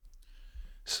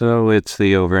So it's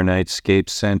the Overnightscape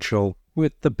Central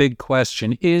with the big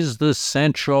question, is the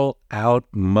Central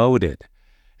outmoded?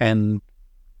 And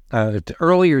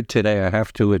earlier today, I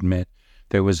have to admit,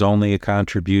 there was only a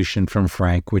contribution from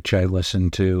Frank, which I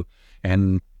listened to,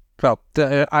 and felt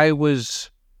I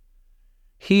was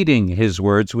heeding his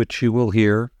words, which you will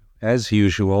hear, as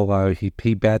usual.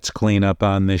 He bats clean up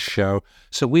on this show,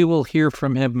 so we will hear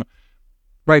from him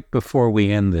right before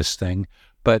we end this thing.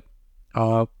 But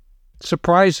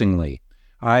surprisingly,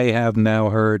 I have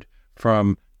now heard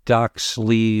from Doc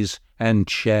Sleaze and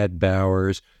Chad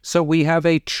Bowers. So we have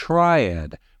a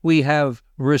triad. We have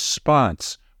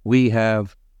response. We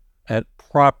have a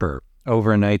proper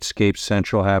Overnightscape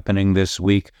Central happening this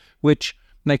week, which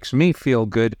makes me feel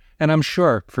good. And I'm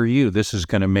sure for you, this is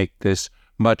going to make this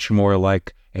much more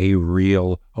like a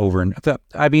real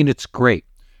I mean, it's great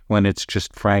when it's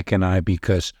just Frank and I,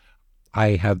 because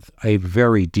I have a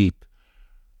very deep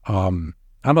I'm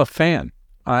a fan.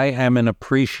 I am an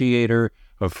appreciator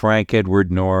of Frank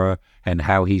Edward Nora and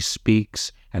how he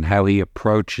speaks and how he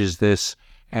approaches this.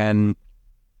 And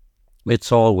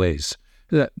it's always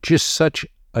just such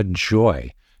a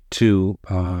joy to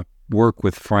work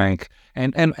with Frank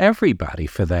and everybody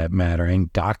for that matter.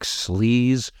 And Doc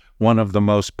Sleaze, one of the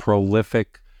most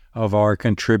prolific of our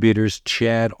contributors,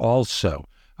 Chad also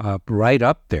right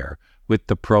up there with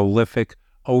the prolific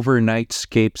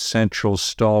Overnightscape Central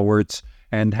stalwarts,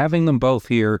 and having them both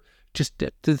here, just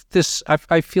this,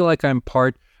 I feel like I'm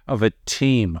part of a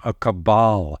team, a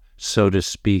cabal, so to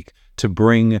speak, to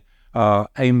bring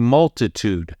a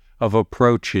multitude of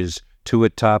approaches to a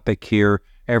topic here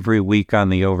every week on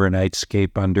the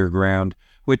Overnightscape Underground,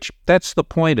 which that's the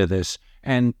point of this.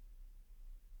 And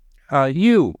why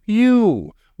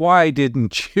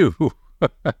didn't you?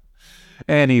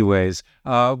 Anyways,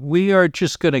 we are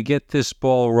just going to get this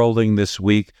ball rolling this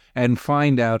week and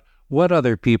find out what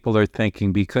other people are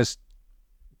thinking, because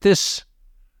this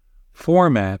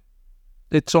format,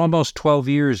 it's almost 12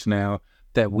 years now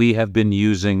that we have been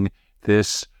using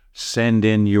this send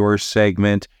in your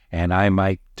segment, and I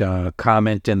might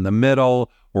comment in the middle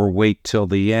or wait till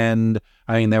the end.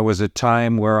 I mean, there was a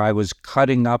time where I was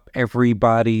cutting up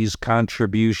everybody's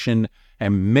contribution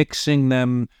and mixing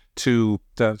them to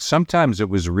sometimes it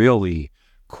was really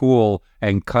cool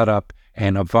and cut up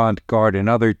and avant-garde, and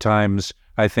other times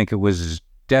I think it was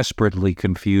desperately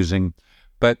confusing.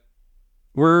 But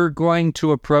we're going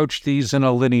to approach these in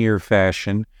a linear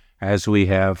fashion, as we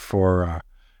have for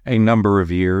a number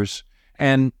of years,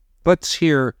 and let's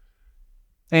hear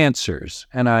answers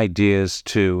and ideas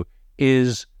to,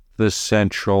 is the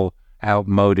Central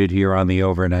outmoded here on the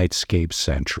Overnightscape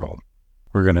Central?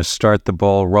 We're going to start the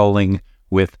ball rolling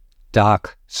with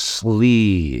Doc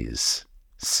Sleaze.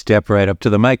 Step right up to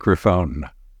the microphone,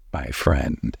 my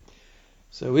friend.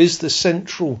 So is the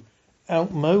Central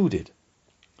outmoded?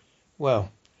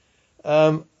 Well,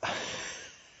 I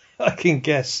can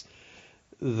guess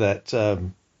that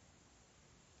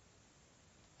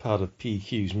part of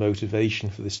PQ's motivation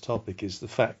for this topic is the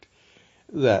fact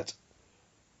that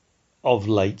of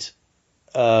late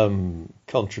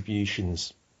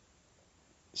contributions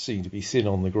seem to be thin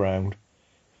on the ground.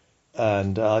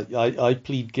 And I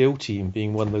plead guilty in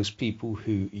being one of those people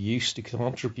who used to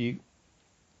contribute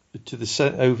to the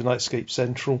Overnightscape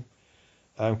Central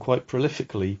quite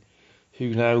prolifically,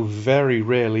 who now very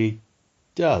rarely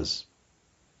does.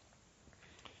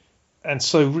 And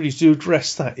so really to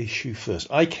address that issue first,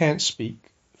 I can't speak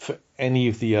for any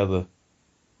of the other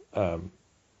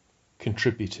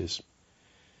contributors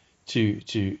to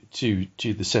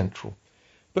the Central.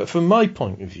 But from my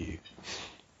point of view,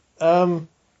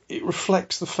 it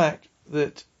reflects the fact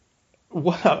that,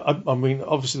 I mean,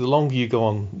 obviously the longer you go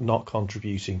on not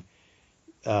contributing,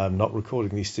 not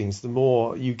recording these things, the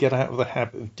more you get out of the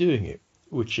habit of doing it,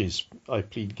 which is, I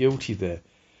plead guilty there.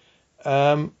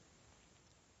 And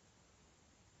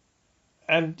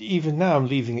even now I'm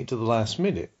leaving it to the last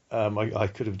minute. I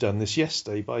could have done this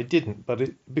yesterday, but I didn't.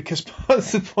 Because part of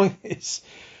the point is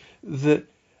that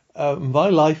my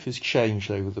life has changed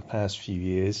over the past few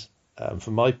years.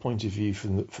 From my point of view,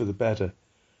 for the better,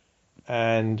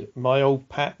 and my old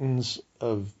patterns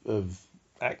of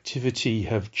activity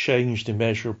have changed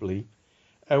immeasurably.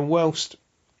 And whilst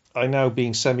I now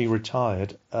being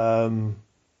semi-retired, but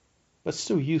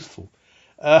still youthful,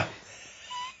 I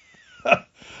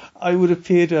would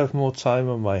appear to have more time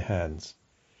on my hands.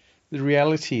 The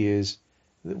reality is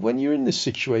that when you're in this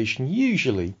situation,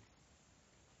 usually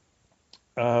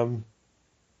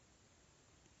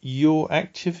your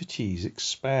activities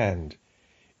expand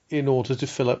in order to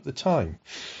fill up the time.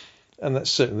 And that's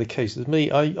certainly the case with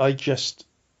me. I just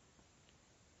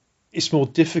it's more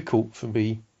difficult for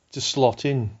me to slot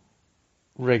in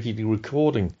regularly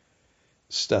recording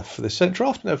stuff for the centre. I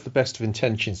often have the best of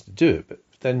intentions to do it, but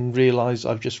then realise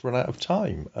I've just run out of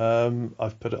time.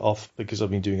 I've put it off because I've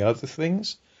been doing other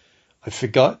things. I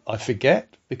forget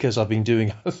because I've been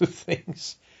doing other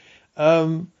things.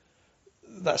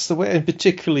 That's the way, and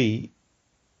particularly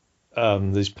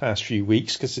these past few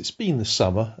weeks, because it's been the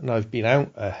summer and I've been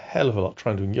out a hell of a lot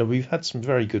trying to. We've had some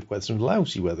very good weather, some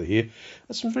lousy weather here,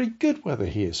 but some very good weather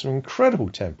here, some incredible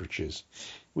temperatures.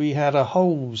 We had a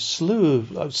whole slew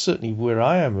of, certainly where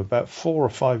I am, about 4 or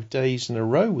 5 days in a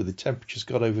row where the temperatures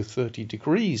got over 30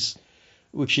 degrees,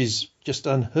 which is just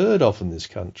unheard of in this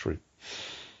country.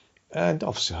 And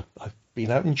obviously I've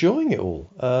been out enjoying it all.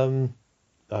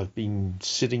 I've been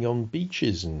sitting on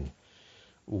beaches and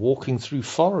walking through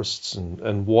forests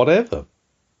and whatever.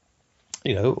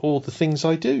 All the things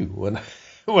I do when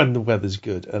when the weather's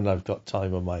good and I've got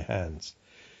time on my hands.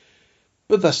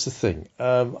 But that's the thing.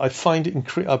 I find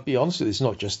it I'll be honest with you, it's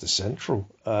not just the central.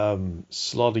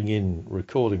 Slotting in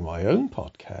recording my own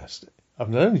podcast. I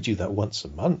can only do that once a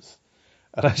month.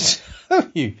 And I tell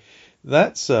you,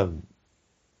 that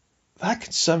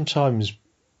can sometimes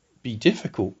be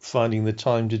difficult finding the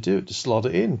time to do it, to slot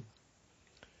it in.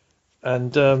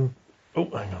 And, hang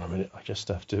on a minute. I just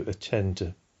have to attend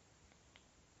to...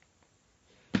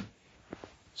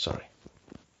 Sorry.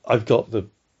 I've got the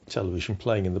television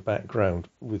playing in the background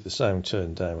with the sound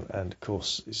turned down, and of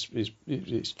course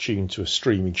it's tuned to a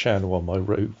streaming channel on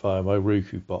via my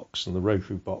Roku box, and the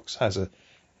Roku box has a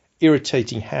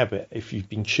irritating habit. If you've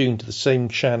been tuned to the same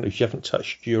channel, if you haven't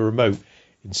touched your remote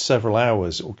in several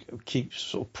hours, it keeps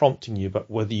sort of prompting you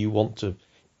about whether you want to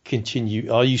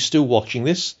continue. Are you still watching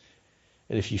this?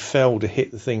 And if you fail to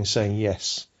hit the thing saying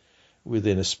yes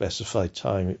within a specified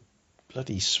time, it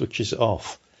bloody switches it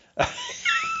off.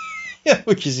 Yeah,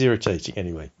 which is irritating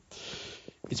anyway.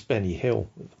 It's Benny Hill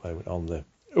at the moment on there.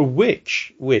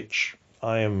 Which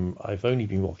I've only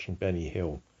been watching Benny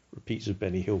Hill, repeats of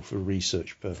Benny Hill for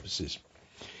research purposes.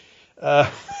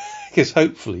 Because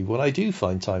hopefully when I do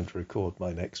find time to record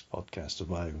my next podcast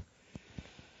of my own,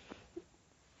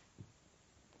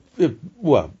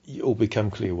 well, it'll become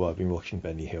clear why I've been watching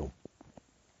Benny Hill.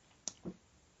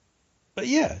 But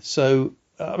yeah, so,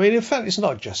 in fact, it's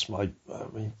not just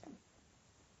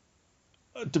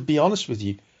to be honest with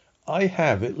you, I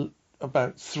have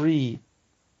about 3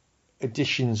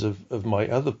 editions of my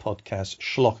other podcast,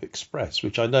 Schlock Express,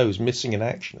 which I know is missing in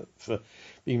action for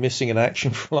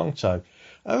a long time.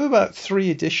 I have about 3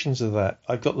 editions of that.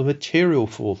 I've got the material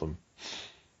for them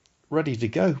ready to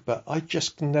go, but I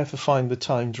just can never find the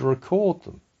time to record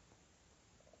them.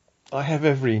 I have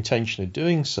every intention of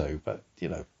doing so, but,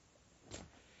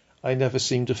 I never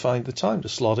seem to find the time to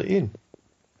slot it in.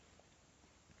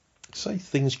 So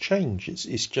things change.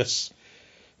 It's just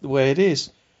the way it is.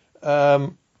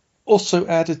 Also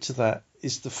added to that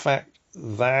is the fact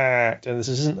that, and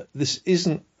this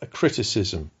isn't a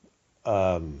criticism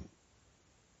of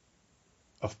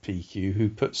PQ, who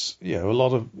puts a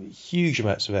lot of huge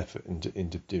amounts of effort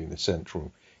into doing the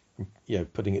central,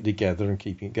 putting it together and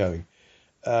keeping it going.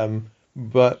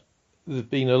 But there've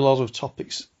been a lot of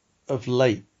topics of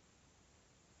late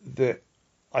that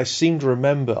I seem to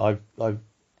remember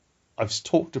I've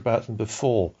talked about them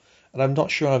before, and I'm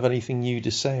not sure I have anything new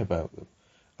to say about them.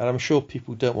 And I'm sure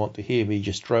people don't want to hear me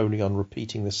just droning on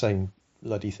repeating the same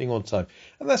bloody thing all the time.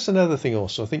 And that's another thing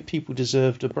also. I think people have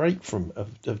deserved a break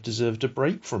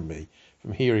from me,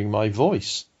 from hearing my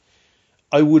voice.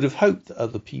 I would have hoped that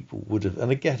other people would have,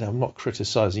 and again, I'm not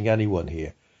criticising anyone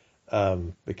here,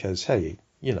 because, hey,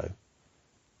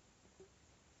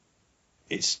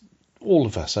 it's all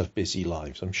of us have busy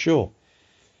lives, I'm sure.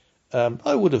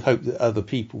 I would have hoped that other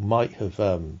people might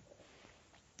have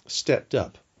stepped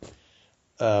up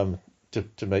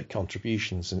to make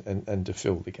contributions and to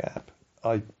fill the gap.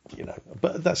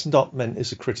 But that's not meant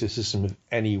as a criticism of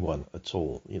anyone at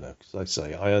all. Because I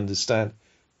say I understand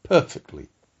perfectly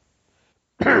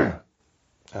how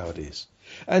it is.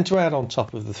 And to add on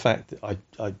top of the fact that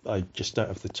I just don't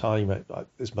have the time,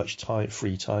 as much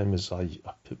free time as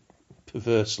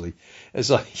perversely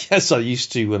as I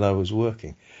used to when I was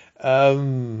working.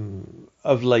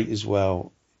 Of late as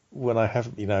well, when I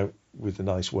haven't been out with the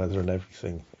nice weather and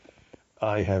everything,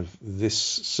 I have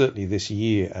certainly this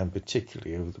year and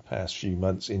particularly over the past few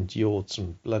months, endured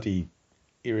some bloody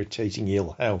irritating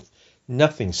ill health.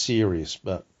 Nothing serious,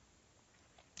 but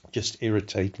just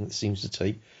irritating that seems to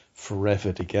take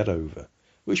forever to get over,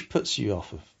 which puts you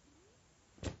off of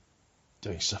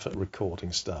doing stuff like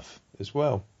recording stuff as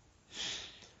well.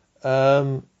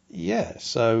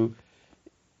 So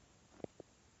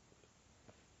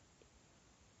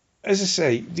as I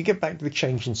say, to get back to the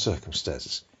change in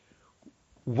circumstances,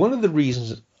 one of the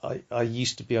reasons I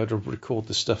used to be able to record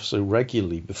the stuff so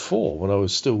regularly before, when I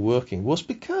was still working, was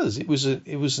because it was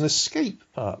an escape,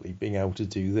 partly being able to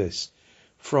do this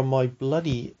from my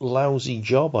bloody lousy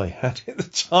job I had at the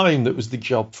time. That was the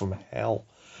job from hell,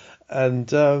 and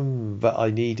but I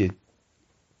needed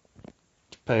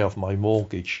to pay off my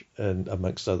mortgage and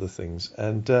amongst other things,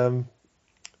 and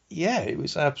yeah, it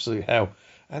was absolute hell.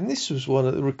 And this was one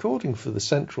of the recording for the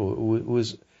Central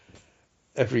was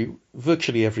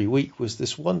virtually every week was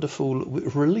this wonderful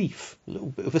relief, a little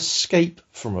bit of escape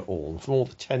from it all, from all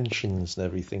the tensions and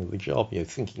everything of the job.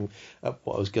 Thinking of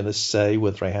what I was going to say,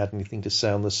 whether I had anything to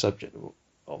say on the subject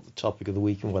of the topic of the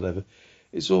week and whatever.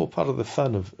 It's all part of the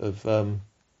fun of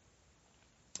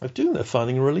doing that,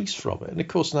 finding a release from it. And of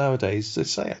course nowadays,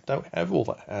 as I say, I don't have all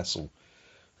that hassle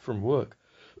from work,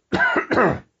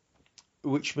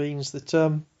 which means that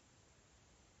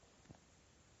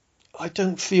I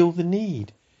don't feel the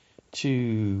need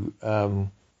to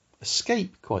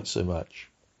escape quite so much,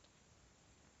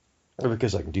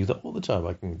 because I can do that all the time.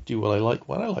 I can do what I like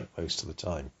when I like most of the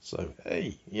time. So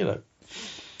hey, it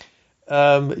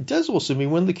does also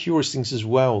mean one of the curious things as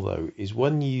well, though, is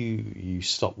when you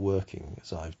stop working,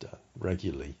 as I've done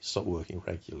regularly,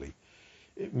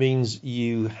 it means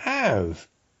you have,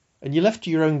 and you're left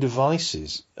to your own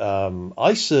devices.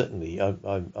 I certainly,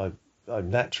 I'm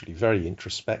naturally very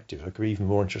introspective. I could be even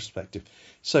more introspective.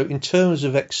 So in terms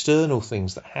of external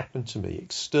things that happen to me,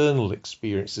 external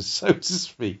experiences, so to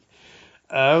speak,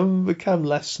 become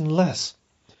less and less,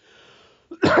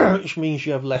 which means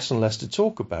you have less and less to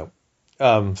talk about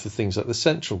for things like the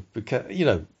Central. Because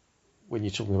when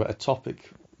you're talking about a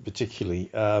topic, particularly,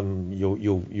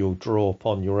 you'll draw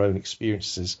upon your own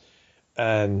experiences,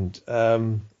 and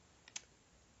a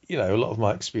lot of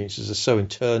my experiences are so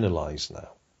internalized now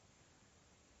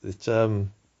that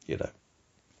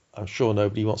I'm sure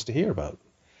nobody wants to hear about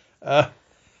them.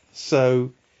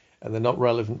 And they're not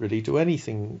relevant really to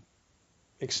anything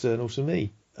external to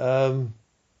me,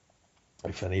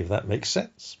 if any of that makes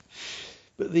sense.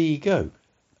 But there you go.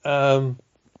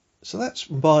 So that's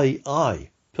why I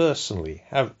personally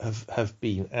have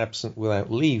been absent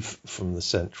without leave from the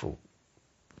Central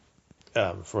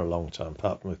for a long time,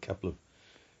 apart from a couple of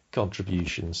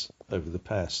contributions over the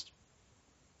past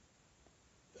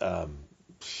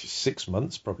 6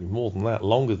 months, probably more than that,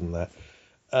 longer than that.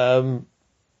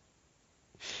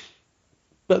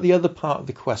 But the other part of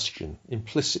the question,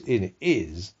 implicit in it,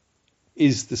 is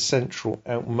the Central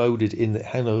outmoded in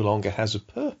that it no longer has a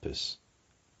purpose?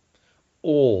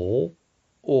 Or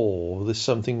there's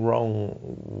something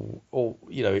wrong, or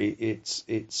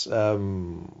its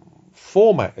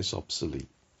format is obsolete?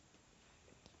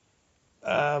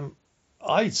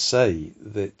 I'd say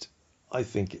that I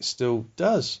think it still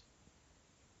does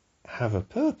have a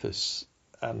purpose,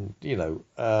 and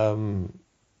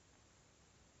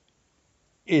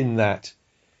in that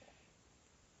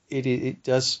it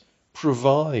does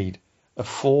provide a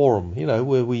forum,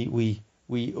 where we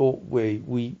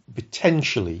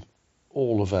potentially,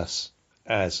 all of us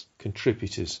as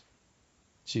contributors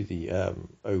to the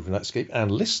Overnightscape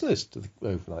and listeners to the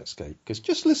Overnightscape, because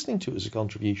just listening to it is a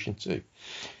contribution too,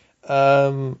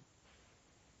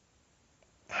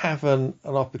 have an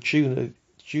opportunity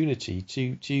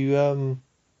to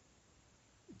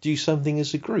do something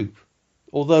as a group.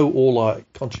 Although all our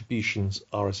contributions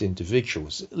are as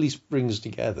individuals, it at least brings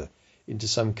together into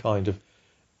some kind of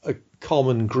a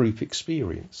common group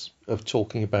experience of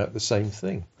talking about the same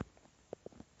thing,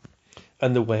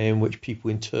 and the way in which people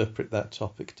interpret that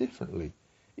topic differently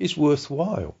is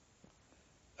worthwhile.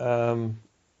 So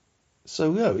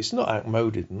it's not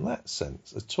outmoded in that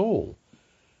sense at all.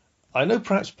 I know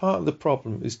perhaps part of the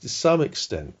problem is, to some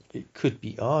extent, it could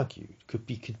be argued, could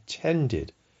be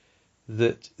contended,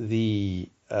 that the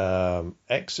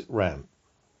exit ramp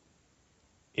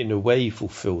in a way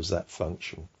fulfills that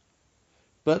function.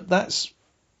 But that's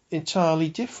entirely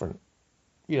different.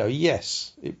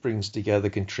 Yes, it brings together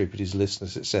contributors,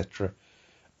 listeners, etc.,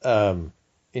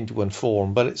 into one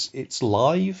forum, but it's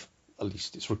live, at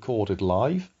least it's recorded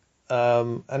live,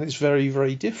 and it's very,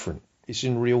 very different. It's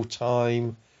in real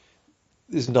time.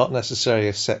 There's not necessarily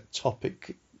a set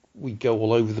topic. We go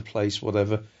all over the place,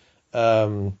 whatever.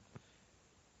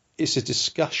 It's a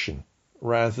discussion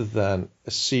rather than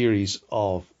a series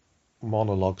of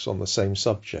monologues on the same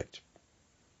subject,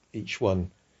 each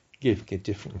one giving a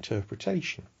different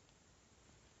interpretation.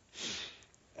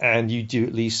 And you do,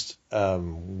 at least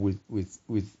with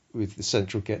the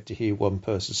Central, get to hear one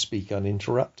person speak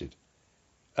uninterrupted,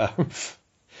 and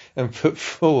put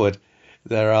forward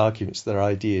their arguments, their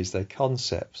ideas, their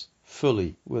concepts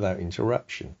fully without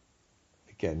interruption.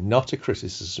 Again, not a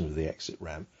criticism of the exit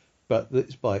ramp, but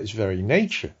that by its very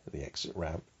nature, the exit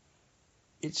ramp,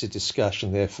 it's a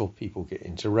discussion, therefore people get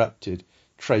interrupted,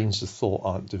 trains of thought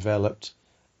aren't developed,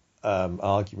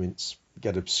 arguments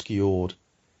get obscured,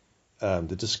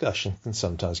 the discussion can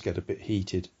sometimes get a bit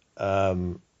heated.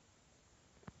 I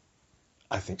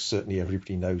think certainly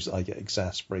everybody knows I get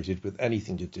exasperated with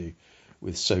anything to do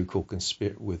with so-called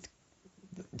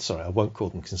I won't call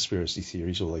them conspiracy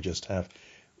theories, although I just have,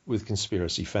 with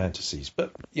conspiracy fantasies.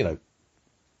 But,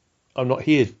 I'm not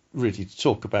here really to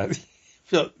talk about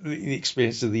the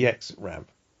experience of the exit ramp.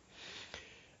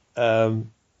 No,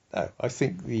 I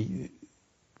think the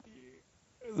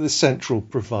Central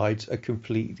provides a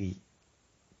completely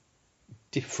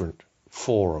different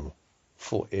forum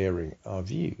for airing our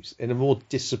views in a more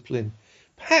disciplined,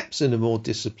 perhaps in a more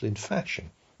disciplined fashion,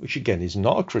 which again is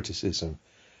not a criticism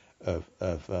of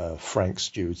Frank's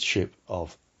stewardship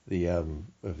of the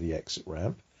exit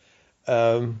ramp.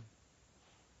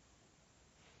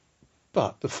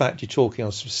 But the fact you're talking on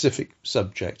a specific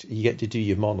subject, you get to do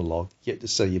your monologue, you get to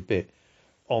say your bit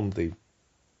on the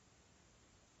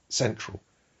Central,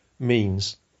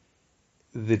 means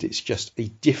that it's just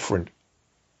a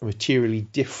materially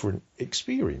different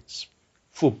experience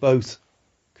for both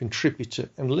contributor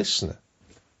and listener.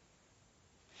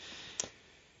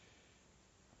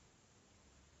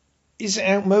 Is it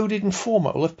outmoded in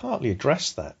format? Well, I've partly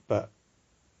addressed that, but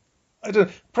I don't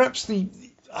know. Perhaps the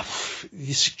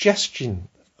suggestion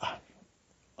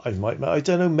I don't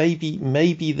know,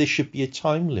 maybe there should be a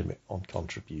time limit on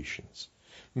contributions.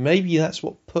 Maybe that's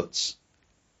what puts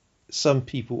some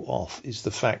people off, is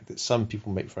the fact that some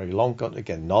people make very long content.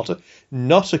 Again, not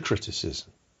a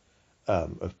criticism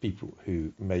of people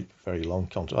who make very long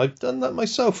content. I've done that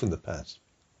myself in the past.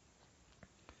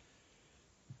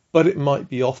 But it might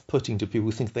be off-putting to people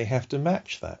who think they have to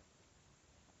match that.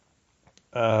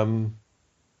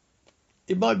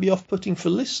 It might be off-putting for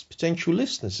potential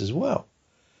listeners as well,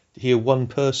 to hear one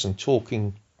person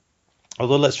talking.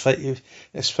 Although let's face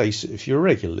it, if you're a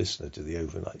regular listener to the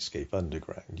Overnightscape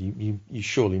Underground, you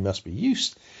surely must be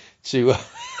used to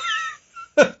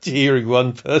to hearing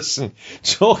one person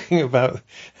talking about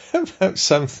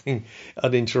something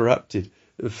uninterrupted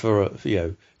for a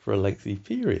lengthy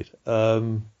period.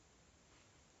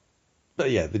 But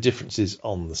yeah, the difference is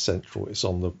on the Central. It's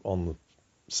on the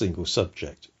single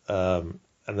subject, and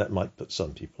that might put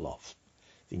some people off.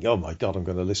 Think, oh my God, I'm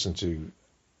going to listen to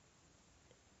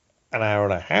an hour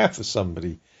and a half of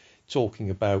somebody talking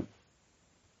about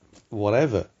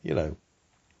whatever, So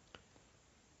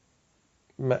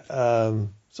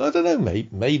I don't know,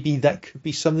 maybe that could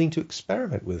be something to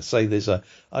experiment with. Say there's a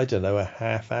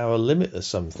half-hour limit or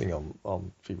something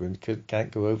on people who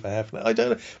can't go over half an hour. I don't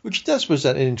know, which does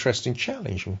present an interesting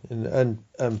challenge and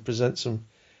present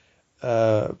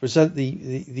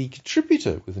the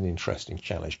contributor with an interesting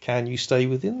challenge. Can you stay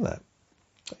within that?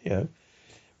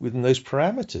 Within those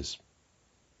parameters.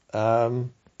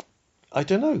 I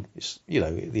don't know. It's,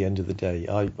 at the end of the day,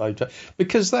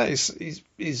 because that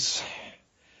is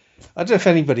I don't know if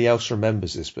anybody else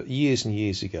remembers this, but years and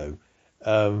years ago,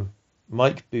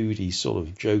 Mike Boody sort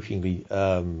of jokingly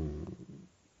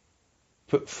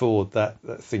put forward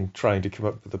that thing, trying to come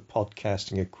up with a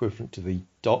podcasting equivalent to the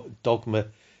Dogma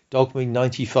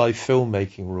 95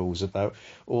 filmmaking rules about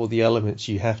all the elements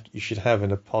you should have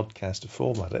in a podcast to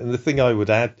format it. And the thing I would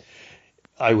add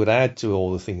to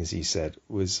all the things he said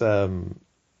was that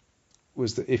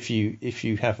if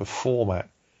you have a format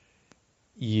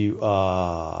you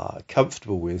are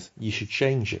comfortable with, you should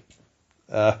change it.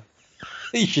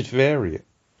 You should vary it,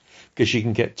 because you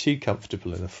can get too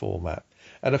comfortable in a format.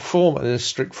 And a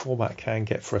strict format can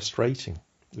get frustrating,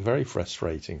 very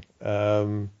frustrating.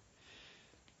 It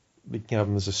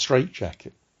becomes a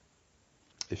straitjacket,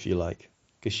 if you like,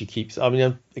 because she keeps.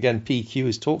 Again, PQ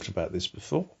has talked about this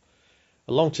before.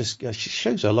 It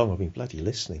shows how long I've been bloody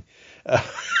listening.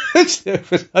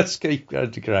 Outmoded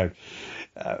Underground.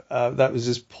 That was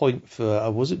his point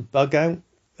for, was it Bug Out?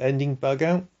 Ending Bug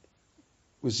Out?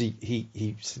 Was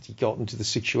he said he got into the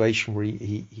situation where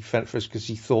he felt first because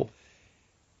he thought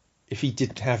if he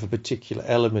didn't have a particular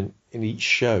element in each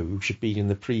show, which had been in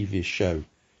the previous show,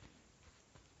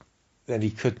 then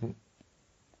he couldn't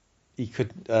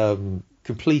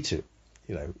complete it,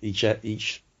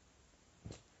 each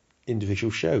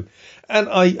individual show. And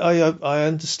I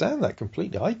understand that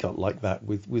completely. I got like that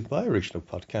with my original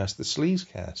podcast, the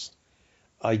Sleazecast.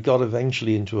 I got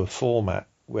eventually into a format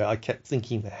where I kept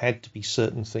thinking there had to be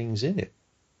certain things in it.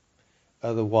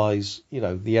 Otherwise,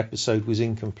 the episode was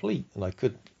incomplete and I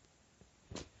couldn't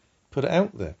put it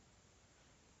out there.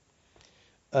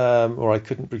 or I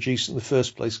couldn't produce it in the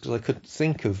first place because I couldn't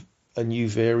think of a new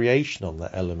variation on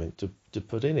that element to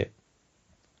put in it.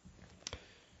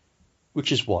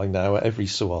 Which is why now, every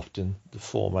so often, the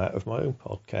format of my own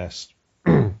podcast,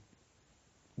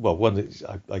 well, one is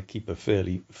I keep a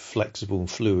fairly flexible and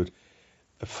fluid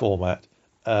format.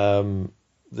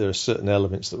 There are certain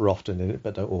elements that are often in it,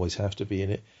 but don't always have to be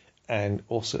in it. And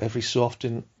also, every so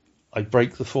often, I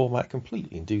break the format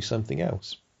completely and do something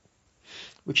else,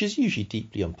 which is usually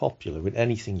deeply unpopular with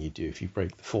anything you do if you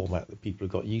break the format that people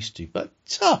have got used to. But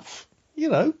tough, you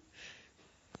know.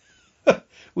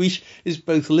 As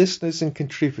both listeners and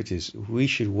contributors, we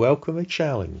should welcome a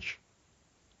challenge.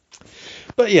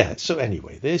 But yeah, so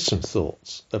anyway, there's some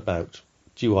thoughts about,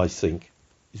 do I think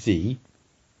the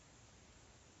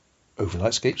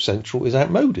Overnightscape Central is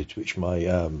outmoded? Which my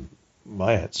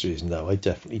answer is no, I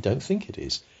definitely don't think it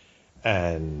is.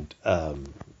 And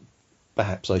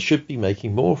perhaps I should be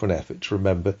making more of an effort to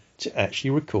remember to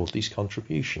actually record these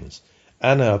contributions.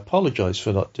 And I apologise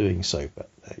for not doing so, but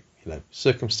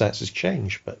circumstances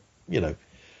change, but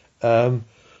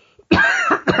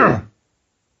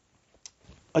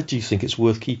I do think it's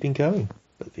worth keeping going.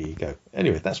 But there you go.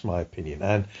 Anyway, that's my opinion.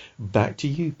 And back to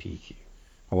you, PQ.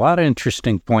 A lot of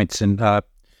interesting points. And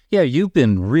you've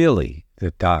been really,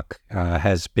 the doc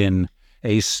has been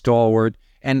a stalwart.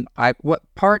 And what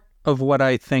part of what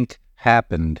I think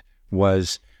happened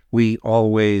was we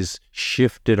always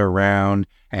shifted around,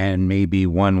 and maybe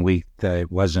one week it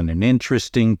wasn't an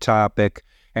interesting topic.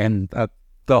 And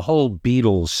the whole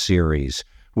Beatles series,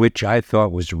 which I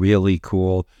thought was really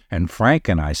cool, and Frank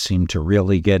and I seemed to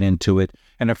really get into it,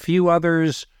 and a few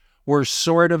others were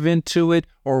sort of into it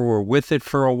or were with it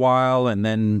for a while, and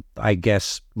then I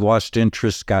guess lost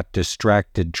interest, got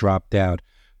distracted, dropped out.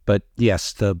 But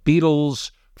yes, the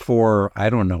Beatles for,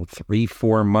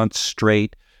 3-4 months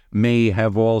straight may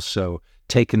have also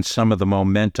taken some of the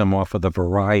momentum off of the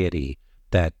variety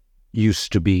that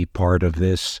used to be part of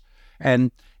this.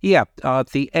 And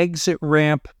the exit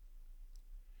ramp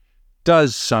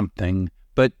does something,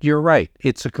 but you're right,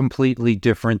 it's a completely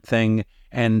different thing.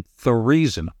 And the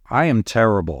reason I am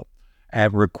terrible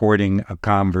at recording a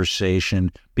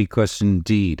conversation, because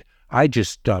indeed, I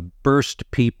just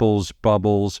burst people's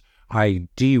bubbles. I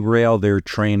derail their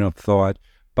train of thought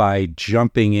by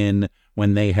jumping in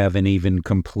when they haven't even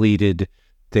completed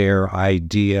their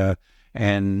idea.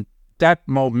 And that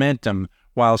momentum,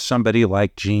 while somebody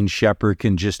like Gene Shepard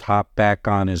can just hop back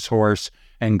on his horse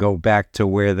and go back to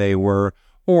where they were,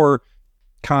 or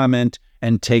comment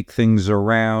and take things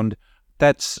around,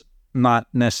 that's not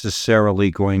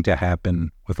necessarily going to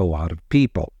happen with a lot of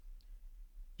people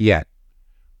yet.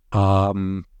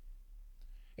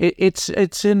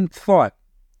 It's in thought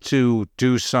to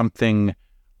do something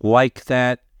like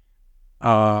that,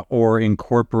 or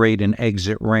incorporate an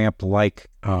exit ramp like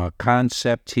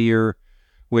concept here,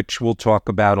 which we'll talk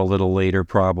about a little later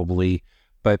probably.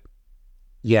 But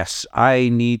yes, I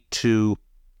need to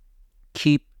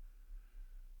keep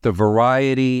the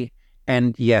variety.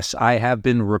 And yes, I have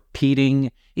been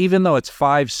repeating, even though it's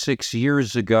 5-6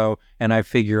 years ago, and I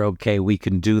figure, okay, we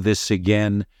can do this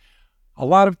again. A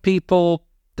lot of people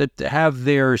that have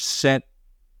their set,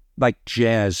 like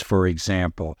jazz, for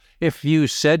example. If you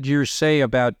said your say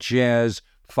about jazz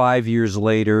 5 years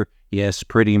later, yes,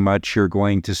 pretty much you're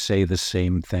going to say the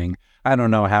same thing. I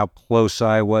don't know how close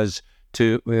I was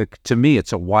to me,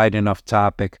 it's a wide enough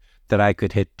topic that I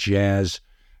could hit jazz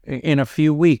in a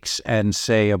few weeks and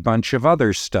say a bunch of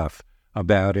other stuff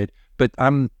about it. But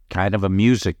I'm kind of a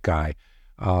music guy,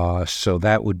 so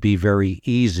that would be very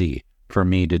easy for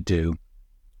me to do.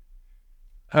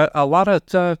 A lot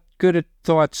of good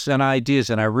thoughts and ideas,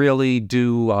 and I really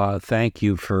do thank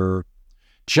you for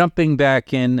jumping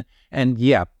back in. And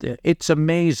yeah, it's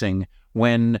amazing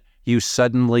when you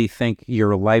suddenly think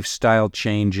your lifestyle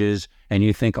changes and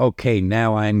you think, okay,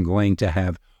 now I'm going to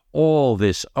have all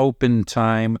this open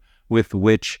time with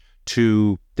which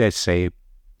to, let's say,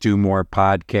 do more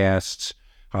podcasts.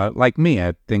 Like me,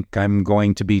 I think I'm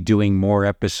going to be doing more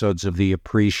episodes of The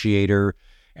Appreciator,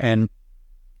 and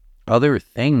other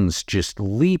things just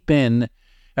leap in.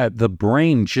 The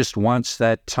brain just wants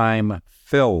that time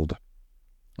filled,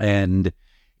 and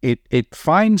it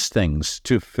finds things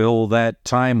to fill that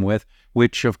time with,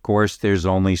 which, of course, there's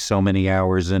only so many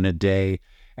hours in a day,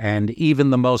 and even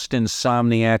the most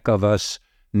insomniac of us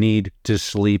need to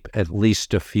sleep at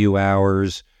least a few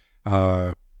hours.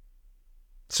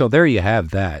 So there you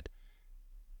have that.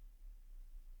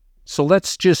 So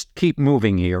let's just keep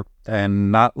moving here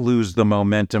and not lose the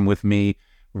momentum with me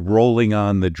rolling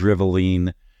on the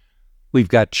driveline. We've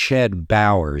got Chad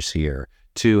Bowers here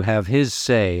to have his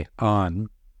say on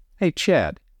Hey,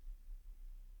 Chad,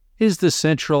 is the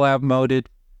Central outmoded?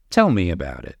 Tell me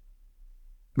about it.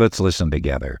 Let's listen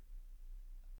together.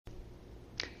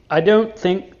 I don't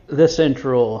think the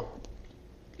Central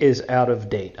is out of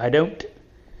date. I don't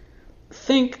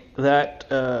think that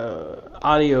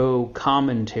audio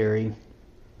commentary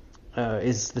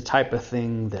is the type of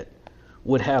thing that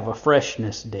would have a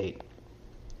freshness date.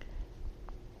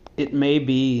 It may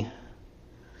be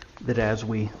that as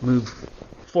we move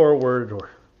forward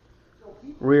or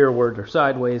rearward or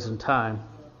sideways in time,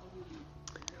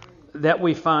 that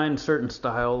we find certain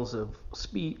styles of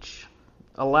speech,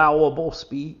 allowable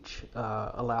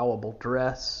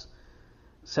dress,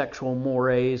 sexual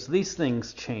mores, these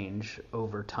things change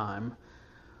over time.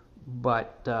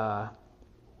 But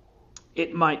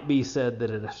it might be said that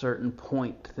at a certain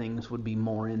point things would be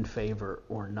more in favor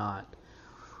or not.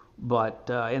 But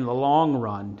in the long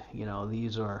run,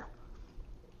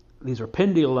 these are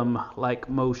pendulum-like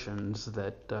motions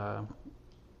that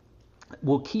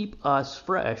will keep us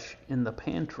fresh in the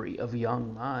pantry of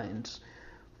young minds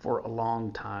for a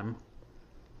long time.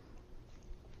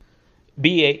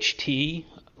 BHT,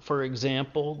 for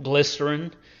example,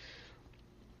 glycerin.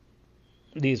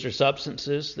 These are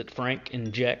substances that Frank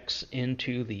injects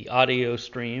into the audio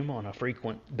stream on a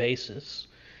frequent basis.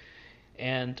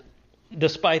 And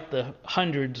despite the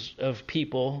hundreds of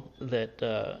people that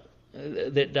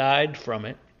died from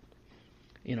it,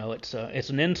 it's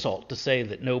an insult to say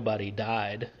that nobody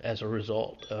died as a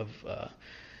result of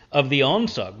the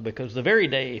onsug, because the very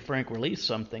day Frank released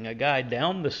something, a guy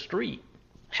down the street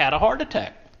had a heart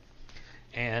attack,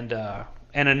 and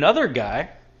another guy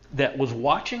that was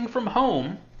watching from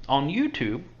home on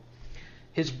YouTube,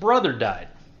 his brother died.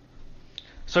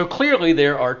 So clearly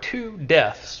there are two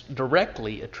deaths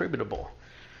directly attributable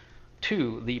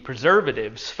to the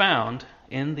preservatives found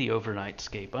in the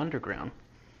Overnightscape underground.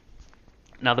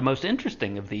 Now, the most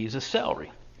interesting of these is celery.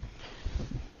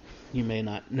 You may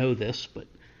not know this, but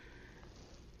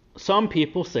some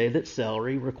people say that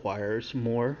celery requires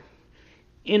more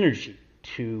energy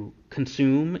to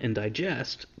consume and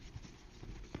digest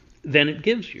than it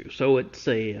gives you. So it's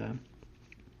a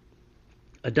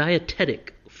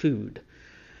dietetic food.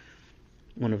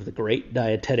 One of the great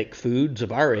dietetic foods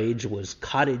of our age was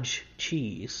cottage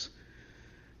cheese.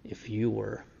 If you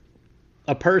were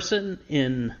a person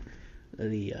in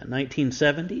the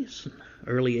 1970s,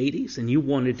 early 80s, and you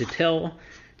wanted to tell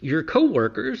your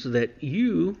coworkers that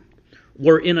you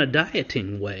were in a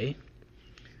dieting way,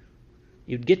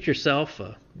 you'd get yourself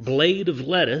a blade of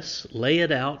lettuce, lay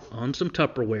it out on some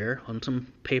Tupperware, on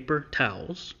some paper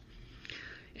towels,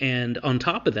 and on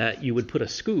top of that you would put a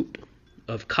scoop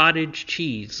of cottage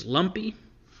cheese, lumpy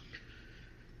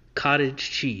cottage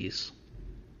cheese.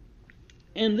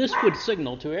 And this would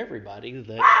signal to everybody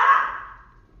that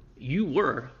you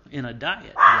were in a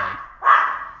diet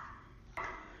way.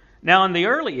 Now, in the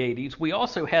early 80s, we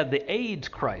also had the AIDS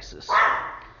crisis.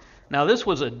 Now, this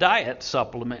was a diet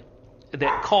supplement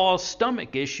that caused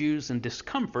stomach issues and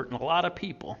discomfort in a lot of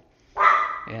people.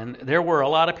 And there were a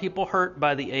lot of people hurt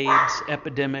by the AIDS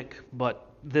epidemic, but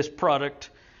this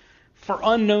product, for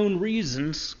unknown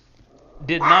reasons,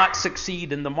 did not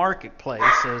succeed in the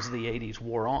marketplace as the 80s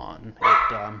wore on.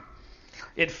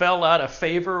 It fell out of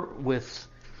favor with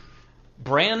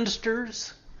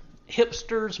brandsters,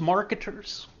 hipsters,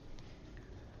 marketers.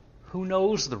 Who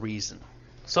knows the reason?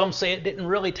 Some say it didn't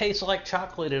really taste like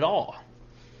chocolate at all.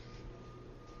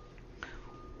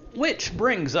 Which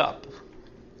brings up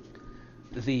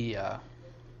the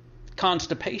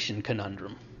constipation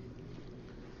conundrum.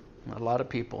 A lot of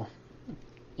people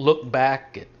look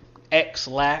back at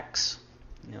X-Lax.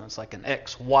 It's like an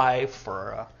ex-wife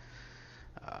or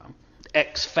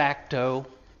ex-facto.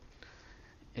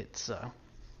 It's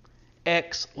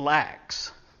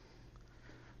X-Lax.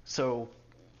 So,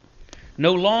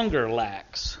 no longer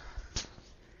lax.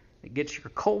 It gets your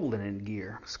colon in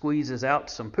gear, squeezes out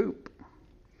some poop.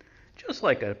 Just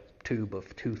like a tube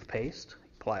of toothpaste.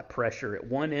 Apply pressure at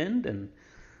one end and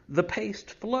the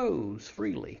paste flows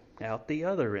freely out the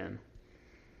other end.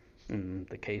 In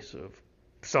the case of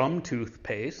some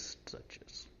toothpaste, such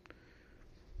as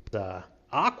the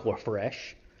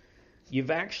Aquafresh,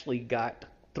 you've actually got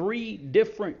 3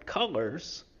 different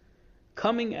colors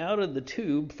coming out of the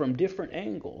tube from different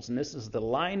angles. And this is the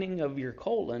lining of your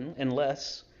colon,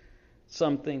 unless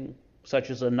something such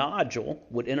as a nodule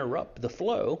would interrupt the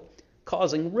flow,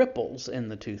 causing ripples in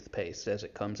the toothpaste as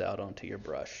it comes out onto your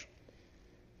brush.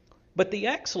 But the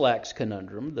X-Lax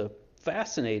conundrum, the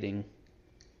fascinating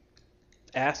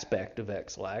aspect of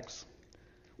X-Lax,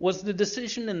 was the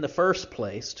decision in the first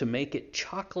place to make it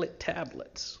chocolate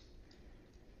tablets.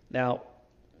 Now,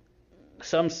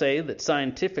 some say that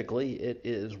scientifically it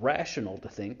is rational to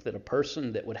think that a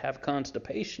person that would have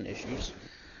constipation issues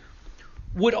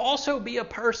would also be a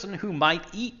person who might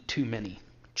eat too many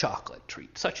chocolate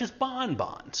treats, such as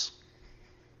bonbons.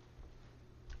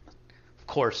 Of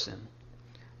course, in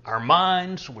our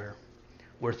minds,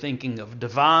 we're thinking of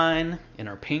Divine in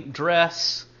her pink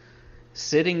dress,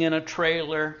 sitting in a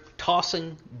trailer,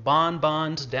 tossing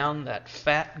bonbons down that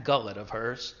fat gullet of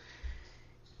hers,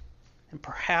 and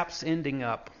perhaps ending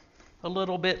up a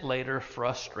little bit later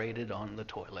frustrated on the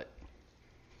toilet.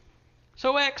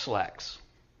 So X-Lax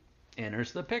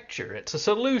enters the picture. It's a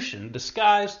solution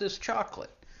disguised as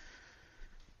chocolate.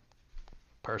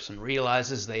 Person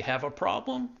realizes they have a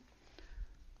problem.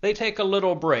 They take a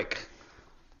little break.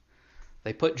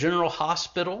 They put General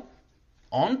Hospital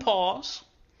on pause.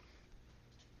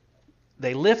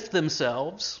 They lift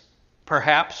themselves,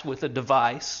 perhaps with a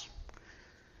device,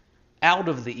 out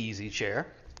of the easy chair,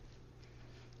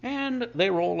 and they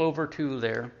roll over to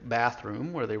their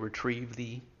bathroom where they retrieve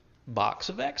the box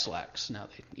of X-Lax. Now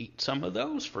they eat some of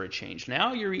those for a change.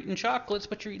 Now you're eating chocolates,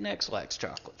 but you're eating X-Lax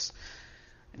chocolates.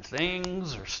 And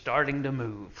things are starting to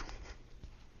move.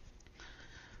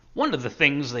 One of the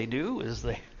things they do is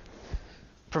they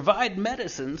provide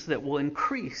medicines that will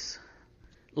increase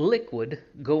liquid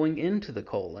going into the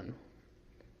colon.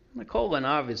 The colon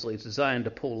obviously is designed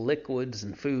to pull liquids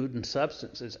and food and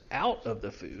substances out of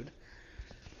the food,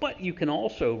 but you can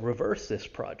also reverse this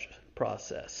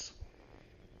process.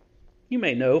 You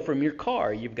may know from your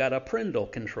car you've got a Prindle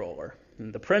controller.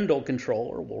 And the Prindle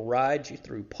controller will ride you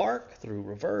through park, through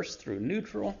reverse, through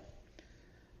neutral,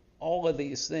 all of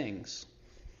these things.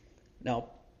 Now,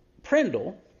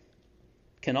 Prindle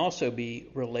can also be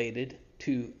related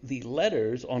to the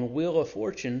letters on Wheel of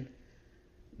Fortune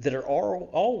that are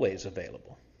always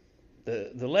available.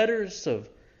 The letters of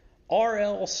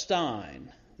R.L.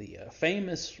 Stein, the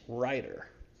famous writer.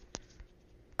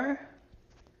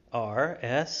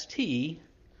 R-S-T-L-N-E.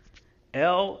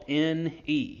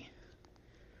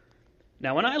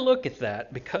 Now, when I look at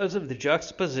that, because of the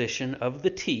juxtaposition of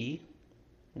the T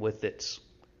with its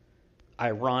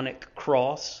ironic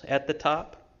cross at the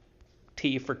top,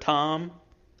 T for Tom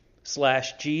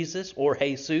 / Jesus or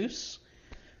Jesus,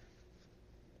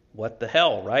 what the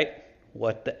hell, right?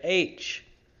 What the H?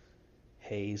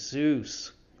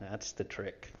 Jesus. That's the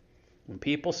trick. When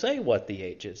people say what the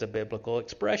H is, a biblical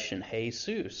expression,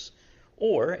 Jesus.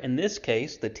 Or, in this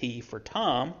case, the T for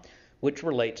Tom, which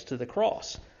relates to the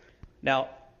cross. Now,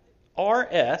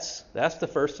 RS, that's the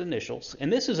first initials,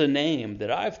 and this is a name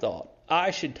that I've thought I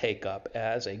should take up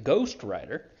as a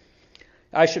ghostwriter.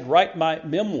 I should write my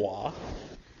memoir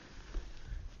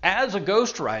as a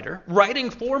ghostwriter, writing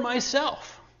for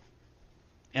myself.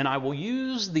 And I will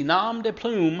use the nom de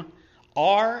plume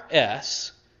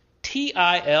R-S-T-I-L-N-E.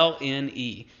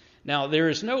 Now, there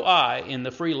is no I in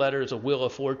the free letters of Wheel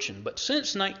of Fortune, but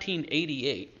since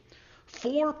 1988,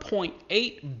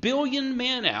 4.8 billion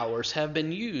man-hours have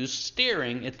been used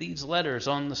staring at these letters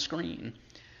on the screen.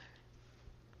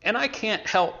 And I can't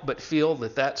help but feel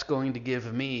that that's going to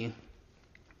give me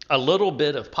a little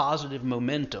bit of positive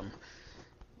momentum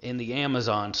in the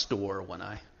Amazon store when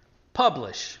I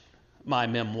publish my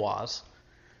memoirs.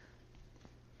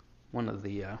 One of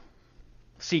the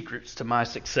secrets to my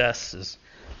success is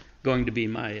going to be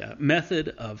my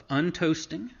method of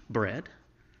untoasting bread,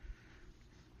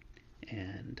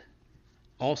 and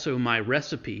also my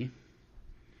recipe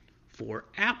for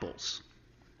apples.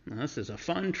 Now, this is a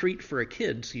fun treat for a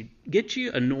kid. So you get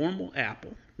you a normal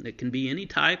apple. It can be any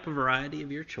type of variety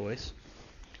of your choice.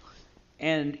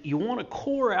 And you want to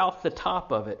core out the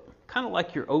top of it, kind of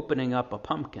like you're opening up a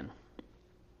pumpkin.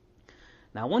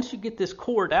 Now, once you get this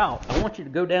cored out, I want you to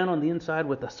go down on the inside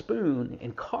with a spoon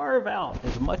and carve out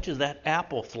as much of that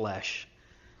apple flesh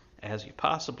as you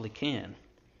possibly can.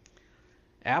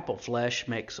 Apple flesh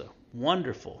makes a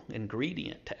wonderful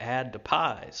ingredient to add to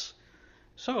pies.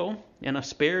 So, in a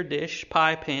spare dish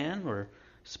pie pan or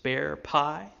spare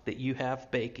pie that you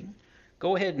have baking,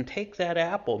 go ahead and take that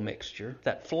apple mixture,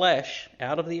 that flesh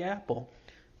out of the apple,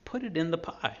 put it in the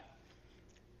pie.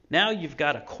 Now you've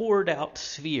got a cored out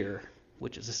sphere,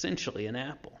 which is essentially an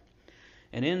apple.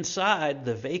 And inside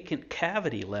the vacant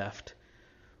cavity left,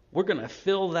 we're going to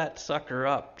fill that sucker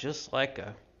up just like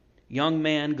a young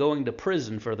man going to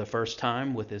prison for the first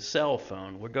time with his cell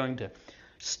phone. We're going to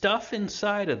stuff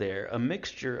inside of there a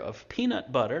mixture of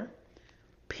peanut butter,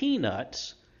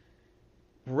 peanuts,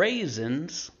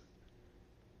 raisins,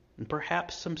 and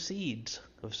perhaps some seeds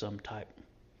of some type.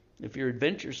 If you're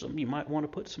adventuresome, you might want to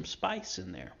put some spice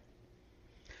in there.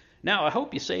 Now, I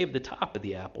hope you save the top of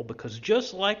the apple, because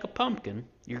just like a pumpkin,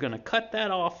 you're going to cut that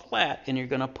off flat and you're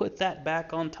going to put that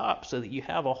back on top so that you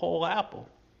have a whole apple.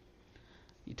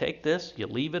 You take this, you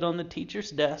leave it on the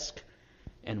teacher's desk,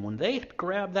 and when they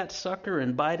grab that sucker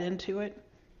and bite into it,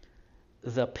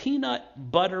 the peanut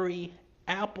buttery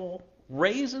apple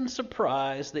raisin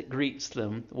surprise that greets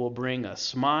them will bring a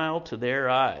smile to their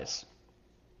eyes.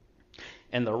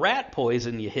 And the rat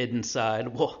poison you hid inside,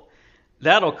 well,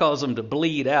 that'll cause them to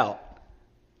bleed out.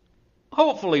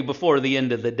 Hopefully before the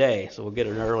end of the day, so we'll get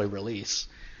an early release.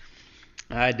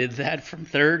 I did that from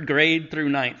 3rd grade through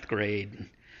 9th grade.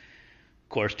 Of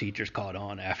course, teachers caught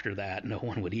on after that. No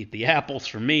one would eat the apples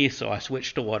for me, so I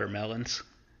switched to watermelons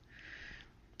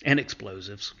and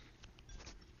explosives.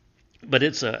 But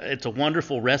it's a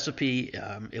wonderful recipe.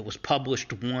 It was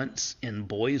published once in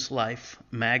Boy's Life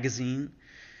magazine.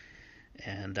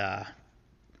 And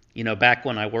back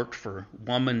when I worked for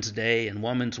Woman's Day and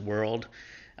Woman's World,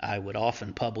 I would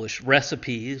often publish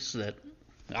recipes that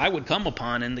I would come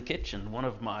upon in the kitchen. One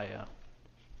of my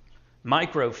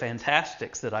micro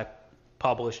fantastics that I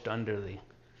published under the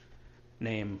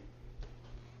name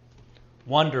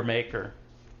Wonder Maker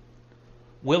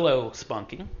Willow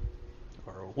Spunky,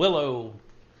 or Willow,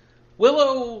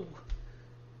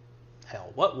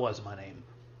 hell, what was my name?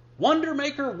 Wonder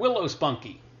Maker Willow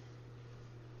Spunky.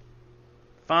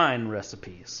 Fine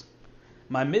recipes.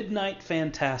 My Midnight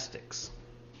Fantastics.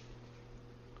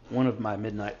 One of my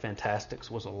Midnight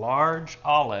Fantastics was a large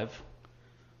olive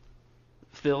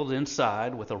filled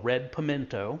inside with a red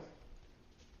pimento,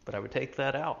 but I would take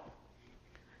that out.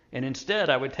 And instead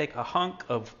I would take a hunk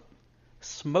of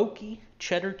smoky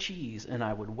cheddar cheese and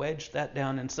I would wedge that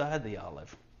down inside the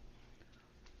olive.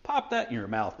 Pop that in your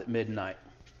mouth at midnight.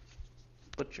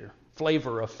 Put your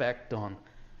flavor effect on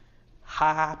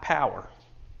high power.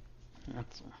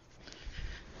 That's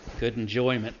good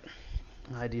enjoyment.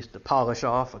 I used to polish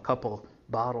off a couple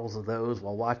bottles of those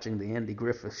while watching the Andy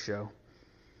Griffith Show.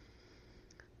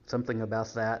 Something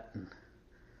about that and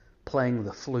playing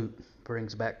the flute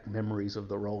brings back memories of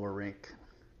the roller rink.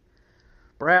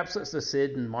 Perhaps it's the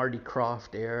Sid and Marty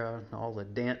Krofft era, and all the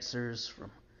dancers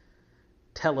from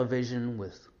television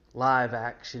with live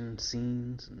action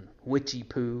scenes and witchy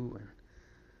poo. And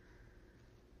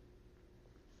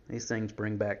these things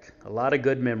bring back a lot of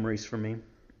good memories for me.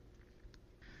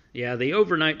 Yeah, the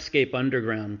Overnightscape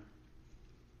Underground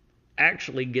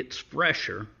actually gets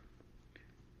fresher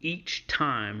each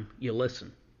time you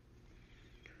listen.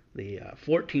 The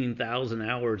 14,000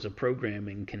 hours of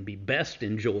programming can be best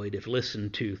enjoyed if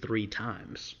listened to 3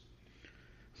 times.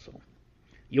 So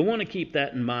you'll want to keep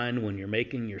that in mind when you're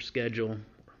making your schedule or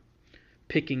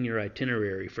picking your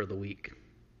itinerary for the week.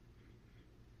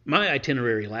 My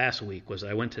itinerary last week was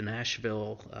I went to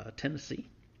Nashville, Tennessee,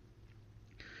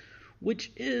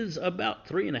 which is about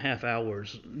 3.5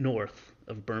 hours north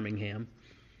of Birmingham.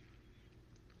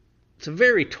 It's a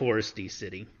very touristy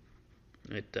city.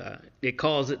 It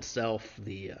calls itself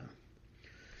the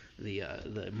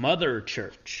mother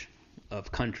church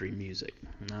of country music.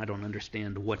 And I don't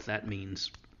understand what that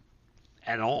means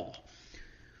at all.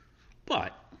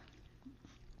 But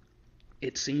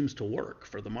it seems to work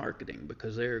for the marketing,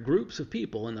 because there are groups of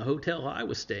people in the hotel I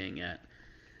was staying at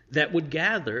that would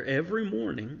gather every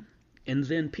morning, and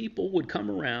then people would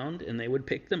come around and they would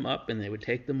pick them up and they would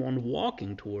take them on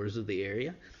walking tours of the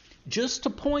area just to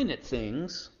point at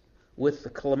things, with the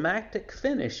climactic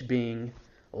finish being,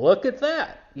 look at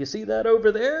that. You see that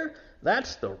over there?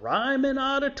 That's the Ryman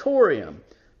Auditorium,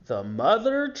 the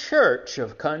mother church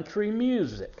of country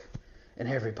music. And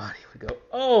everybody would go,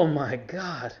 oh my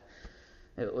God.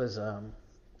 It was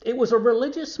a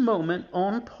religious moment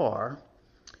on par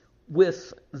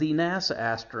with the NASA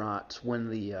astronauts when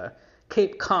the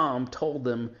Cape Calm told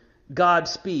them,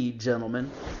 Godspeed, gentlemen.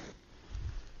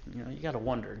 You got to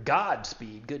wonder,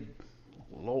 Godspeed, good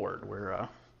Lord, we're,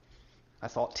 I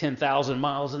thought 10,000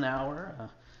 miles an hour.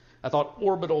 I thought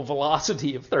orbital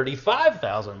velocity of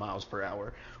 35,000 miles per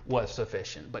hour was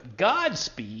sufficient. But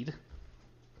Godspeed,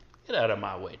 get out of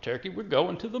my way, Turkey. We're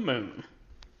going to the moon.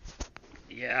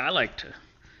 Yeah, I like to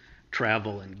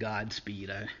travel in Godspeed.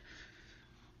 I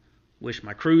wish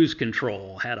my cruise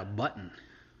control had a button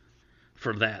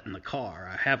for that in the car.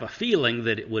 I have a feeling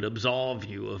that it would absolve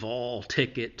you of all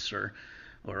tickets or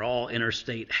all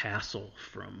interstate hassle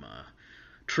from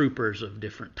troopers of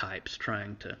different types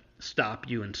trying to stop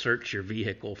you and search your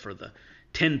vehicle for the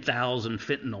 10,000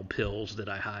 fentanyl pills that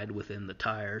I hide within the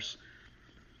tires.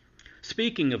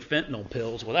 Speaking of fentanyl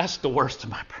pills, well, that's the worst of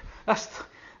my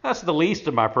that's the least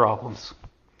of my problems.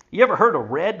 You ever heard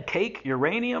of red cake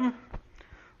uranium?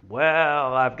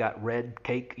 Well, I've got red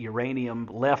cake uranium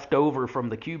left over from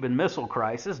the Cuban Missile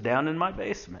Crisis down in my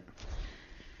basement.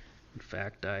 In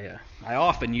fact, I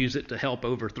often use it to help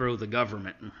overthrow the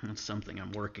government. That's something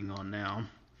I'm working on now.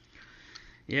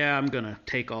 Yeah, I'm going to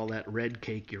take all that red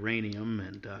cake uranium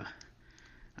and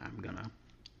I'm going to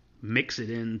mix it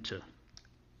into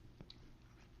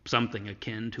something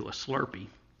akin to a Slurpee.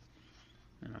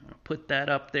 And I'm going to put that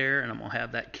up there, and I'm going to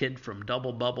have that kid from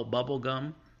Double Bubble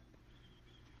Bubblegum.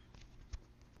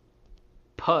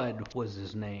 Pud was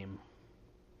his name.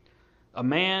 A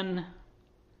man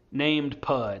named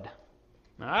Pud.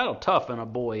 Now, that'll toughen a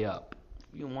boy up.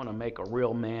 If you want to make a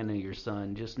real man of your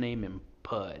son, just name him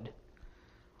Pud.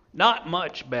 Not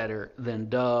much better than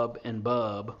Dub and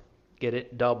Bub. Get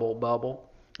it? Double Bubble.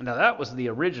 Now, that was the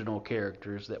original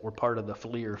characters that were part of the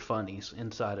Fleer Funnies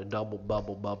inside of Double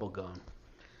Bubble Bubblegum.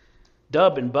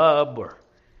 Dub and Bub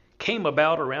came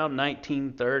about around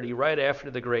 1930, right after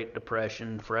the Great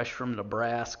Depression, fresh from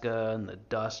Nebraska and the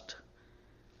dust.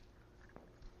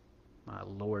 My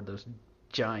Lord, those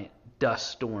giant dust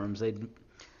storms.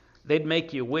 They'd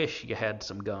make you wish you had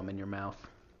some gum in your mouth.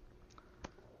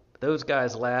 But those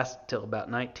guys last till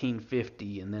about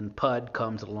 1950, and then Pud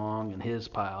comes along and his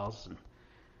pals. And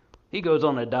he goes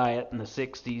on a diet in the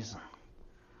 60s.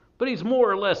 But he's more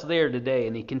or less there today,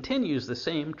 and he continues the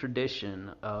same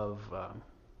tradition of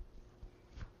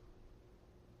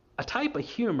a type of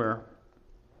humor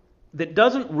that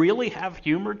doesn't really have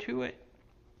humor to it.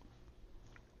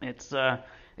 It's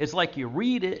like you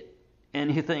read it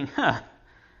and you think, huh,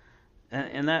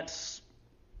 and that's,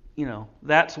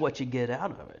 that's what you get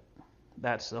out of it.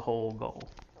 That's the whole goal.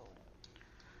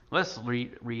 Let's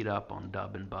read up on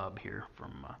Dub and Bub here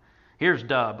from. Here's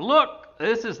Dub. Look,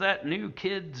 this is that new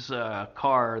kid's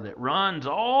car that runs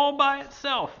all by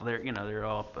itself. They're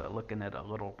all looking at a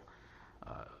little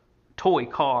toy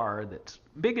car that's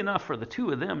big enough for the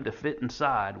two of them to fit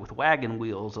inside, with wagon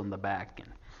wheels on the back,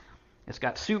 and it's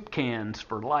got soup cans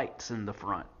for lights in the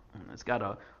front. And it's got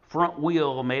a front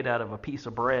wheel made out of a piece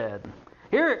of bread.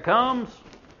 Here it comes.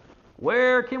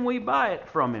 Where can we buy it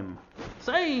from him?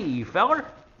 Say, feller,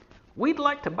 we'd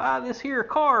like to buy this here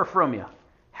car from you.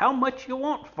 How much you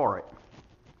want for it?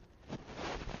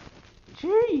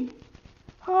 Gee,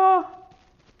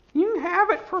 you can have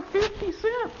it for 50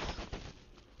 cents.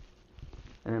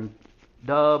 And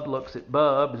Dub looks at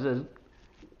Bub and says,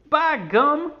 by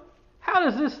gum, how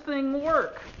does this thing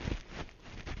work?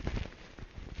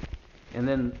 And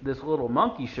then this little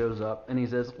monkey shows up and he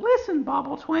says, listen,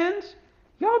 Bobble Twins,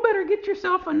 y'all better get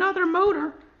yourself another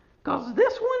motor, 'cause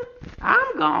this one,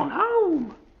 I'm gone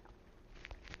home.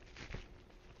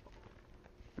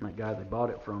 And that guy they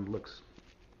bought it from looks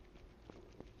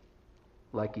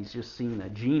like he's just seen a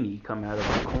genie come out of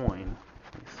a coin.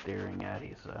 He's staring at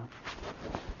his...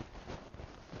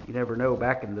 You never know,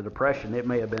 back in the Depression, it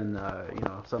may have been,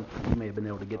 something. You may have been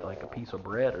able to get like a piece of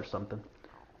bread or something.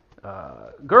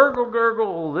 Gurgle,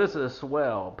 gurgle, this is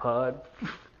swell, Pud.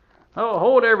 Oh,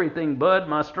 hold everything, Bud.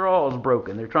 My straw is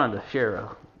broken. They're trying to share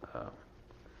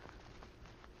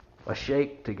a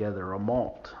shake together, a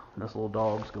malt. And this little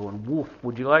dog's going, woof.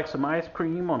 Would you like some ice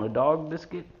cream on a dog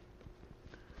biscuit?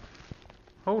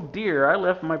 Oh dear, I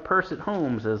left my purse at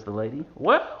home, says the lady.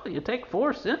 Well, you take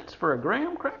 4 cents for a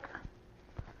graham cracker?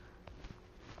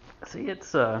 See,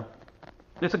 it's a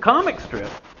comic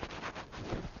strip.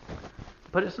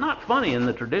 But it's not funny in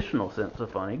the traditional sense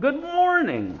of funny. Good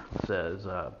morning, says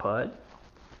Pud.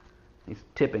 He's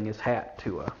tipping his hat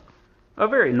to a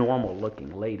very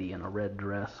normal-looking lady in a red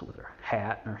dress with her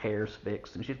hat and her hair's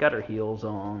fixed, and she's got her heels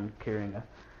on, carrying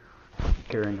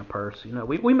a purse.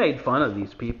 We made fun of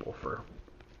these people for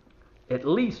at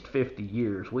least 50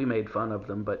 years. We made fun of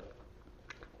them, but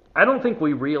I don't think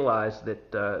we realized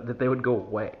that they would go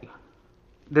away,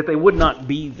 that they would not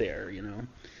be there.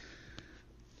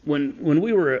 When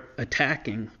we were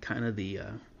attacking kind of the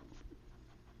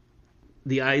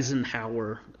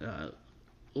Eisenhower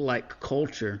like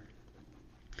culture,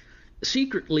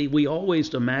 secretly we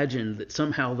always imagined that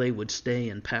somehow they would stay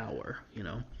in power.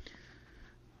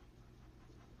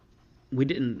 We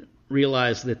didn't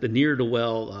realize that the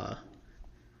ne'er-do-well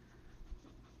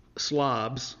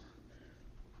slobs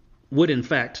would in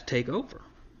fact take over,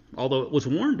 although it was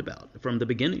warned about from the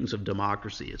beginnings of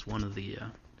democracy as one of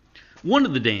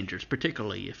the dangers,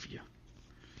 particularly if you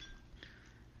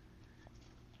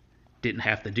didn't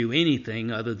have to do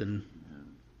anything other than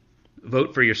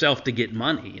vote for yourself to get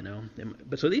money,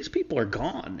 But so these people are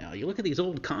gone now. You look at these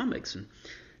old comics and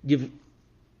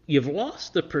you've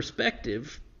lost the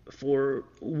perspective for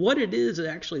what it is that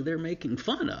actually they're making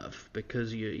fun of,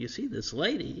 because you see this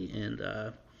lady and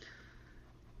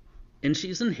And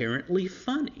she's inherently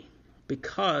funny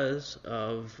because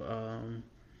of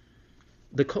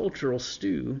the cultural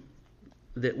stew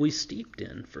that we steeped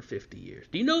in for 50 years.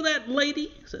 Do you know that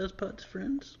lady? Says Pud's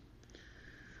friends.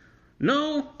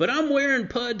 No, but I'm wearing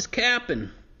Pud's cap and,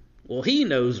 well, he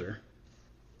knows her.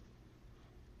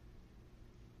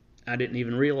 I didn't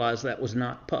even realize that was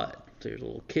not Pud. There's a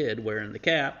little kid wearing the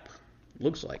cap.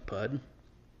 Looks like Pud.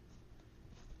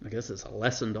 I guess it's a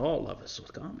lesson to all of us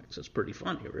with comics. It's pretty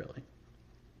funny, really.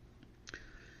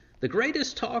 The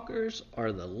greatest talkers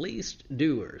are the least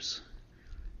doers.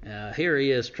 Here he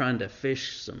is trying to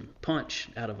fish some punch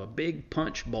out of a big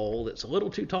punch bowl that's a little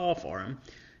too tall for him.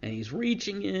 And he's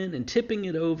reaching in and tipping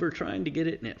it over, trying to get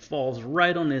it, and it falls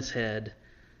right on his head,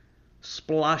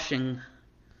 splashing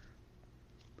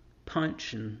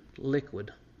punch and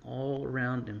liquid all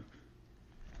around him.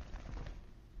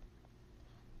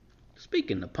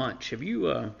 Speaking of punch, have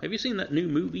you seen that new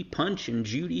movie, Punch and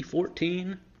Judy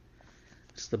 14?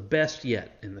 It's the best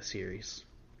yet in the series.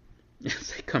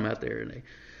 They come out there and they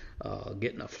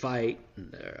get in a fight,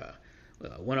 and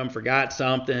one of them forgot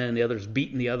something, the other's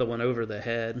beating the other one over the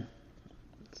head.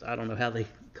 So I don't know how they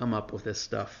come up with this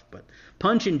stuff, but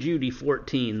Punch and Judy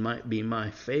 14 might be my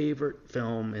favorite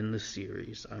film in the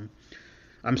series.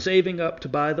 I'm saving up to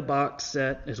buy the box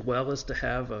set as well as to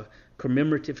have a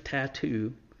commemorative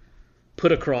tattoo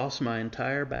put across my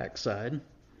entire backside.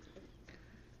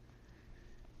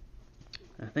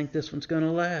 I think this one's going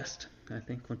to last. I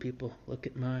think when people look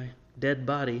at my dead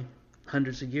body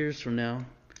hundreds of years from now,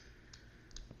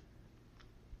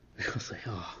 they'll say,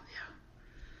 oh, yeah,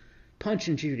 Punch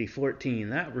and Judy 14,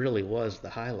 that really was the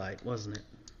highlight, wasn't it?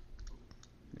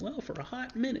 Well, for a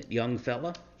hot minute, young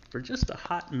fella. For just a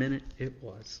hot minute, it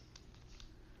was.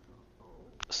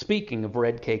 Speaking of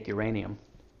red cake uranium,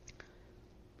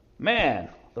 man,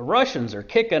 the Russians are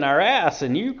kicking our ass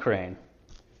in Ukraine.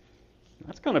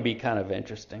 That's going to be kind of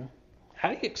interesting. How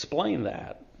do you explain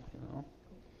that?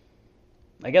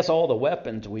 I guess all the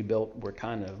weapons we built were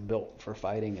kind of built for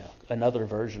fighting another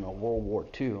version of World War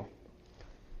II.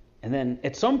 And then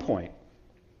at some point,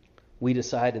 we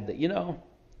decided that,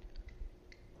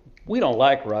 we don't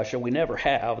like Russia. We never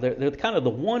have. They're kind of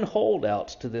the one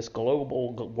holdouts to this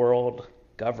global world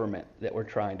government that we're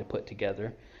trying to put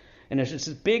together. And there's just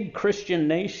this big Christian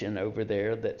nation over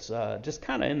there that's just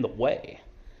kind of in the way.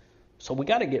 So we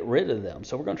got to get rid of them.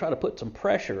 So we're going to try to put some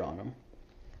pressure on them.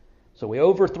 So we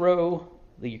overthrow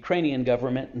the Ukrainian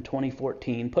government in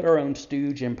 2014, put our own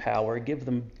stooge in power, give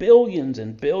them billions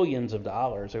and billions of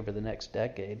dollars over the next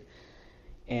decade.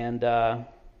 And I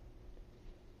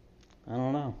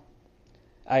don't know.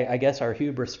 I guess our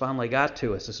hubris finally got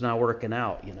to us. It's not working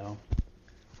out,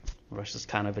 Russia's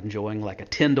kind of enjoying like a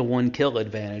 10-to-1 kill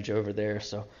advantage over there.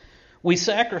 So we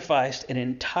sacrificed an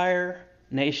entire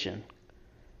nation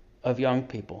of young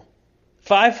people.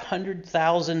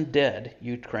 500,000 dead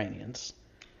Ukrainians.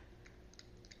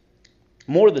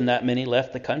 More than that many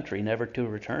left the country, never to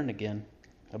return again.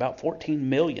 About 14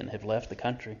 million have left the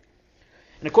country.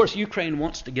 And of course, Ukraine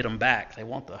wants to get them back. They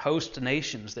want the host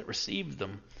nations that received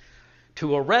them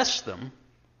to arrest them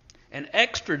and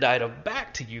extradite them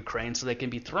back to Ukraine so they can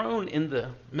be thrown in the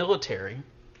military,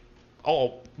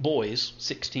 all boys,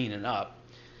 16 and up.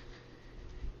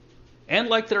 And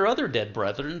like their other dead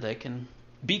brethren, they can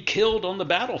be killed on the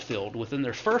battlefield within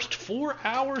their first 4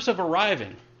 hours of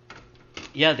arriving.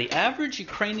 Yeah, the average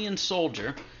Ukrainian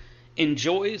soldier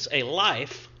enjoys a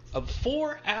life of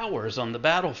 4 hours on the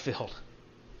battlefield.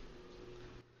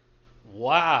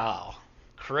 Wow.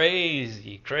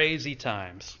 Crazy, crazy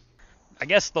times. I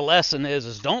guess the lesson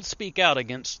is don't speak out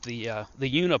against the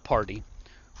Uniparty,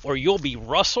 or you'll be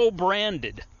Russell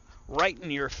branded right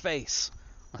in your face.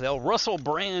 They'll Russell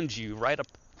brand you right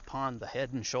upon the head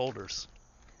and shoulders.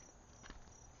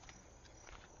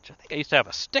 Which I think I used to have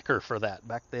a sticker for that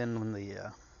back then when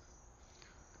the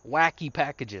wacky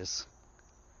packages.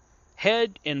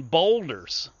 Head in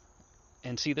boulders.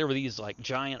 And see, there were these like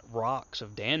giant rocks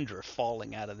of dandruff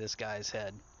falling out of this guy's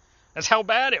head. That's how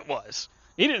bad it was.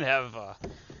 He didn't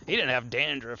have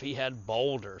dandruff. He had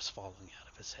boulders falling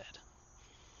out of his head.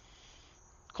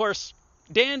 Of course,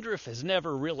 dandruff has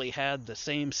never really had the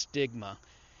same stigma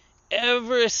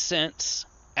ever since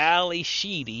Ali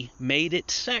Sheedy made it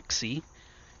sexy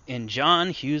in John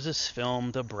Hughes'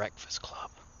 film The Breakfast Club.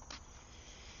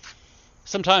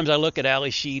 Sometimes I look at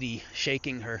Ali Sheedy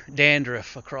shaking her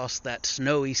dandruff across that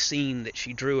snowy scene that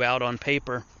she drew out on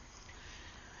paper,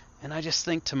 and I just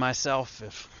think to myself,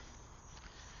 if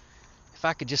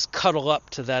I could just cuddle up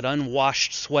to that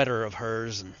unwashed sweater of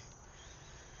hers and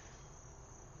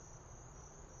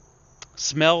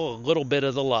smell a little bit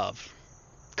of the love.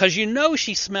 Because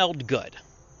she smelled good.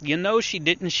 You know she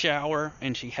didn't shower,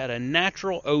 and she had a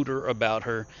natural odor about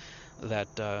her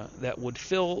that would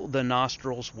fill the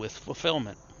nostrils with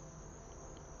fulfillment.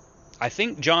 I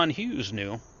think John Hughes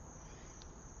knew.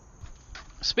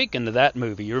 Speaking of that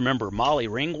movie, you remember Molly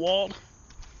Ringwald?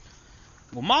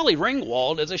 Well, Molly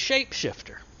Ringwald is a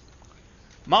shapeshifter.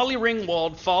 Molly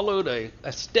Ringwald followed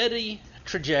a steady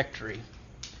trajectory,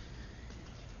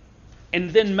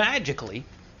 and then magically,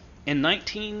 in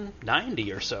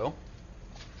 1990 or so,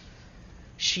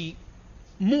 she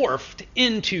morphed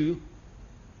into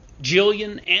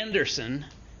Gillian Anderson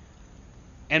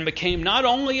and became not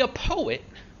only a poet,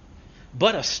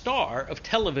 but a star of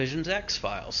television's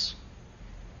X-Files.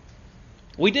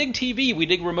 We dig TV, we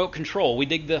dig Remote Control, we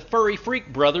dig the Furry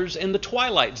Freak Brothers in the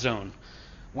Twilight Zone.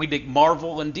 We dig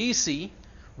Marvel and DC,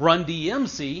 Run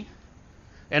DMC,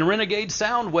 and Renegade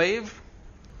Soundwave,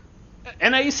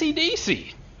 and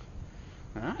AC/DC.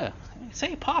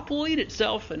 Say pop will eat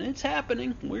itself, and it's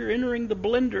happening. We're entering the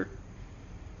blender.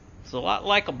 It's a lot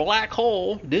like a black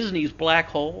hole, Disney's black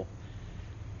hole.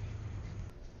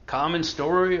 Common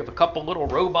story of a couple little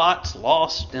robots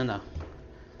lost in a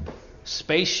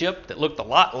spaceship that looked a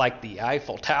lot like the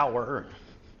Eiffel Tower and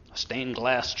a stained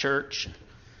glass church.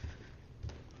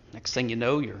 Next thing you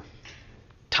know, you're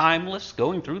timeless,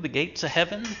 going through the gates of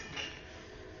heaven.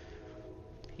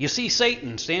 You see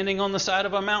Satan standing on the side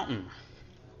of a mountain,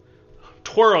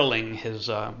 twirling his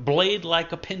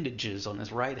blade-like appendages on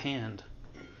his right hand.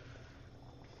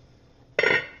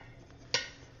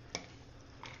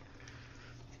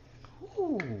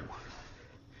 Ooh.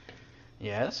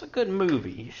 Yeah, that's a good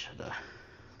movie.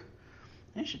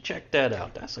 You should check that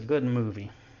out. That's a good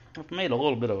movie. I've made a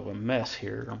little bit of a mess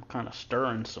here. I'm kind of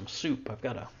stirring some soup. I've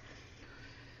got a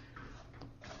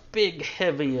big,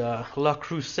 heavy La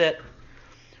Crusette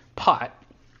pot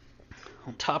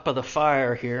on top of the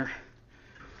fire here,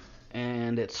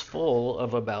 and it's full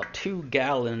of about 2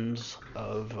 gallons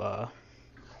of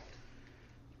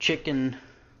chicken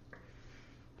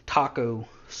taco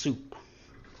soup.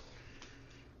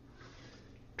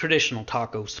 Traditional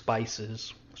taco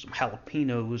spices, some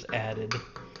jalapenos added,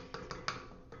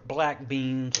 black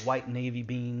beans, white navy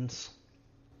beans.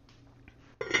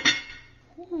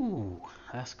 Ooh,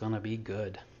 that's gonna be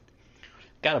good.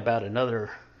 Got about another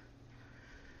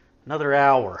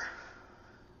hour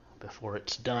before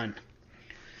it's done.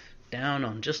 Down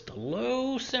on just a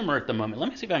low simmer at the moment. Let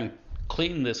me see if I can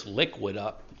clean this liquid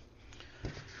up.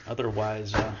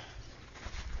 Otherwise,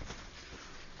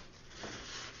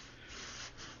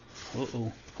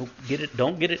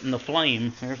 don't get it in the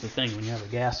flame. Here's the thing: when you have a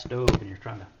gas stove and you're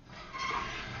trying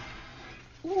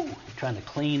to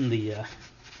clean the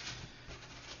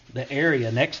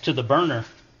area next to the burner,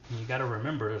 you got to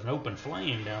remember there's an open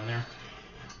flame down there,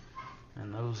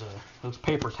 and those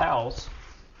paper towels,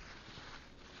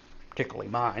 particularly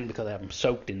mine because I have them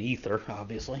soaked in ether,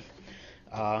 obviously,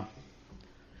 are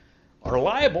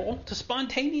liable to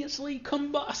spontaneously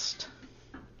combust.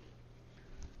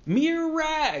 Mere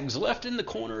rags left in the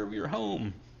corner of your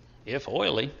home, if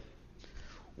oily,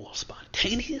 will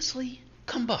spontaneously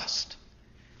combust.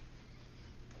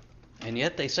 And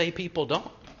yet they say people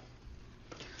don't.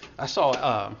 I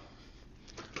saw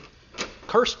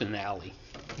Kirsten Alley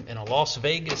in a Las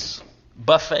Vegas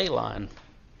buffet line.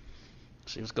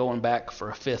 She was going back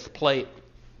for a 5th plate,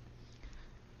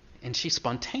 and she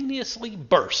spontaneously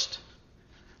burst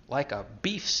like a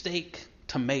beefsteak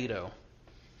tomato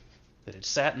that had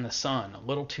sat in the sun a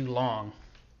little too long.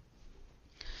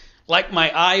 Like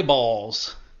my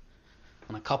eyeballs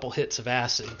on a couple hits of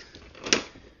acid.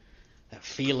 That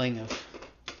feeling of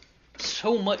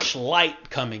so much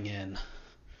light coming in.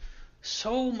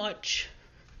 So much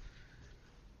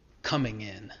coming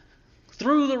in.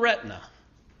 Through the retina.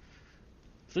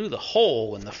 Through the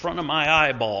hole in the front of my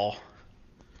eyeball,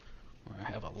 where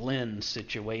I have a lens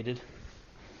situated.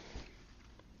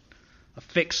 A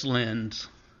fixed lens,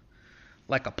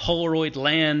 like a Polaroid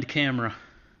land camera.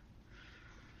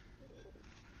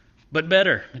 But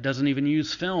better, it doesn't even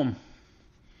use film.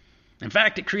 In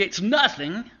fact, it creates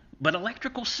nothing but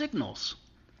electrical signals.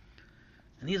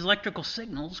 And these electrical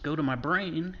signals go to my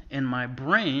brain, and my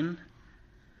brain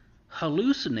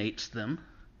hallucinates them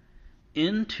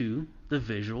into the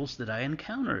visuals that I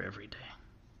encounter every day.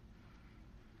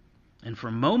 And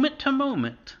from moment to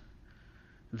moment,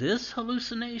 this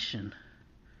hallucination,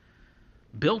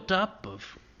 built up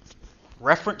of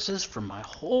references from my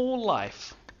whole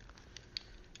life,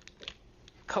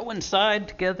 coincide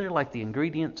together like the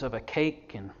ingredients of a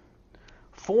cake and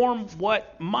form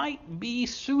what might be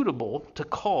suitable to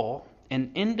call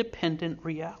an independent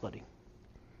reality.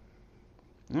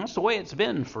 And that's the way it's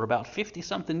been for about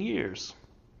 50-something years.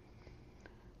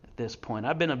 this point,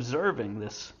 I've been observing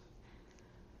this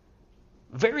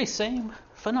very same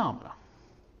phenomena.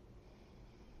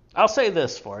 I'll say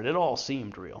this for it. It all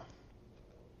seemed real.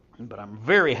 But I'm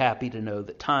very happy to know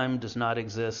that time does not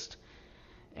exist,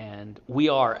 and we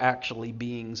are actually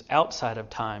beings outside of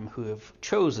time who have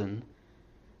chosen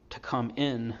to come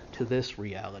in to this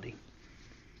reality.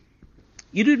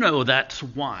 You do know that's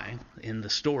why, in the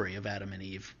story of Adam and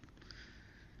Eve,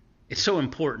 it's so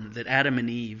important that Adam and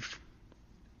Eve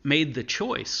made the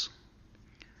choice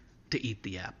to eat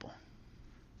the apple.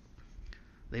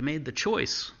 They made the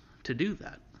choice to do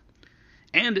that.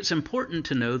 And it's important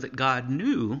to know that God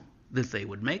knew that they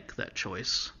would make that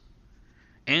choice.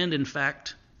 And in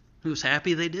fact, he was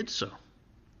happy they did so.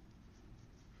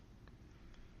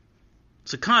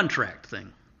 It's a contract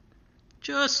thing.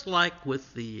 Just like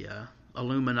with the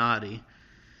Illuminati,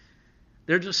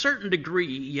 there's a certain degree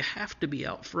you have to be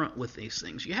out front with these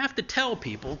things. You have to tell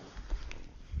people,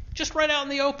 just right out in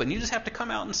the open. You just have to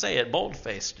come out and say it,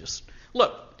 bold-faced. Just,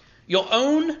 look, you'll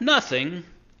own nothing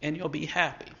and you'll be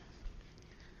happy.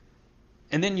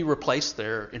 And then you replace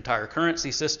their entire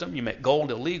currency system. You make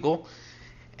gold illegal,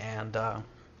 and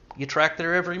you track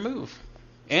their every move.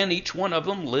 And each one of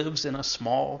them lives in a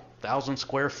small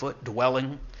 1,000-square-foot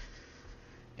dwelling.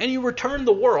 And you return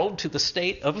the world to the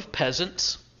state of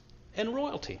peasants and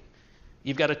royalty.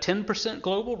 You've got a 10%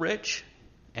 global rich,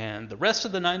 and the rest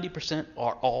of the 90%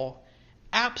 are all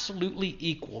absolutely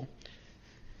equal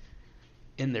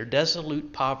in their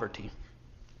dissolute poverty.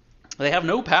 They have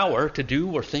no power to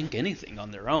do or think anything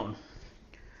on their own.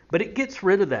 But it gets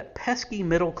rid of that pesky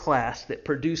middle class that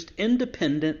produced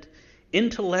independent,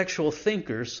 intellectual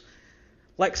thinkers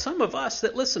like some of us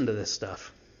that listen to this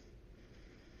stuff.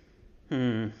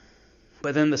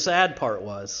 But then the sad part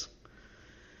was,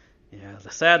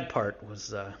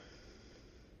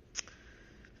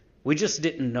 we just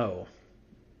didn't know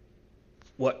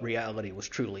what reality was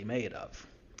truly made of.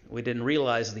 We didn't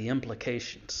realize the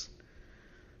implications.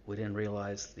 We didn't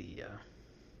realize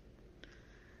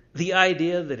the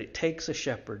idea that it takes a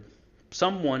shepherd.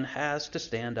 Someone has to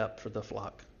stand up for the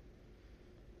flock.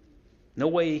 No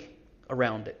way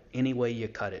around it, any way you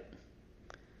cut it.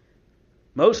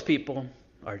 Most people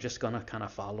are just going to kind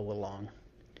of follow along.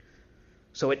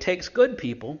 So it takes good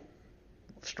people,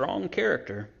 strong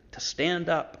character, to stand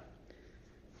up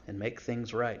and make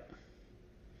things right.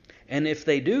 And if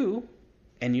they do,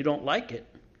 and you don't like it,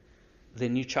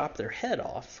 then you chop their head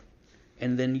off,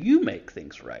 and then you make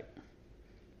things right.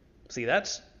 See,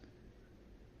 that's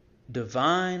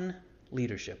divine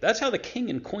leadership. That's how the king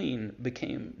and queen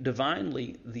became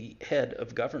divinely the head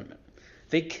of government.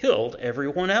 They killed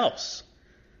everyone else.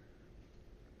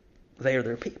 They are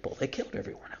their people. They killed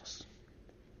everyone else.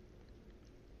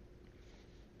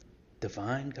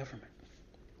 Divine government.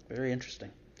 Very interesting.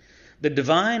 The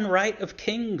divine right of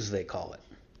kings, they call it.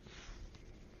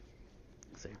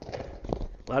 See,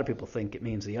 a lot of people think it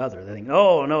means the other. They think,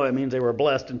 oh, no, it means they were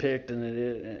blessed and picked.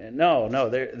 And no,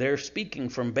 they're speaking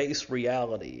from base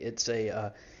reality. It's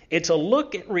a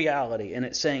look at reality, and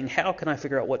it's saying, how can I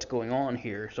figure out what's going on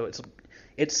here? So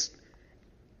it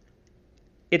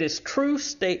is true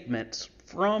statements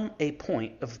from a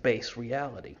point of base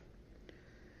reality.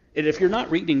 And if you're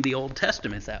not reading the Old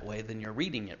Testament that way, then you're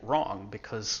reading it wrong,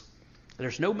 because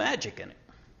there's no magic in it.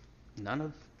 None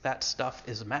of that stuff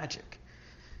is magic.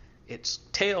 It's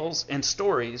tales and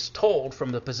stories told from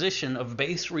the position of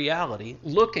base reality,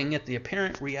 looking at the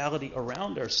apparent reality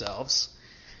around ourselves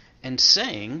and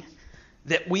saying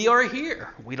that we are here.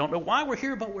 We don't know why we're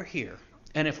here, but we're here.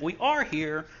 And if we are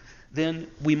here,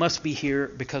 then we must be here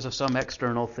because of some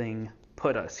external thing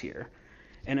put us here.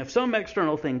 And if some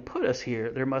external thing put us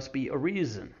here, there must be a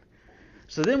reason.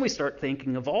 So then we start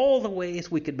thinking of all the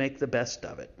ways we could make the best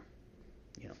of it.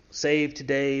 Save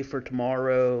today for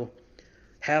tomorrow,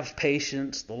 have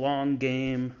patience, the long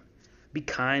game, be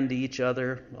kind to each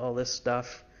other, all this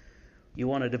stuff. You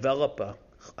want to develop a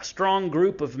strong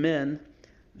group of men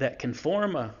that can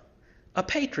form a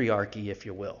patriarchy, if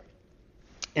you will.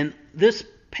 And this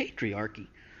patriarchy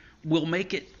will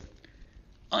make it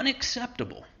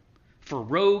unacceptable for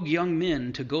rogue young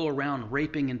men to go around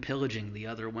raping and pillaging the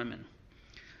other women.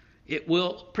 It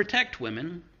will protect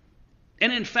women,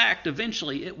 and in fact,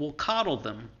 eventually it will coddle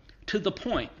them to the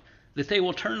point that they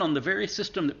will turn on the very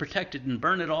system that protected and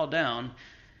burn it all down,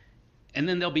 and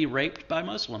then they'll be raped by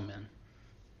Muslim men.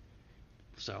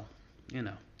 So,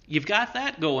 you've got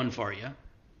that going for you.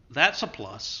 That's a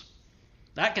plus.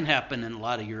 That can happen in a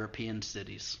lot of European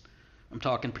cities. I'm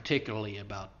talking particularly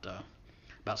about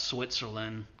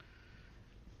Switzerland,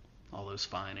 all those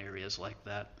fine areas like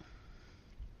that.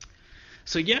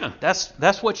 So yeah,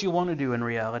 that's what you want to do in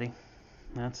reality.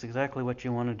 That's exactly what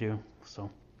you want to do. So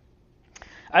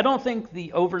I don't think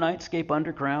the Overnightscape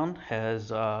Underground has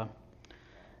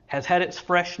had its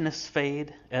freshness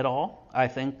fade at all. I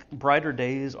think brighter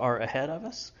days are ahead of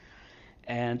us.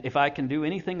 And if I can do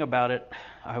anything about it,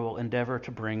 I will endeavor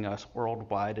to bring us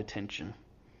worldwide attention.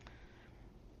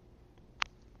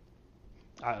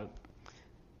 I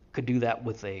could do that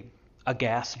with a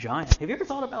gas giant. Have you ever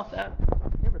thought about that?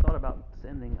 You ever thought about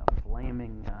sending a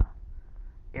flaming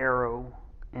arrow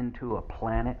into a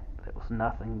planet that was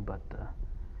nothing but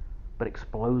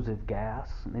explosive gas,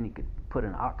 and then you could put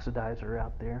an oxidizer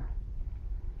out there?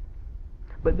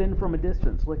 But then from a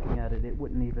distance looking at it, it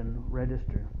wouldn't even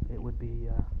register. It would be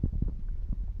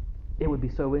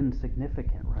so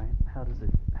insignificant, right? How does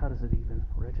it even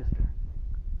register?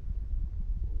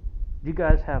 Do you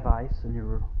guys have ice in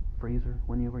your freezer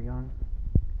when you were young?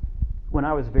 When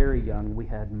I was very young, we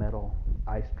had metal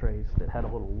ice trays that had a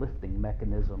little lifting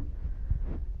mechanism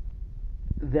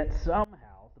that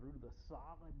somehow, through the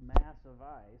solid mass of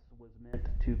ice, was meant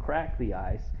to crack the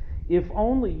ice, if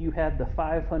only you had the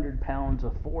 500 pounds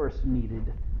of force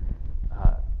needed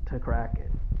to crack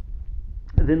it.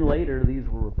 Then later, these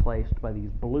were replaced by these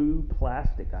blue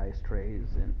plastic ice trays,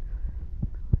 and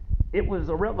it was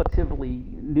a relatively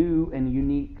new and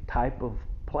unique type of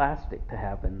plastic to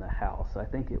have in the house. I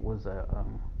think it was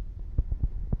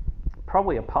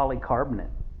probably a polycarbonate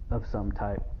of some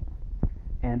type,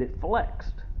 and it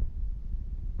flexed,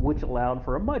 which allowed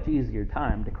for a much easier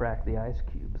time to crack the ice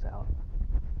cubes out.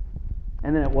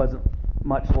 And then it wasn't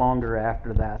much longer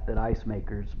after that that ice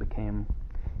makers became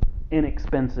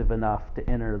inexpensive enough to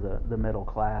enter the middle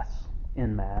class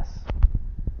en masse,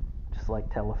 just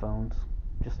like telephones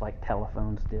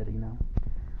did, you know.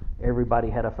 Everybody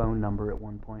had a phone number at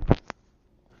one point.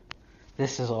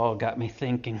 This has all got me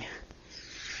thinking.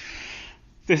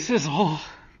 This has all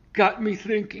got me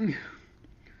thinking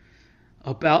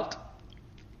about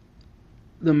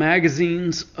the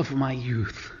magazines of my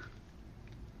youth.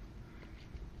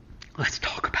 Let's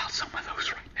talk about some of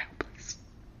those right now, please.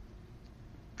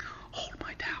 Hold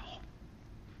my towel.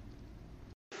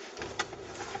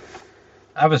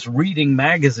 I was reading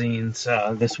magazines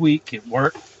this week at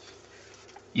work.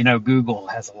 You know, Google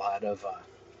has a lot of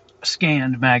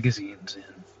scanned magazines,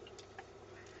 and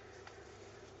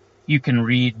you can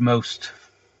read most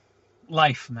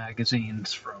Life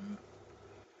magazines from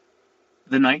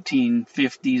the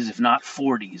 1950s, if not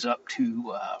 40s, up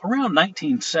to around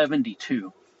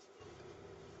 1972.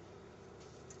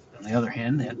 On the other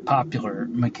hand, they had Popular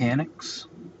Mechanics.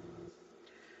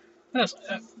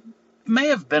 May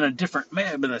have been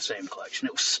the same collection.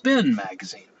 It was Spin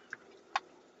magazine.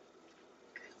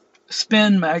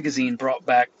 Spin magazine brought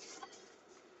back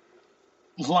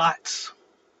lots,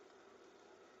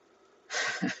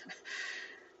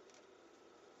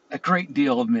 a great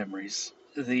deal of memories.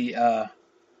 The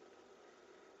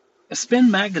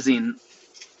Spin magazine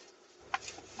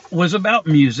was about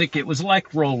music. It was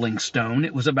like Rolling Stone.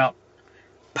 It was about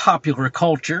popular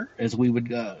culture, as we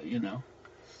would,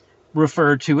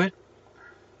 refer to it.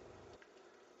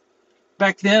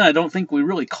 Back then, I don't think we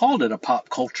really called it a pop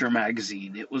culture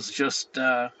magazine. It was just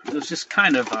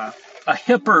kind of a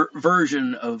hipper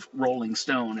version of Rolling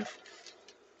Stone. If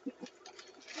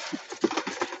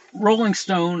Rolling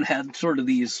Stone had sort of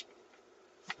these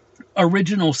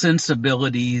original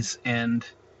sensibilities, and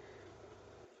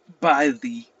by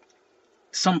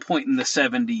some point in the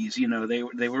 70s, you know,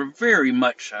 they were very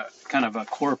much kind of a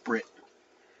corporate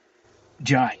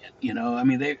giant. You know, I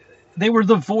mean, they were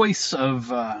the voice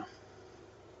of,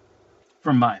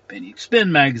 from my opinion,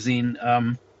 Spin magazine.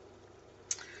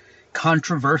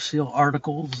 Controversial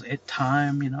articles at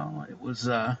time. You know, it was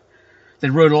they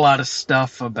wrote a lot of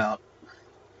stuff about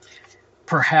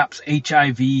perhaps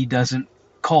HIV doesn't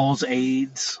cause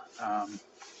AIDS.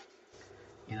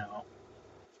 You know,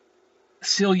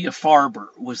 Celia Farber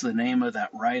was the name of that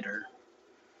writer.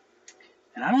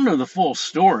 And I don't know the full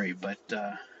story, but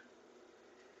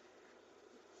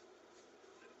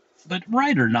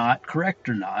right or not, correct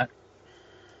or not,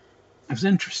 it was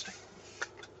interesting.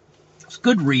 It was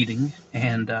good reading,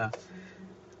 and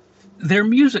their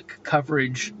music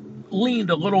coverage leaned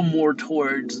a little more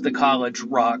towards the college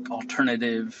rock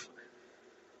alternative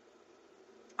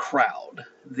crowd.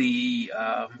 The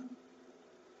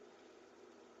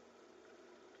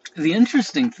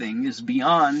interesting thing is,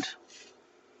 beyond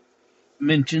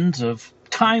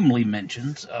timely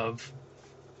mentions of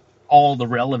all the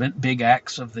relevant big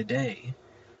acts of the day,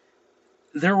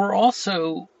 there were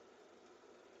also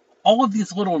all of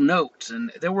these little notes,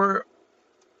 and there were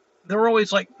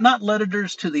always, like, not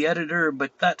letters to the editor,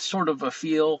 but that sort of a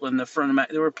feel in the front of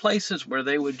there were places where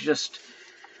they would just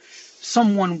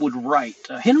someone would write.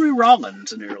 Henry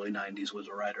Rollins in the early 90s was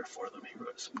a writer for them. He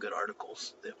wrote some good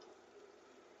articles. This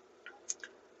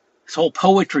whole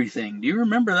poetry thing. Do you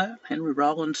remember that? Henry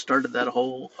Rollins started that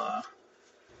whole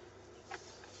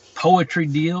poetry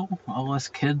deal. All us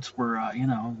kids were,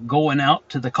 going out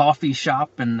to the coffee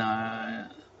shop and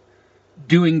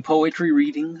doing poetry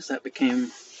readings. That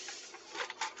became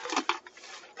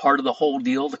part of the whole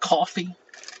deal. The coffee.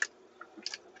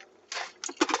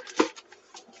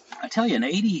 I tell you, in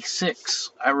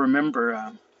 '86, I remember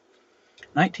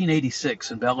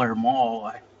 1986 in Bel Air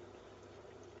Mall.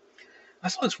 I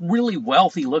saw this really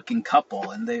wealthy-looking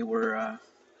couple, and they were.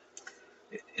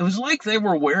 It was like they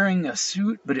were wearing a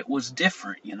suit, but it was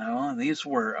different. These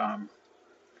were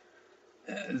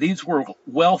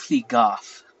wealthy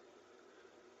goth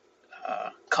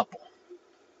couple,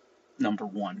 number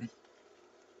one.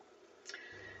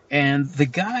 And the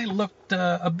guy looked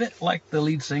a bit like the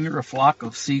lead singer of Flock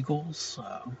of Seagulls.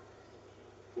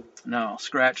 No,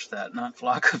 scratch that, not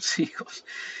Flock of Seagulls.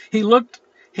 He looked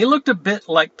a bit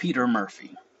like Peter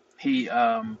Murphy. He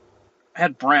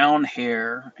had brown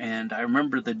hair, and I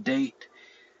remember the date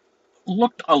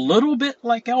looked a little bit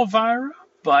like Elvira,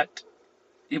 but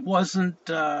it wasn't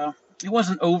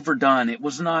overdone. It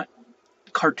was not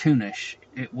cartoonish.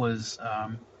 It was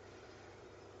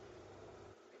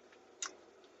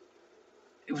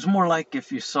more like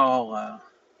if you saw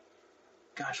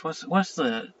what's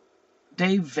the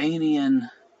Dave Vanian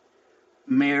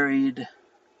married.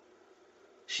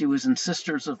 She was in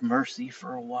Sisters of Mercy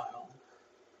for a while.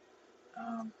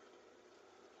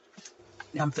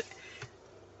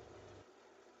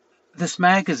 This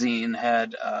magazine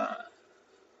had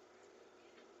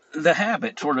the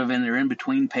habit, sort of in their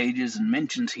in-between pages and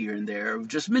mentions here and there, of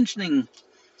just mentioning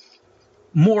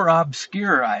more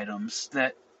obscure items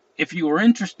that, if you were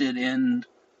interested in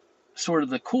sort of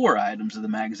the core items of the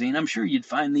magazine, I'm sure you'd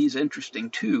find these interesting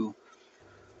too.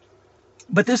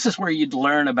 But this is where you'd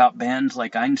learn about bands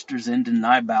like Einstürzend and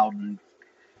Neibauten,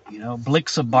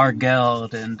 Blixa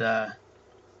Bargeld, and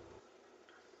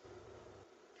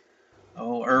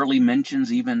early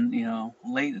mentions, even,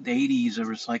 late 80s, there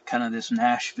was like kind of this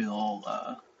Nashville,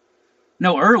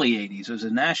 early 80s, there was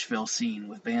a Nashville scene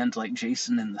with bands like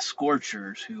Jason and the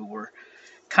Scorchers, who were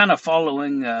kind of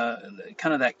following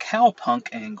kind of that cowpunk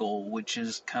angle, which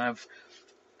is kind of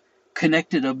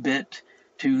connected a bit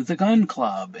to the Gun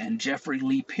Club and Jeffrey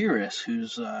Lee Pierce,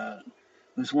 who's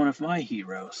one of my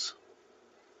heroes.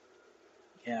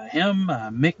 Yeah, him,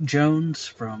 Mick Jones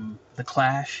from The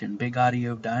Clash and Big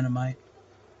Audio Dynamite.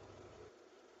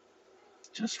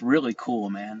 Just really cool,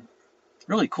 man.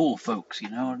 Really cool folks,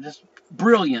 just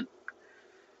brilliant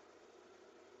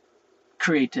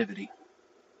creativity.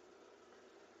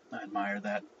 I admire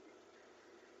that.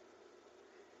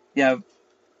 Yeah.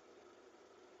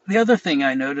 The other thing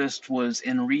I noticed was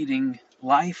in reading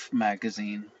Life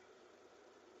magazine,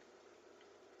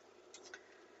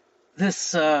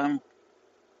 this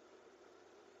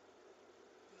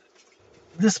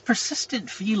persistent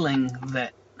feeling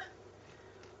that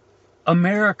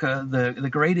America, the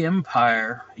great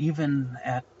empire, even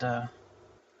at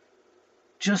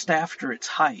just after its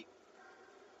height,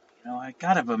 I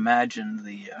gotta imagine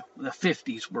the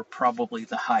 50s were probably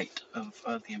the height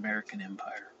of the American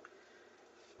empire,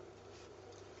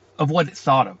 of what it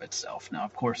thought of itself. Now,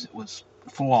 of course, it was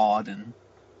flawed, and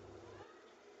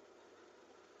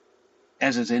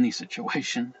as is any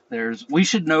situation, we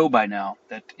should know by now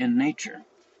that in nature,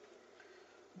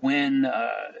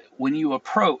 when you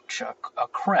approach a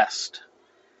crest,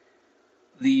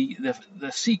 the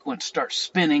sequence starts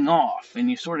spinning off,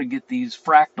 and you sort of get these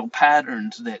fractal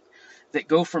patterns that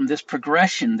go from this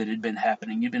progression that had been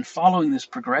happening. You've been following this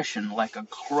progression like a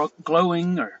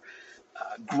glowing or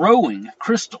growing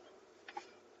crystal.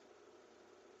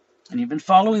 And you've been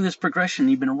following this progression,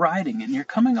 you've been riding, and you're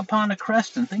coming upon a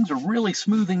crest, and things are really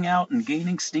smoothing out and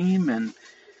gaining steam, and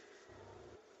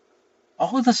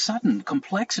all of a sudden,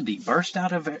 complexity bursts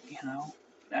out of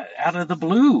the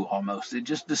blue almost. It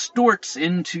just distorts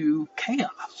into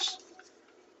chaos.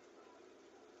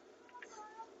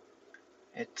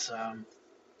 It's,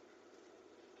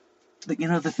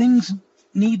 the things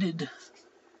needed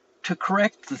to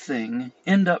correct the thing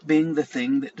end up being the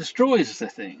thing that destroys the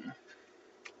thing.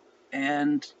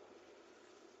 And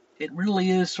it really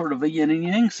is sort of a yin and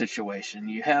yang situation.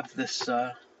 You have this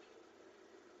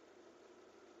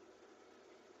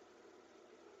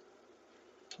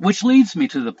which leads me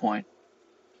to the point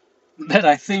that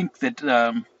I think that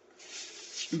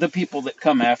the people that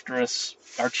come after us,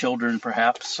 our children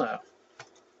perhaps, if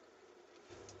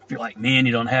you're like me and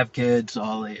you don't have kids,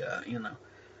 all the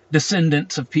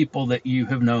descendants of people that you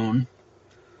have known,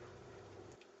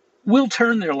 will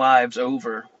turn their lives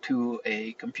over to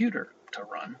a computer to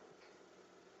run.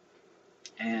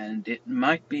 And it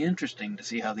might be interesting to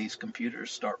see how these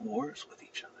computers start wars with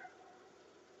each other.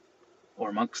 Or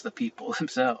amongst the people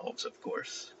themselves, of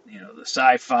course. The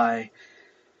sci-fi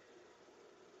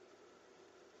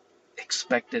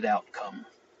expected outcome.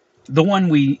 The one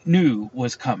we knew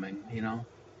was coming,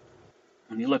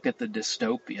 When you look at the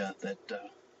dystopia that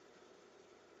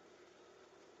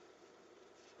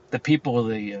the people,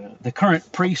 the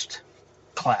current priest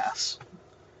class,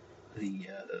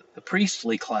 the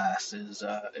priestly class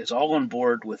is all on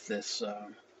board with this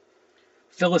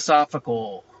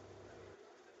philosophical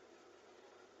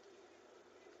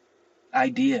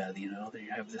idea. That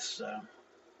you have this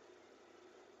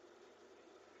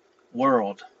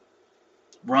world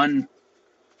run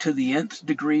to the nth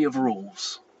degree of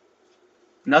rules.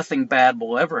 Nothing bad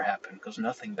will ever happen, because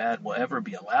nothing bad will ever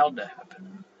be allowed to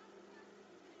happen.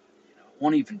 It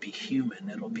won't even be human.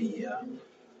 It'll be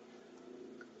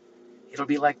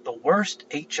like the worst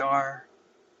HR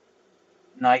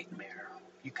nightmare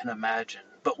you can imagine,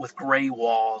 but with gray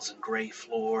walls and gray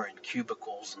floor and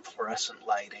cubicles and fluorescent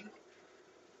lighting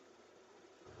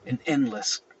and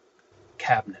endless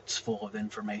cabinets full of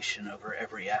information over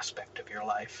every aspect of your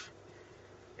life.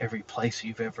 Every place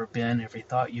you've ever been, every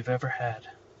thought you've ever had,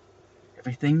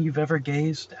 everything you've ever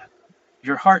gazed at,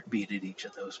 your heartbeat at each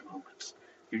of those moments,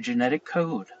 your genetic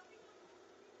code.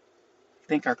 You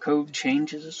think our code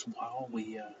changes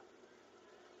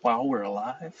while we're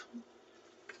alive?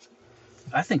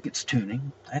 I think it's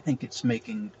tuning. I think it's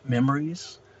making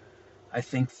memories. I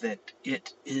think that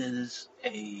it is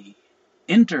a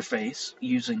interface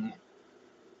using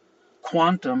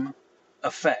quantum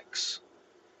effects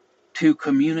to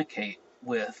communicate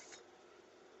with.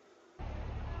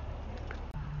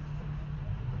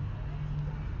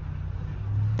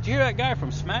 Did you hear that guy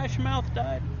from Smash Mouth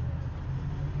died?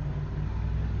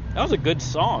 That was a good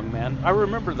song, man. I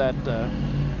remember that.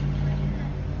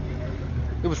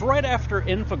 It was right after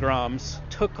Infogrames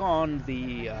took on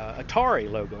the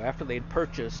Atari logo, after they'd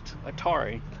purchased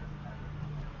Atari.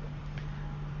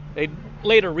 They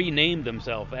later renamed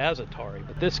themselves as Atari,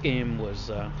 but this game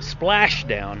was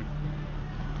Splashdown.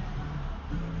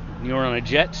 You were on a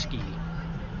jet ski,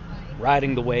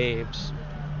 riding the waves.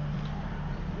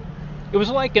 It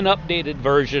was like an updated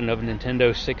version of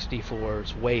Nintendo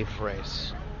 64's Wave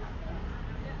Race.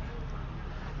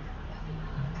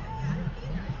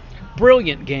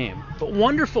 Brilliant game, but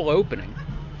wonderful opening.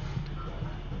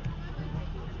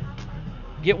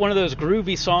 Get one of those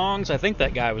groovy songs. I think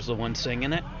that guy was the one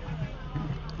singing it.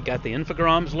 You got the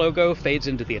Infogrames logo, fades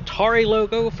into the Atari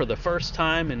logo for the first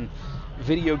time in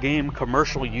video game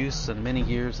commercial use in many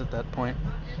years at that point.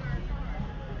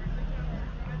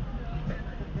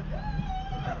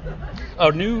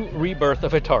 A new rebirth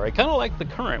of Atari, kind of like the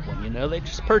current one, They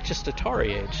just purchased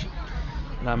Atari Age,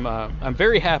 and I'm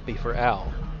very happy for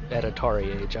Al at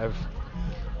Atari Age.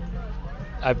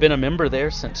 I've been a member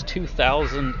there since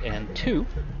 2002,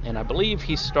 and I believe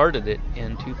he started it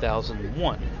in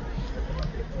 2001.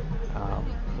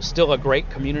 Still a great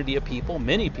community of people,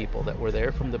 many people that were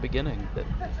there from the beginning that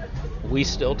we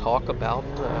still talk about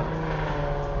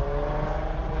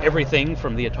everything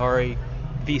from the Atari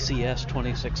VCS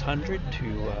 2600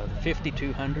 to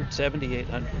 5200,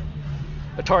 7800,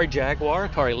 Atari Jaguar,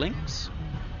 Atari Lynx,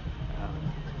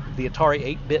 the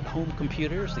Atari 8-bit home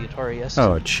computers, the Atari ST.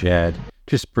 Oh, Chad,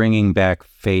 just bringing back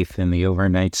faith in the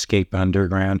Overnightscape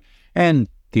Underground and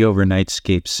the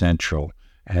Overnightscape Central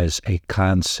as a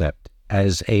concept,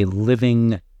 as a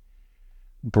living,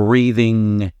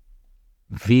 breathing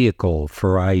vehicle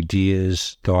for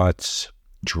ideas, thoughts,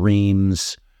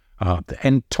 dreams,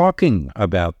 and talking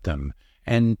about them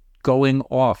and going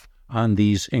off on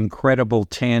these incredible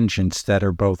tangents that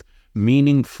are both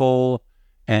meaningful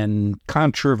and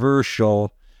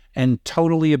controversial and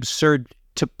totally absurd,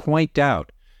 to point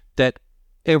out that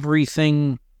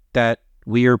everything that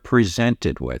we are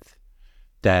presented with,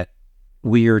 that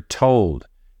we are told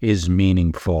is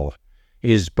meaningful,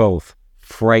 is both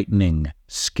frightening,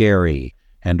 scary,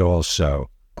 and also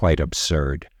quite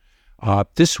absurd.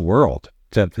 This world,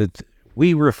 that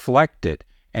we reflect it,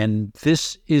 and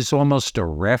this is almost a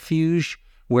refuge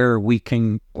where we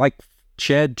can, like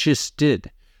Chad just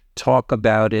did, talk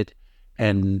about it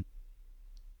and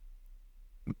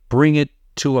bring it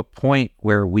to a point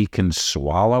where we can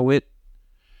swallow it.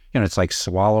 It's like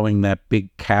swallowing that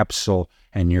big capsule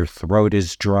and your throat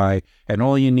is dry, and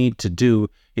all you need to do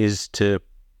is to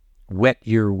wet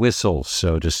your whistle,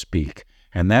 so to speak.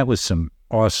 And that was some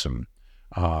awesome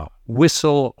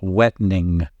whistle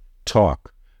wetting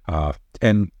talk.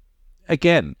 And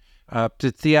again,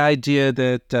 The idea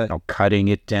that cutting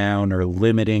it down or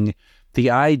limiting, the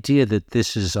idea that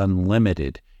this is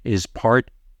unlimited is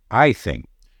part, I think,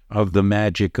 of the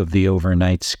magic of the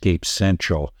Overnightscape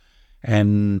Central.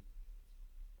 And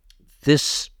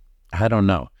this, I don't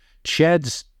know,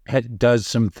 Chad's does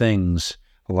some things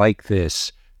like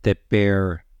this that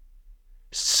bear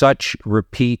such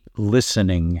repeat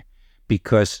listening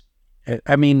because,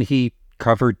 I mean, he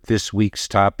covered this week's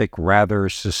topic rather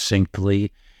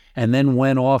succinctly and then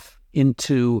went off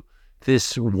into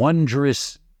this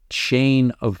wondrous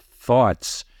chain of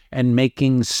thoughts and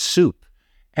making soup,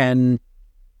 and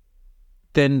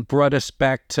then brought us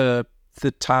back to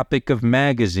the topic of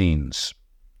magazines,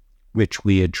 which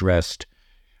we addressed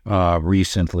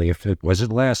recently. If it was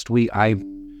it last week,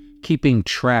 keeping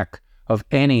track of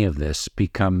any of this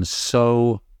becomes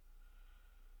so,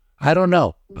 I don't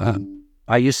know.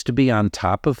 I used to be on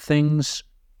top of things,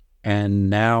 and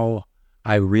now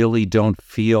I really don't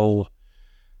feel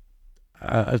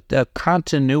a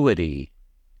continuity.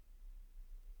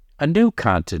 A new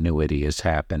continuity is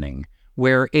happening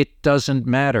where it doesn't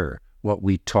matter what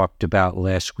we talked about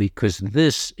last week because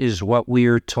this is what we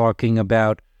are talking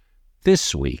about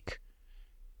this week.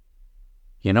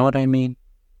 You know what I mean?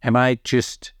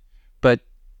 But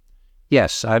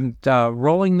yes, I'm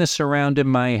rolling this around in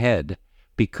my head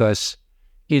because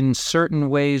in certain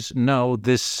ways, no,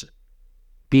 this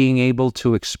being able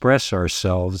to express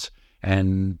ourselves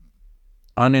and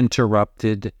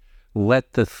uninterrupted,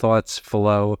 let the thoughts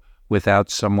flow without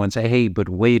someone say, hey, but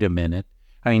wait a minute.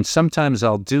 I mean, sometimes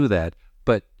I'll do that,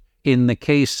 but in the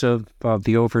case of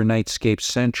the Overnightscape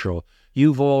Central,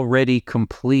 you've already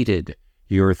completed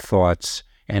your thoughts,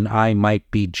 and I might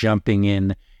be jumping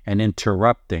in and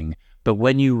interrupting. But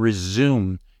when you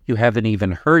resume, you haven't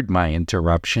even heard my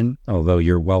interruption, although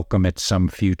you're welcome at some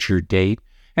future date.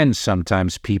 And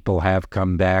sometimes people have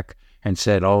come back and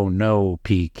said, oh no,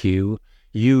 PQ,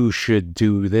 you should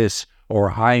do this,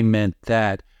 or I meant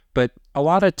that. But a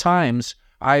lot of times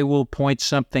I will point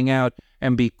something out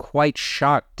and be quite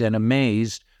shocked and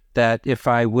amazed that if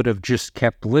I would have just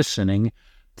kept listening,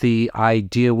 the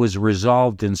idea was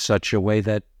resolved in such a way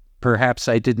that perhaps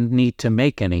I didn't need to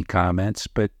make any comments.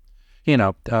 But,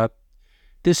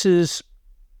 this is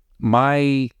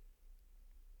my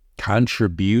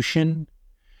contribution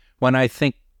when I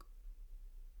think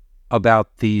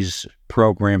about these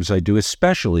programs I do,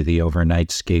 especially the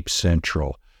Overnightscape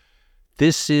Central.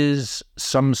 This is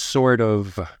some sort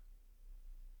of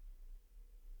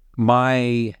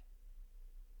my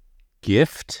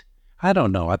gift. I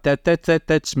don't know.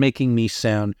 That's making me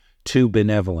sound too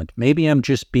benevolent. Maybe I'm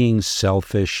just being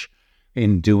selfish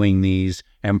in doing these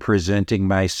and presenting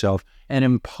myself and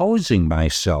imposing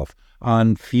myself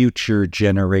on future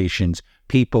generations,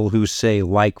 people who say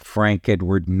like Frank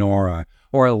Edward Nora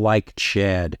or like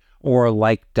Chad or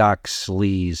like Doc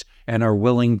Sleaze and are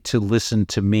willing to listen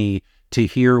to me to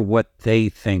hear what they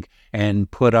think and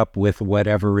put up with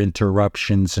whatever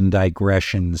interruptions and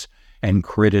digressions and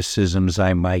criticisms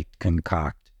I might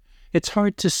concoct. It's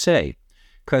hard to say,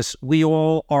 because we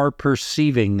all are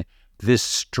perceiving this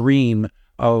stream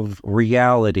of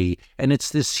reality, and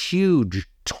it's this huge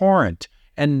torrent,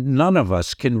 and none of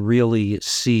us can really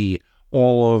see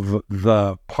all of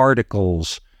the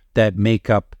particles that make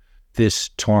up this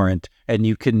torrent, and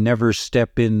you can never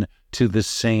step into the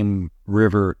same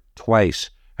river twice,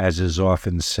 as is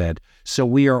often said. So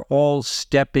we are all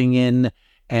stepping in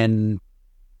and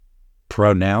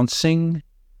pronouncing,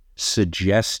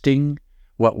 suggesting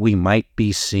what we might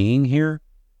be seeing here.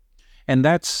 And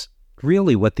that's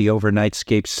really what the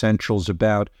Overnightscape Central's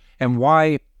about, and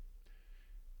why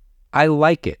I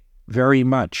like it very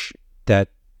much that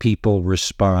people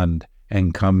respond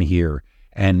and come here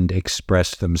and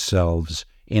express themselves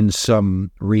in some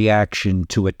reaction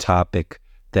to a topic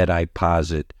that I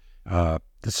posit,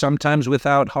 sometimes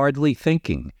without hardly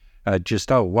thinking.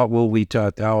 What will we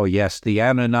talk? Oh, yes, the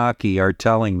Anunnaki are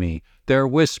telling me. They're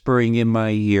whispering in my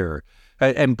ear.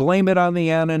 And blame it on the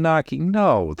Anunnaki.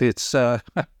 No, it's,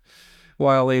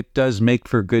 while it does make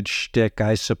for good shtick,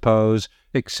 I suppose,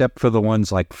 except for the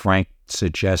ones like Frank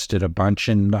suggested a bunch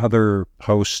and other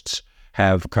hosts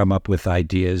have come up with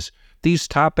ideas. These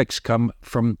topics come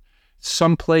from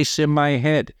someplace in my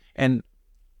head, and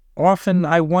often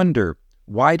I wonder,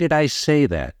 why did I say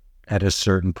that at a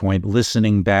certain point,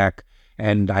 listening back,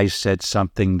 and I said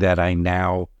something that I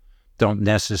now don't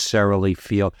necessarily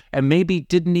feel, and maybe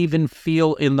didn't even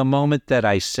feel in the moment that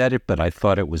I said it, but I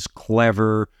thought it was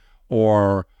clever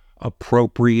or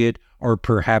appropriate, or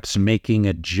perhaps making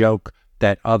a joke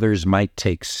that others might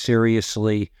take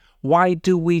seriously, Why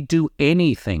do we do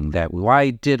anything that? Why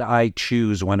did I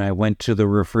choose when I went to the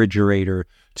refrigerator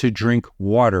to drink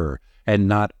water and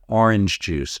not orange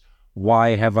juice?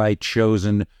 Why have I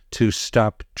chosen to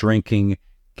stop drinking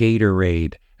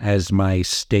Gatorade as my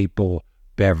staple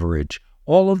beverage?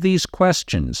 All of these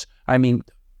questions. I mean,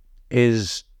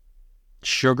 is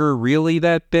sugar really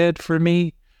that bad for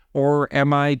me? Or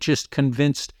am I just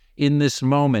convinced in this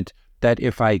moment that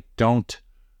if I don't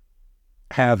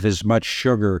have as much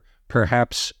sugar,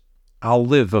 perhaps I'll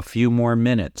live a few more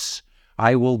minutes.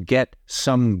 I will get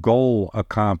some goal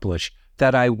accomplished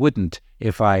that I wouldn't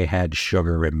if I had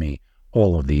sugar in me.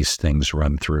 All of these things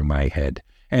run through my head.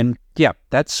 And yeah,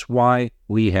 that's why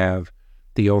we have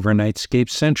the Overnightscape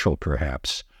Central,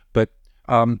 perhaps. But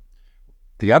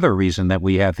the other reason that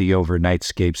we have the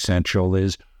Overnightscape Central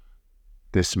is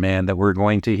this man that we're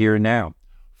going to hear now,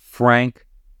 Frank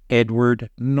Edward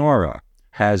Nora,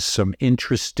 has some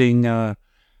interesting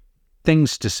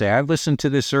things to say. I listened to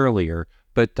this earlier,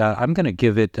 but I'm going to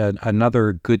give it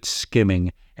another good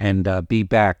skimming and be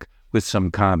back with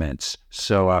some comments.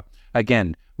 So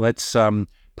again, let's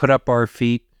put up our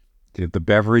feet. The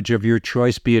beverage of your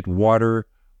choice, be it water,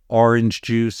 orange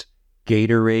juice,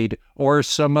 Gatorade, or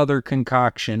some other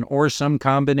concoction, or some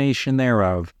combination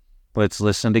thereof. Let's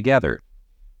listen together.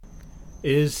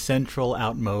 Is Central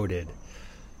outmoded?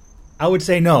 I would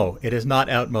say no, it is not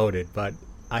outmoded, but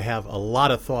I have a lot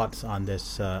of thoughts on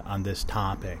this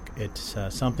topic. It's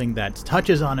something that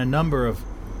touches on a number of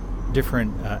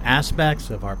different aspects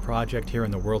of our project here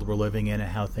in the world we're living in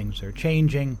and how things are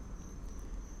changing.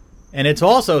 And it's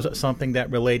also something that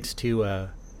relates to a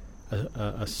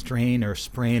strain or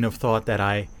sprain of thought that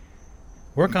I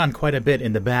work on quite a bit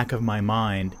in the back of my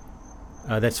mind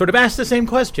that sort of asks the same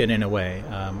question in a way.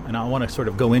 And I want to sort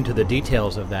of go into the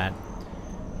details of that.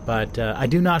 But I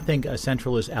do not think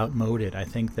Central is outmoded. I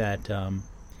think that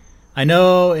I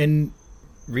know in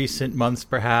recent months,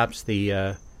 perhaps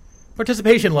the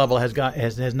participation level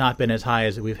has not been as high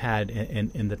as we've had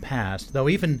in the past. Though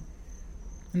even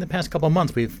in the past couple of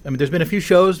months, there's been a few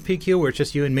shows, PQ, where it's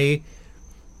just you and me.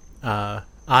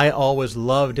 I always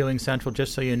love doing Central.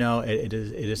 Just so you know, it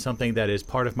is something that is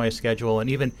part of my schedule. And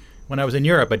even when I was in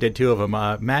Europe, I did 2 of them.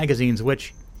 Magazines,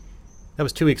 which that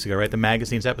was 2 weeks ago, right? The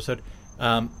magazines episode.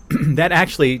 That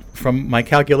actually, from my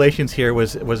calculations here,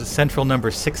 was Central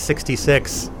number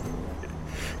 666.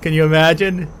 Can you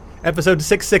imagine? Episode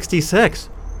 666.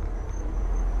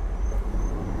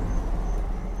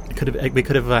 We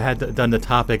could have done the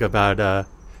topic about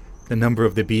the number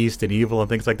of the beast and evil and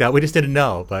things like that. We just didn't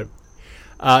know. But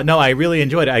no, I really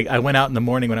enjoyed it. I went out in the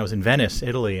morning when I was in Venice,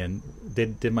 Italy, and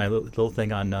did my little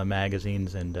thing on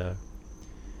magazines. And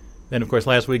then, of course,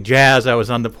 last week, jazz, I was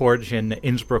on the porch in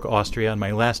Innsbruck, Austria, on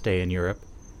my last day in Europe.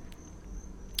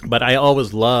 But I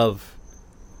always love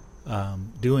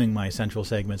doing my Central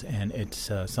segments, and it's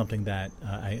something that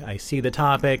I see the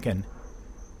topic and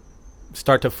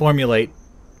start to formulate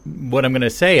what I'm going to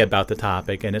say about the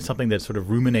topic, and it's something that sort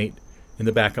of ruminate in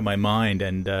the back of my mind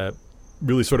and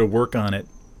really sort of work on it,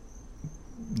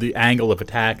 the angle of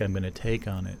attack I'm going to take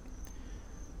on it.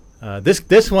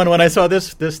 This one, when I saw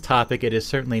this topic, it is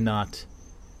certainly not.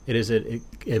 It is a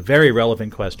very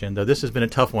relevant question, though this has been a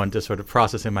tough one to sort of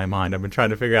process in my mind. I've been trying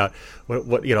to figure out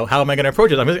what how am I going to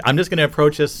approach it. I'm just going to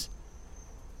approach this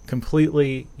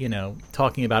completely,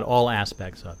 talking about all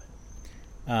aspects of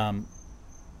it.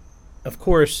 Of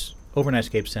course,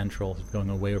 Overnightscape Central is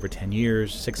going way over 10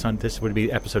 years. This would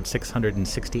be episode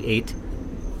 668.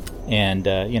 And,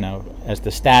 as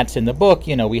the stats in the book,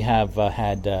 we have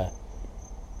had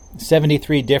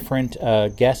 73 different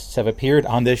guests have appeared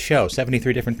on this show,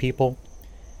 73 different people.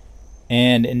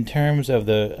 And in terms of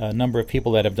the number of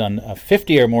people that have done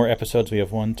 50 or more episodes, we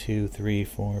have 1, 2, 3,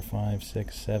 4, 5,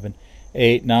 6, 7,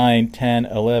 8, 9, 10,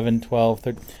 11, 12,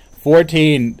 13,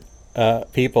 14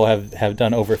 people have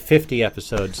done over 50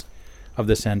 episodes of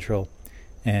the Central.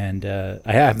 And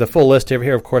I have the full list over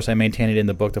here. Of course, I maintain it in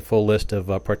the book, the full list of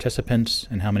participants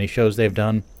and how many shows they've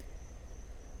done.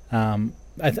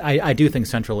 I do think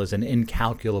Central is an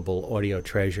incalculable audio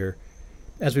treasure,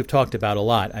 as we've talked about a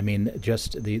lot. I mean,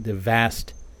 just the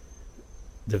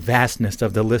vastness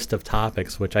of the list of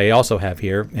topics, which I also have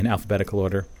here in alphabetical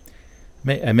order.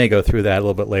 I may go through that a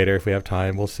little bit later if we have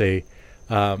time. We'll see.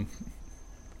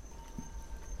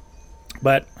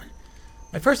 But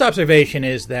my first observation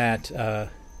is that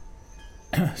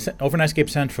Overnightscape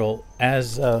Central,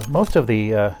 as most of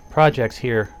the projects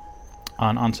here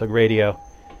on OnSug Radio,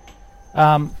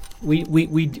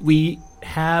 we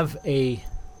have a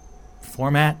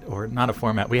format, or not a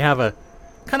format. We have a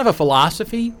kind of a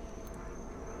philosophy.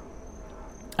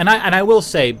 And I will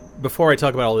say, before I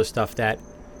talk about all this stuff, that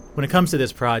when it comes to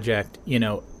this project,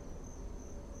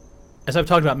 as I've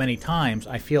talked about many times,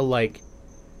 I feel like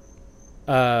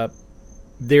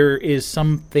there is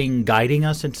something guiding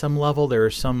us at some level. There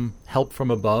is some help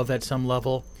from above at some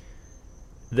level.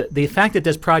 The fact that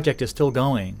this project is still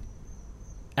going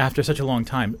after such a long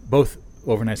time, both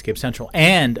Overnightscape Central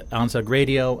and Onsug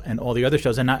Radio and all the other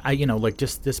shows, and I like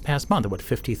just this past month,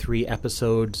 53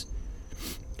 episodes,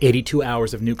 82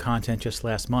 hours of new content just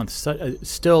last month.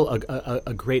 Still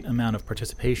a great amount of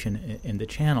participation in the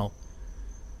channel.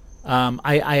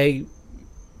 I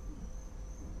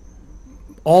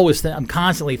always I'm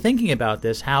constantly thinking about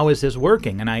this. How is this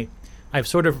working? And I've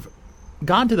sort of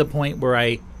gone to the point where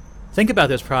I think about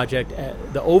this project,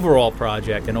 the overall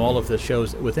project, and all of the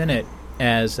shows within it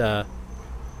as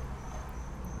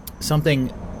something.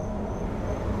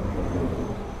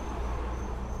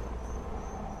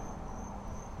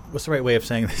 What's the right way of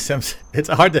saying this? It's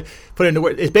hard to put into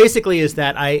words. It basically is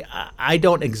that I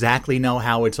don't exactly know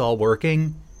how it's all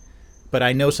working, but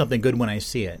I know something good when I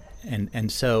see it,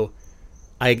 and so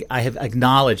I have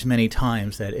acknowledged many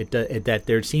times that that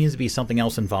there seems to be something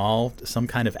else involved, some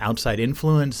kind of outside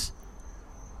influence,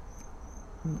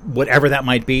 whatever that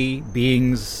might be,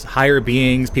 beings, higher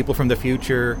beings, people from the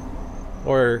future,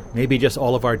 or maybe just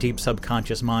all of our deep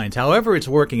subconscious minds. However it's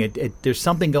working, there's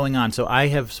something going on. So I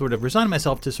have sort of resigned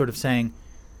myself to sort of saying,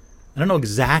 I don't know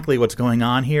exactly what's going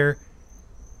on here,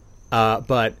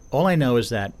 but all I know is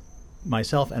that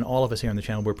myself and all of us here on the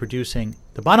channel,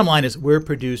 the bottom line is we're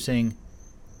producing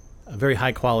a very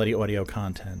high quality audio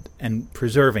content and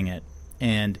preserving it.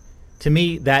 And to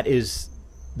me, that is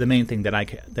the main thing that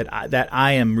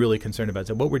I am really concerned about.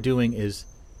 So what we're doing is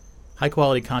high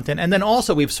quality content, and then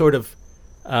also we've sort of,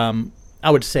 I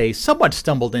would say, somewhat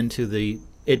stumbled into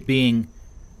it being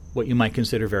what you might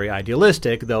consider very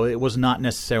idealistic, though it was not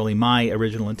necessarily my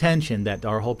original intention. That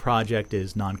our whole project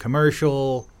is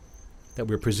non-commercial, that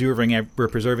we're preserving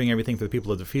everything for the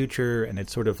people of the future, and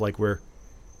it's sort of like we're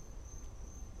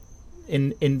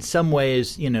in some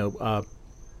ways,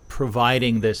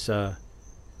 providing this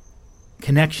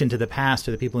connection to the past,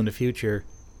 to the people in the future,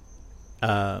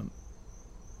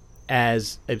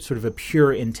 as a sort of a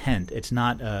pure intent. It's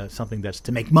not something that's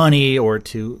to make money or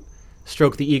to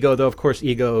stroke the ego, though of course the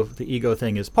ego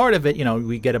thing is part of it.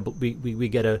 We get a what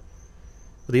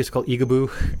they used to call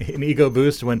an ego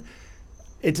boost when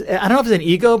it's, I don't know if it's an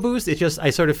ego boost. It's just I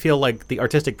sort of feel like the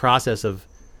artistic process of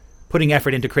putting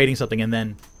effort into creating something, and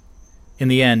then in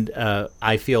the end,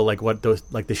 I feel like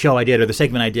the show I did or the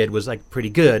segment I did was like pretty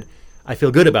good. I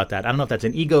feel good about that. I don't know if that's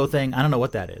an ego thing. I don't know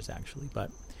what that is actually, but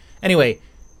anyway,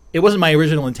 it wasn't my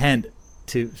original intent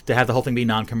to have the whole thing be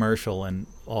non-commercial and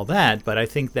all that. But I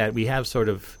think that we have sort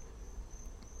of,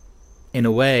 in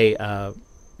a way,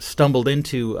 stumbled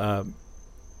into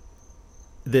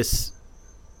this,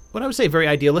 what I would say, very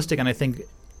idealistic. And I think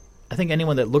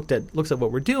anyone that looks at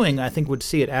what we're doing, I think would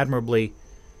see it admirably.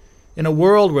 In a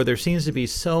world where there seems to be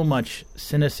so much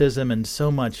cynicism and so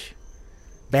much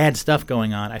bad stuff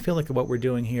going on, I feel like what we're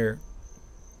doing here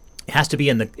has to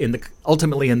be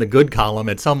ultimately in the good column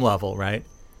at some level, right?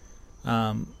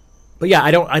 But yeah,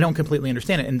 I don't completely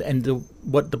understand it. And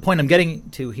the point I'm getting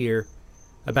to here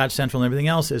about Central and everything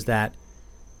else is that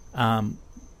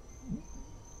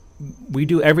we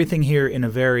do everything here in a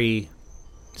very,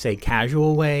 say,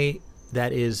 casual way.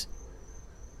 That is,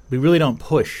 we really don't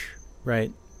push,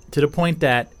 right? To the point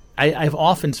that I've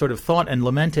often sort of thought and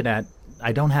lamented at,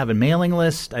 I don't have a mailing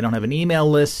list, I don't have an email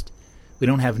list, we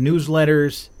don't have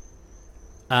newsletters,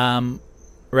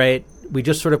 right? We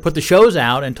just sort of put the shows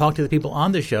out and talk to the people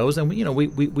on the shows, and we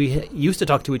used to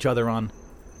talk to each other on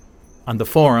the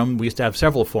forum. We used to have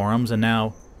several forums, and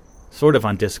now sort of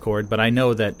on Discord. But I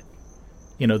know that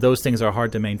those things are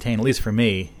hard to maintain, at least for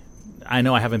me. I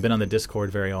know I haven't been on the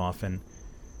Discord very often.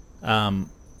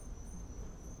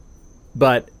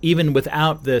 But even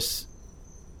without this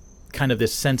kind of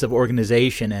this sense of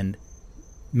organization and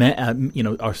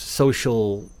our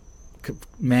social,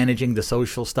 managing the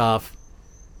social stuff,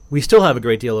 we still have a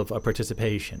great deal of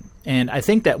participation. And I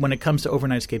think that when it comes to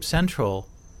Overnightscape Central,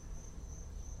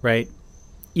 right,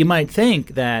 you might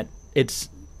think that it's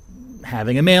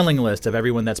having a mailing list of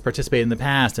everyone that's participated in the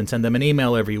past and send them an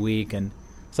email every week and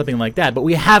something like that. But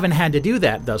we haven't had to do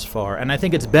that thus far, and I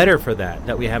think it's better for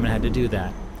that we haven't had to do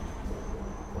that.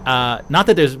 Not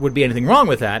that there would be anything wrong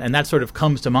with that, and that sort of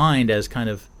comes to mind as kind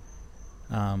of,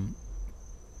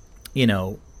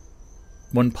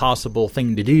 one possible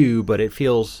thing to do, but it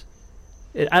feels,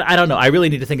 I don't know, I really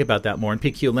need to think about that more. And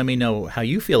PQ, let me know how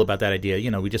you feel about that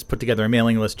idea. We just put together a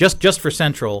mailing list just for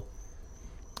Central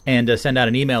and send out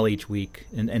an email each week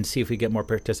and see if we get more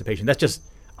participation. That's just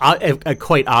a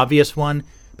quite obvious one,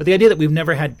 But the idea that we've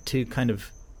never had to kind of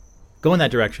go in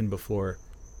that direction before,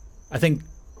 I think,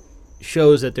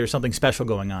 shows that there's something special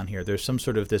going on here. There's some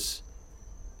sort of this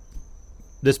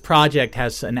project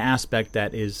has an aspect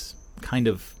that is kind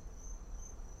of,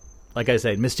 like I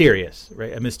said, mysterious,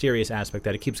 right? A mysterious aspect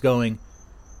that it keeps going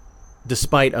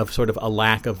despite of sort of a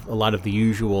lack of a lot of the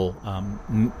usual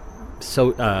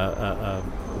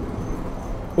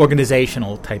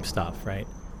organizational type stuff, right?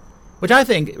 Which I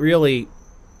think really,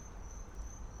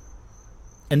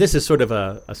 and this is sort of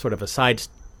a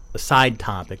side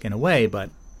topic in a way, but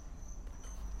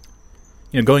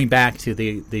going back to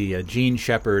the Gene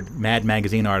Shepard Mad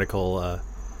Magazine article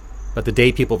about the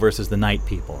day people versus the night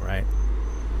people, right?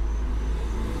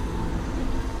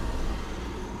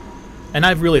 And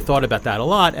I've really thought about that a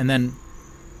lot. And then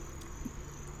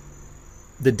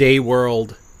the day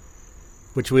world,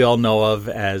 which we all know of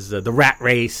as the rat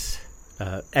race,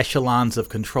 echelons of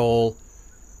control,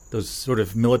 those sort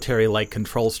of military-like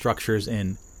control structures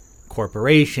in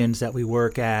corporations that we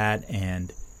work at,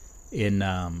 and in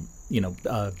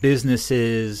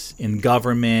businesses, in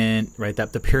government, right?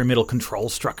 That the pyramidal control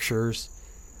structures,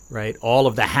 right? All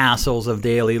of the hassles of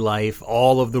daily life,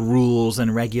 all of the rules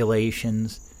and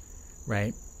regulations,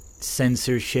 right?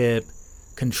 Censorship,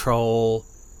 control,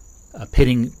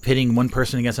 pitting one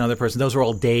person against another person. Those are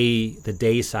all the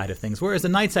day side of things. Whereas the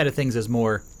night side of things is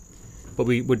more what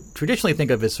we would traditionally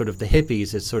think of as sort of the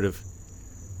hippies. It's sort of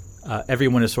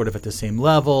everyone is sort of at the same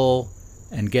level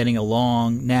and getting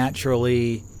along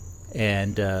naturally,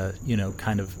 and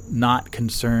kind of not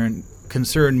concerned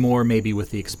more maybe with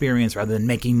the experience rather than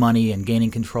making money and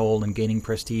gaining control and gaining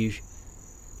prestige.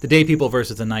 The day people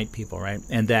versus the night people, right?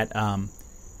 And that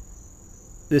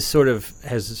this sort of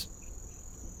has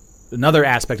another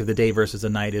aspect of the day versus the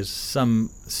night is some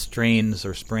strains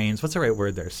or sprains. What's the right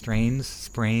word there? Strains?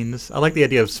 Sprains? I like the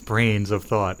idea of sprains of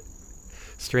thought.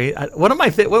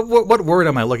 What word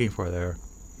am I looking for there?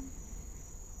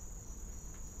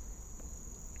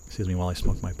 Excuse me while I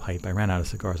smoke my pipe. I ran out of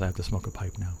cigars. I have to smoke a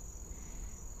pipe now.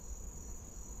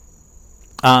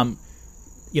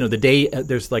 The day,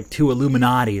 there's like two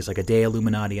Illuminatis, like a day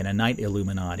Illuminati and a night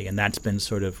Illuminati, and that's been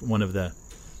sort of one of the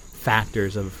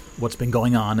factors of what's been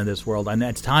going on in this world. And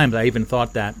at times I even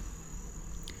thought that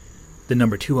the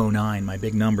number 209, my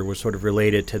big number, was sort of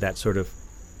related to that sort of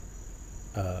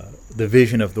the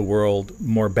vision of the world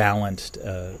more balanced,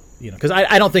 because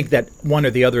I don't think that one or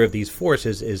the other of these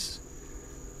forces is,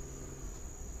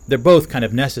 they're both kind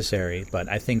of necessary, but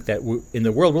I think that in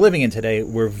the world we're living in today,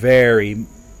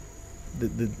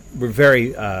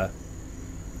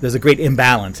 there's a great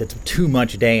imbalance. It's too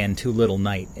much day and too little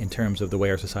night in terms of the way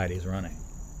our society is running.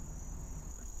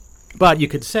 But you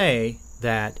could say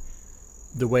that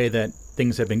the way that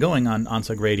things have been going on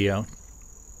ONSUG Radio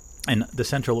and the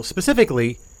Central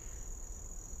specifically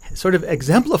sort of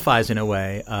exemplifies in a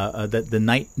way that the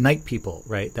night people,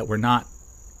 right, that we're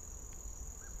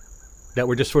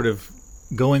just sort of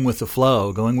going with the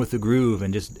flow, going with the groove,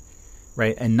 and just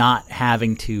right, and not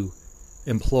having to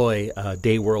employ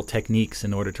day world techniques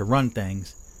in order to run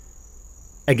things.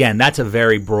 Again, that's a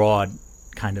very broad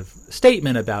kind of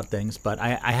statement about things, but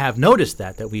I have noticed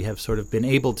that we have sort of been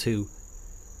able to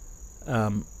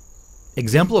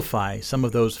exemplify some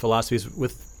of those philosophies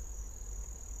with,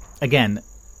 again,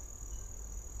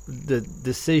 the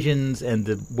decisions and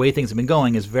the way things have been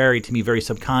going is to me, very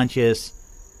subconscious,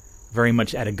 very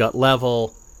much at a gut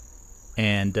level,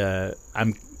 and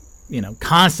I'm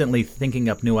constantly thinking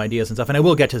up new ideas and stuff, and I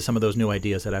will get to some of those new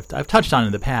ideas that I've touched on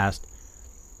in the past,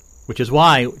 which is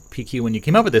why, PQ, when you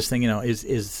came up with this thing,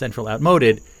 is Central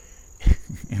Outmoded.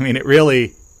 I mean, it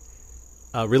really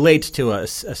relates to a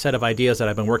set of ideas that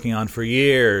I've been working on for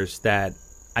years that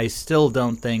I still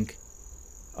don't think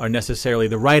are necessarily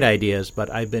the right ideas, but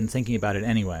I've been thinking about it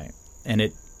anyway. And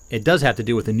it does have to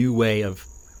do with a new way of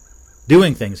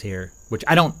doing things here, which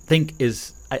I don't think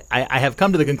is... I have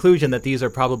come to the conclusion that these are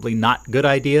probably not good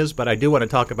ideas, but I do want to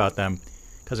talk about them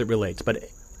because it relates. But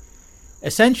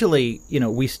essentially,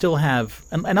 we still have...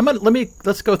 And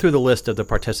let's go through the list of the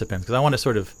participants, because I want to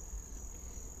sort of,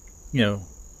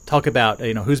 talk about,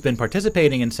 who's been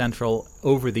participating in Central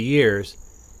over the years.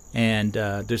 And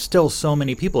there's still so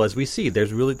many people, as we see.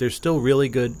 There's still really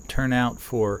good turnout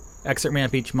for Exit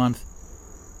Ramp each month.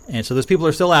 And so those people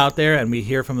are still out there, and we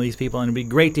hear from these people, and it'd be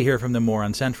great to hear from them more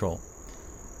on Central.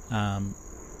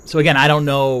 So again, I don't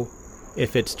know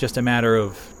if it's just a matter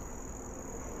of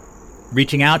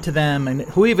reaching out to them, and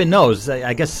who even knows?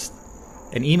 I guess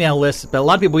an email list, but a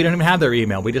lot of people, we don't even have their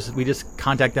email. We just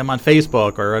contact them on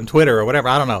Facebook or on Twitter or whatever.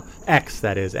 I don't know. X,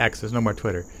 that is. X, there's no more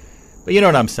Twitter. But you know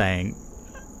what I'm saying.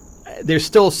 there's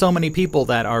still so many people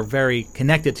that are very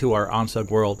connected to our ONSUG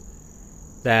world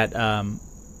that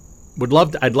would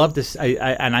love to, I'd love to,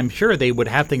 and I'm sure they would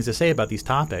have things to say about these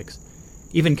topics.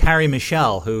 Even Carrie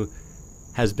Michelle, who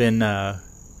has been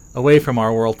away from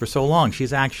our world for so long,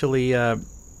 she's actually, I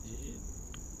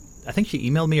think she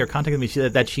emailed me or contacted me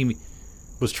that she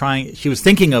was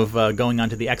thinking of going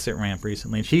onto the exit ramp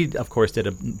recently, and she, of course, did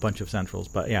a bunch of Centrals.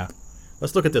 But yeah,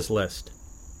 let's look at this list.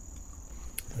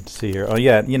 Let's see here. Oh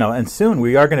yeah, and soon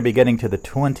we are going to be getting to the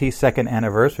 22nd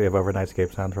anniversary of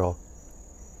Overnightscape Central.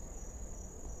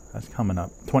 That's coming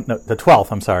up. The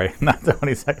 12th, I'm sorry, not the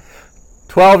 22nd.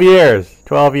 12 years.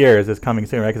 12 years is coming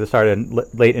soon, right? Because it started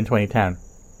late in 2010.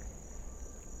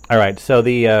 All right, so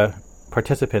the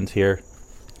participants here.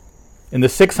 In the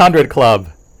 600 Club,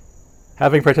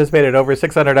 having participated in over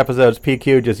 600 episodes,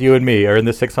 PQ, just you and me, are in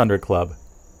the 600 Club.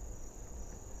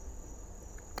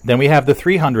 Then we have the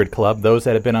 300 Club, those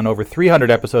that have been on over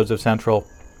 300 episodes of Central.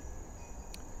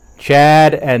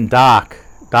 Chad and Doc.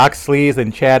 Doc Sleaze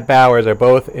and Chad Bowers are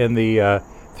both in the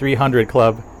 300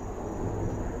 Club.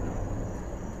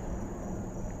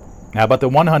 How about the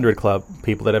 100 Club?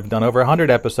 People that have done over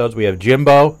 100 episodes. We have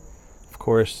Jimbo, of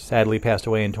course, sadly passed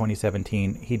away in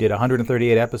 2017. He did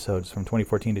 138 episodes from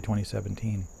 2014 to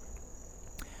 2017.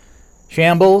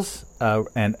 Shambles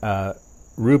and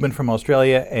Ruben from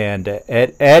Australia, and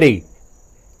Eddie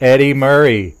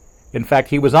Murray. In fact,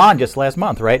 he was on just last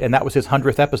month, right? And that was his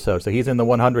 100th episode, so he's in the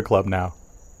 100 Club now.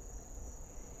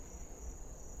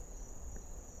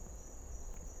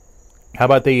 How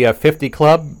about the 50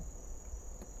 Club?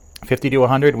 50 to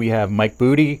 100, we have Mike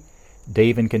Booty,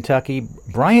 Dave in Kentucky.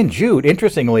 Brian Jude,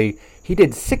 interestingly, he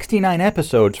did 69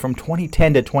 episodes from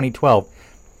 2010 to 2012.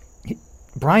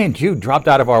 Brian Jude dropped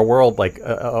out of our world like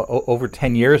over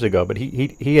 10 years ago, but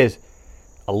he has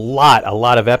a lot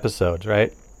of episodes,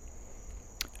 right?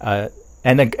 And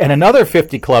another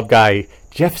 50 Club guy,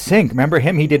 Jeff Sink, remember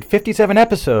him? He did 57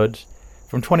 episodes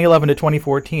from 2011 to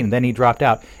 2014, and then he dropped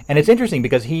out. And it's interesting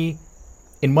because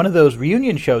in one of those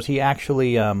reunion shows, he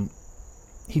actually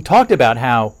he talked about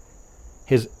how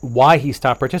why he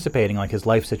stopped participating, like his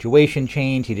life situation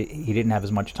changed. He didn't have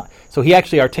as much time, so he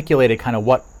actually articulated kind of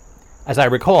what, as I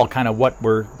recall, kind of what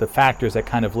were the factors that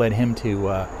kind of led him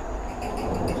to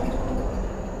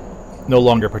no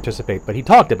longer participate. But he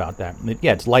talked about that.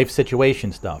 Yeah, it's life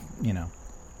situation stuff,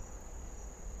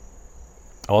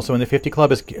 Also in the 50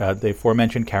 Club is the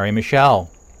aforementioned Carrie Michelle.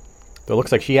 It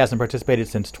looks like she hasn't participated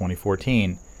since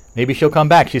 2014. Maybe she'll come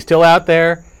back. She's still out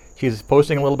there. She's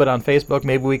posting a little bit on Facebook.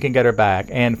 Maybe we can get her back.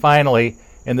 And finally,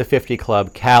 in the 50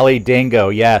 Club, Callie Dingo.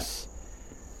 Yes.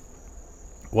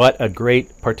 What a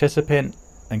great participant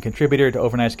and contributor to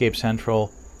Overnightscape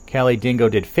Central. Callie Dingo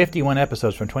did 51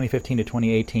 episodes from 2015 to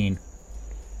 2018.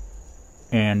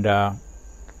 And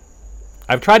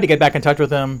I've tried to get back in touch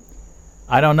with him.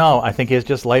 I don't know. I think his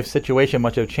just life situation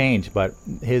must have changed, but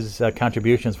his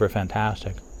contributions were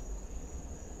fantastic.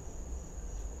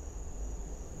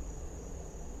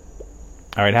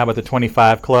 All right, how about the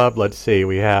 25 Club? Let's see.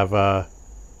 We have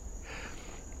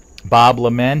Bob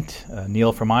Lament,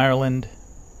 Neil from Ireland,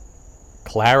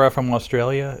 Clara from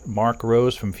Australia, Mark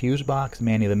Rose from Fusebox,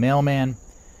 Manny the Mailman,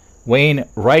 Wayne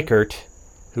Reichert,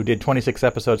 who did 26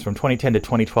 episodes from 2010 to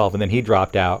 2012, and then he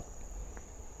dropped out.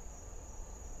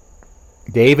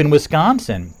 Dave in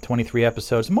Wisconsin, 23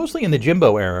 episodes, mostly in the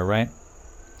Jimbo era, right?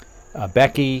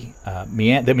 Becky,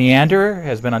 the Meanderer,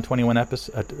 has been on 21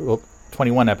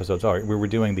 episodes. All right, we were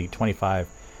doing the 25.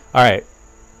 All right.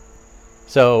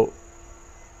 So,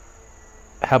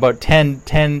 how about 10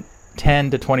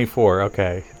 to 24?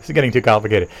 Okay, this is getting too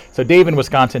complicated. So, Dave in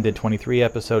Wisconsin did 23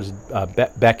 episodes.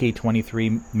 Becky,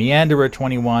 23. Meanderer,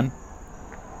 21.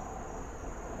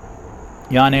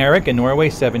 Jan Erik in Norway,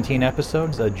 17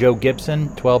 episodes. Joe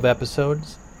Gibson, 12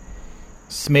 episodes.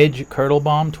 Smidge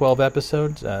Kurtlebaum, 12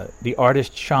 episodes. The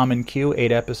artist Shaman Q, 8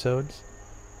 episodes.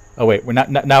 Oh wait, we're not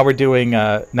now. We're doing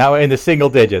now in the single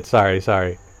digits.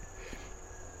 Sorry.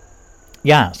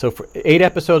 Yeah, so for 8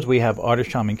 episodes we have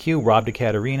artist Shaman Q, Rob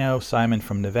DeCaterino, Simon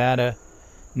from Nevada,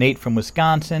 Nate from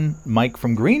Wisconsin, Mike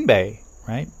from Green Bay.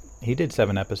 Right, he did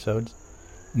 7 episodes.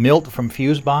 Milt from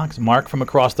Fusebox, Mark from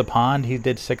across the pond, he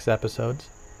did 6 episodes.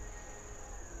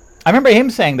 I remember him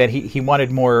saying that he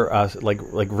wanted more like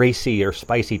racy or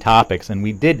spicy topics, and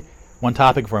we did one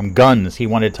topic for him, guns. He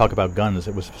wanted to talk about guns.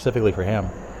 It was specifically for him.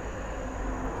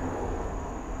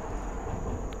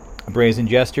 Brazen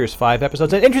Gestures, 5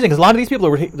 episodes. It's interesting because a lot of these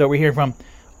people that we're hearing from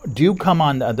do come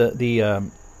on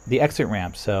the exit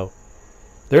ramp, so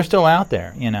they're still out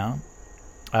there,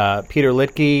 Peter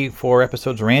Litke, 4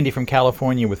 episodes. Randy from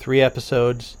California with 3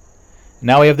 episodes.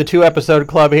 Now we have the 2-episode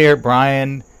club here.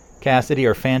 Brian, Cassidy,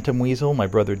 or Phantom Weasel, my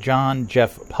brother John,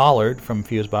 Jeff Pollard from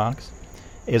Fusebox,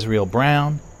 Israel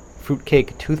Brown,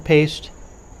 Fruitcake Toothpaste,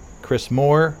 Chris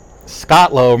Moore,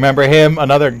 Scott Lowe, remember him?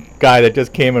 Another guy that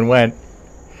just came and went.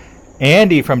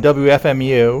 Andy from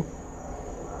WFMU,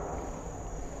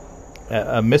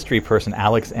 a mystery person,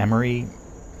 Alex Emery,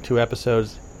 2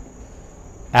 episodes.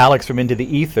 Alex from Into the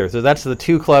Ether. So that's the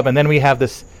 2 club, and then we have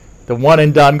the one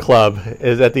and done club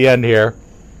is at the end here.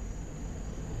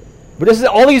 But this is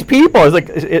all these people. It's like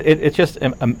it's just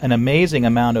an amazing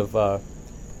amount of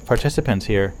participants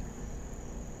here.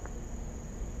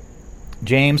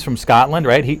 James from Scotland,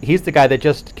 right? He's the guy that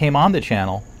just came on the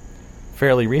channel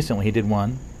fairly recently. He did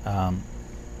one.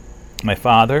 My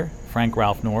father, Frank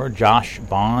Ralph Knorr, Josh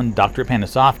Bond, Dr.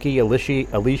 Panasofsky,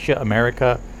 Alicia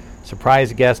America,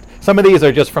 surprise guest. Some of these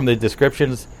are just from the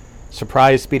descriptions.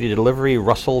 Surprise speedy delivery,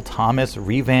 Russell Thomas,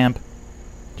 revamp,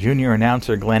 junior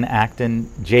announcer Glenn Acton,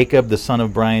 Jacob, the son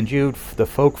of Brian Jude, the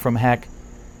folk from Heck,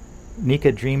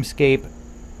 Nika Dreamscape,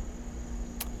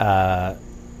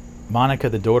 Monica,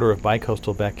 the daughter of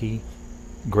Bicoastal Becky,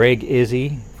 Greg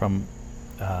Izzy from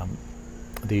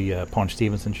the Paunch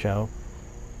Stevenson show,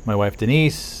 my wife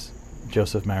Denise,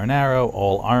 Joseph Marinaro,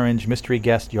 All Orange, mystery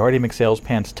guest Yardy McSales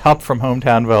Pants, Tup from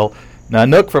Hometownville,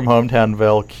 Nanook from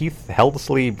Hometownville, Keith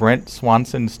Helsley, Brent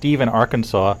Swanson, Steve in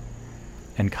Arkansas,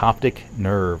 and Coptic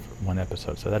Nerve, 1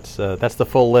 episode. So that's the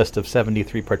full list of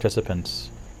 73 participants.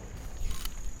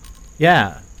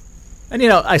 Yeah.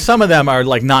 And, some of them are,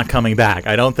 like, not coming back.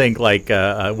 I don't think, like,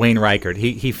 Wayne Reichert.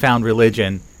 He found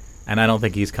religion, and I don't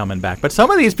think he's coming back. But some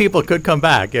of these people could come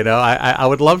back, I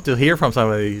would love to hear from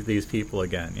some of these people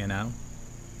again,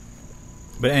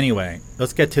 But anyway,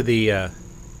 let's get to the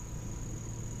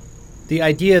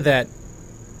idea that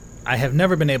I have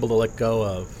never been able to let go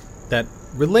of that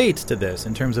relates to this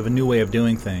in terms of a new way of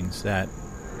doing things that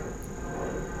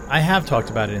I have talked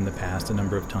about it in the past a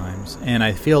number of times, and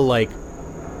I feel like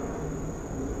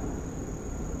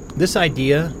this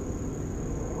idea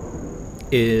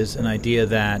is an idea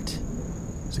that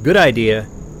is a good idea,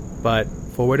 but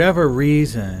for whatever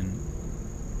reason,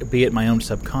 be it my own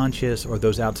subconscious or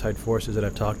those outside forces that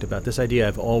I've talked about, this idea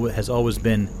I've always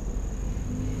been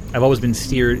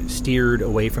steered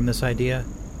away from this idea,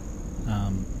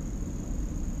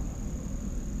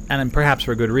 and perhaps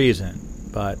for good reason.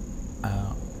 But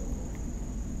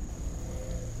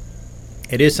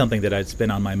it is something that it's been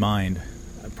on my mind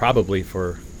probably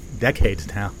for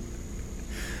decades now,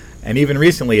 and even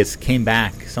recently it's came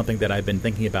back, something that I've been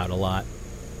thinking about a lot.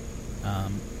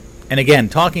 And again,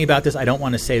 talking about this, I don't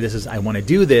want to say I want to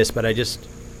do this, but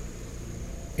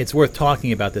it's worth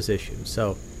talking about this issue.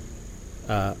 So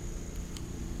let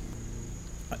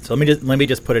me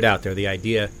just put it out there. The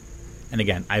idea, and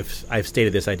again, I've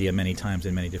stated this idea many times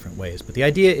in many different ways, but the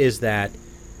idea is that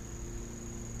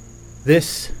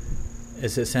this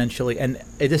is essentially, and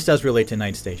this does relate to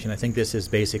Night Station. I think this is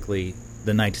basically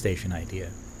the Night Station idea,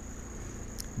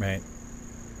 right?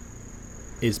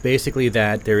 Is basically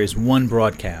that there is one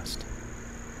broadcast,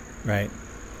 right?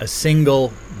 A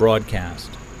single broadcast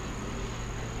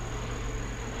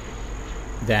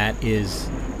that is,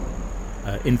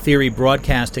 in theory,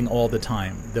 broadcasting all the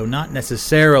time, though not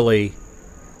necessarily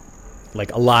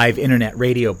like a live internet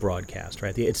radio broadcast,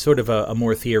 right? It's sort of a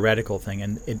more theoretical thing,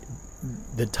 and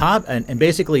and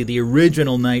basically the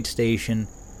original Night Station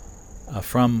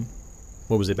from,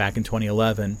 what was it, back in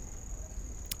 2011,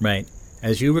 right?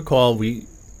 As you recall,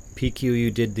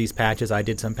 PQ did these patches, I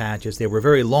did some patches. They were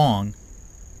very long.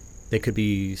 They could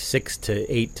be 6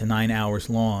 to 8 to 9 hours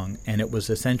long, and it was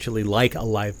essentially like a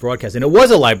live broadcast. And it was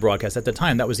a live broadcast at the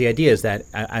time. That was the idea, is that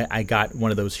I got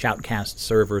one of those Shoutcast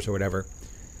servers or whatever,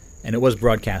 and it was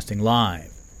broadcasting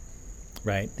live,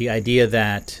 right? The idea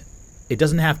that it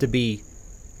doesn't have to be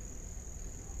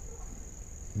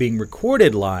being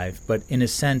recorded live, but in a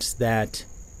sense that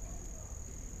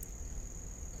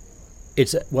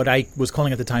it's what I was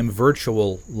calling at the time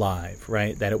virtual live,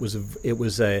 right? That it was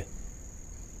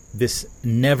this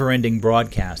never-ending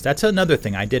broadcast. That's another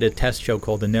thing. I did a test show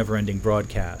called The Never-Ending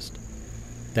Broadcast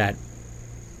that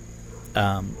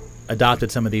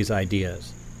adopted some of these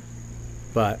ideas.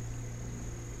 But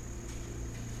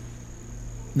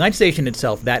Night Station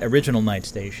itself, that original Night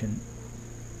Station,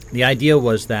 the idea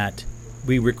was that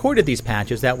we recorded these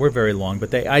patches that were very long,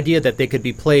 but the idea that they could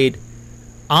be played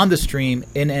on the stream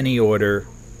in any order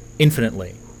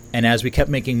infinitely. And as we kept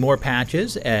making more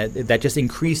patches, that just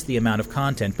increased the amount of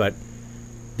content. But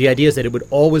the idea is that it would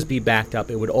always be backed up.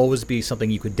 It would always be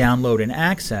something you could download and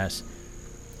access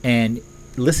and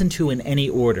listen to in any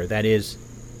order. That is,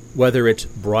 whether it's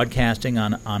broadcasting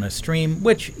on a stream,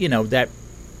 which, that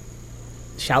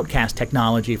Shoutcast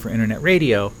technology for internet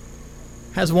radio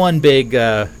has one big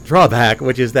drawback,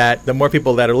 which is that the more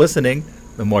people that are listening,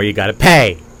 the more you got to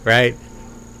pay, right?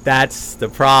 That's the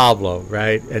problem,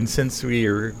 right? And since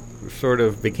we sort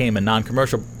of became a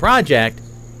non-commercial project,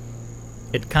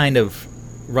 it kind of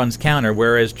runs counter,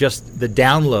 whereas just the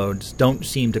downloads don't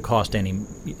seem to cost any,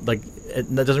 like,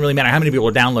 it doesn't really matter how many people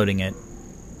are downloading it,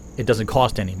 it doesn't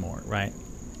cost anymore, right?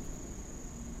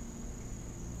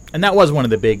 And that was one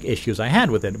of the big issues I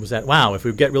had with it, was that, wow, if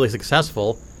we get really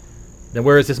successful, then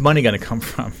where is this money going to come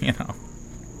from, you know?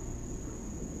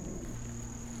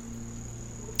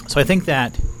 So I think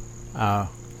that,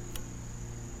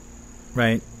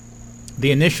 right,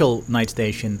 the initial Night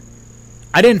Station,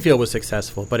 I didn't feel was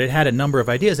successful, but it had a number of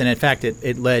ideas, and in fact,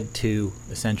 it led to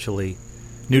essentially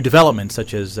new developments,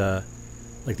 such as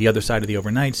like the other side of the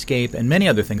Overnightscape and many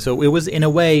other things. So it was, in a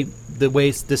way,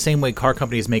 the same way car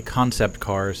companies make concept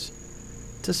cars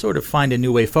to sort of find a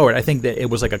new way forward. I think that it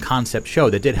was like a concept show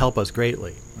that did help us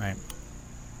greatly, right?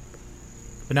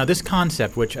 But now this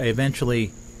concept, which I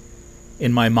eventually,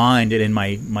 in my mind and in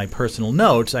my personal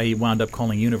notes, I wound up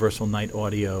calling Universal Night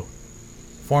Audio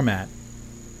format,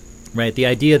 right? The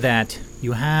idea that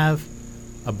you have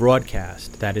a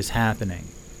broadcast that is happening,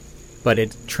 but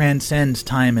it transcends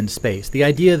time and space. The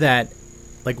idea that,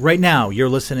 like right now, you're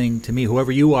listening to me,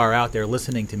 whoever you are out there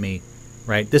listening to me,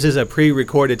 right? This is a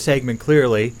pre-recorded segment,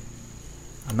 clearly.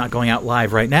 I'm not going out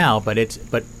live right now, but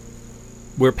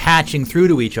we're patching through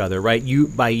to each other, right?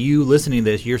 By you listening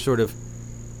to this, you're sort of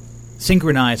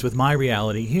synchronized with my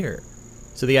reality here.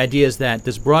 So the idea is that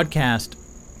this broadcast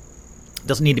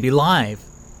doesn't need to be live,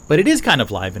 but it is kind of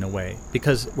live in a way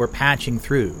because we're patching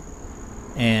through.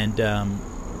 And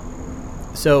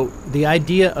so the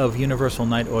idea of Universal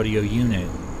Night Audio Unit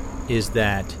is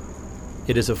that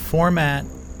it is a format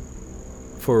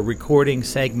for recording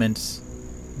segments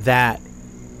that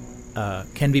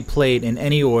can be played in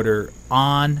any order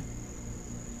on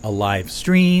a live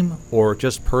stream or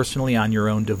just personally on your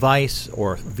own device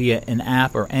or via an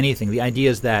app or anything. The idea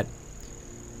is that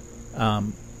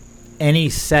any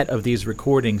set of these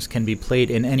recordings can be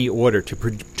played in any order to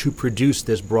produce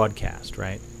this broadcast,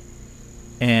 right?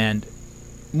 And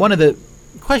one of the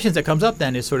questions that comes up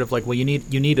then is sort of like, well, you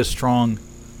need a strong,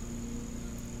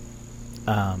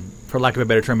 for lack of a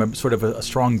better term, sort of a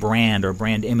strong brand or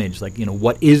brand image. Like, you know,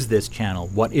 what is this channel?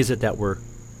 What is it that we're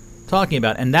talking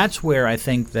about? And that's where I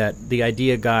think that the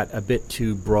idea got a bit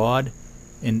too broad.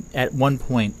 And at one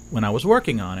point when I was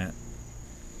working on it,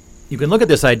 you can look at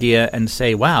this idea and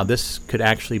say, wow, this could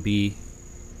actually be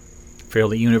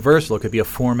fairly universal. It could be a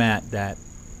format that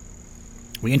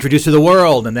we introduce to the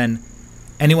world, and then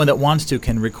anyone that wants to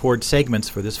can record segments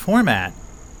for this format.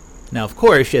 Now, of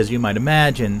course, as you might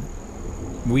imagine,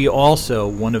 we also,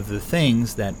 one of the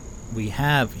things that we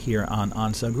have here on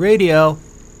OnSug Radio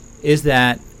is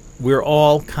that we're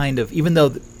all kind of, even though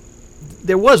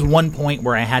there was one point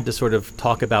where I had to sort of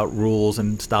talk about rules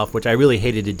and stuff, which I really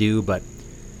hated to do, but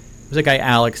there's a guy,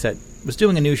 Alex, that was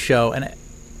doing a new show and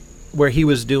where he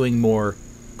was doing more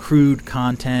crude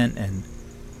content, and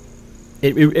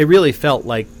it really felt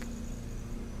like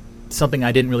something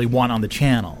I didn't really want on the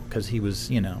channel because he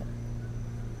was, you know.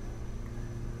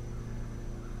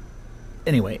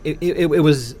 Anyway, it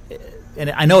was, and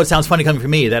I know it sounds funny coming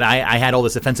from me that I had all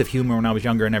this offensive humor when I was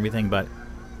younger and everything, but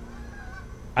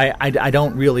I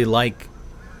don't really like,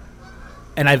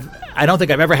 and I don't think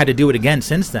I've ever had to do it again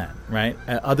since then, right?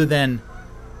 Other than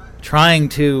trying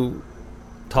to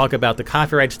talk about the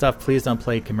copyright stuff, please don't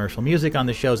play commercial music on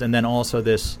the shows, and then also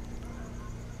this,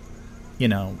 you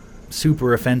know,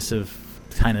 super offensive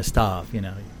kind of stuff, you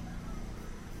know.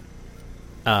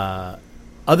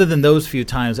 Other than those few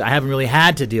times, I haven't really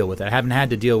had to deal with it. I haven't had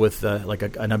to deal with like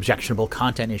an objectionable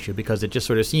content issue because it just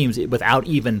sort of seems, without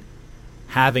even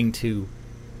having to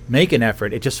make an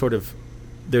effort, it just sort of,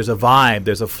 there's a vibe,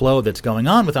 there's a flow that's going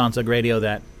on with OnSug Radio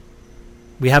that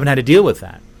we haven't had to deal with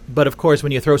that. But of course,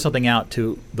 when you throw something out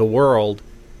to the world,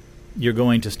 you're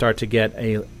going to start to get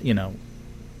a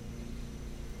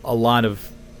lot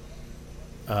of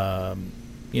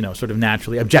sort of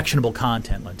naturally objectionable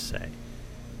content, let's say,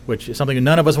 which is something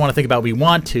none of us want to think about. We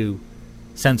want to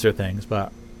censor things,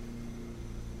 but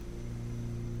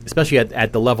especially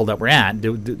at the level that we're at,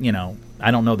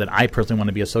 I don't know that I personally want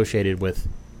to be associated with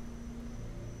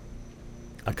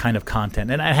a kind of content.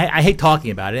 And I hate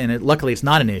talking about it, and luckily it's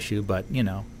not an issue, but,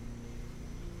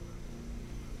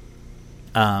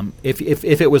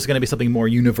 if it was going to be something more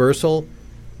universal,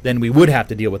 then we would have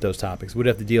to deal with those topics. We'd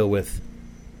have to deal with,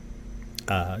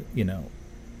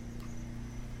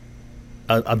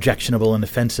 objectionable and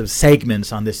offensive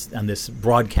segments on this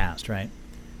broadcast, right?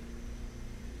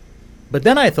 But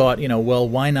then I thought, well,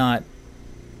 why not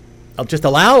just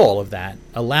allow all of that,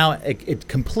 allow it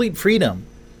complete freedom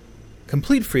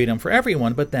for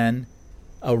everyone, but then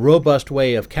a robust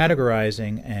way of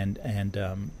categorizing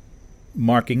and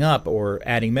marking up or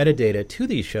adding metadata to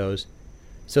these shows,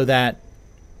 so that,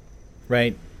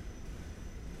 right.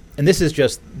 And this is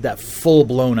just that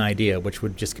full-blown idea, which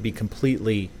would just be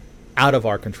completely out of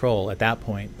our control at that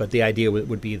point. But the idea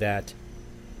would be that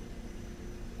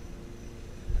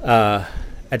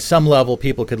at some level,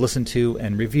 people could listen to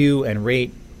and review and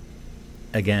rate,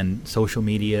 again, social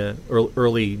media,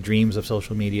 early dreams of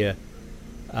social media,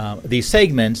 these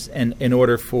segments, and in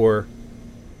order for,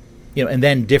 and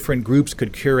then different groups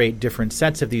could curate different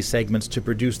sets of these segments to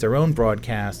produce their own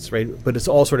broadcasts, right? But it's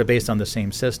all sort of based on the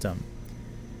same system.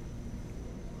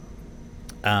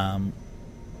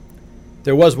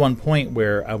 There was one point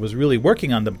where I was really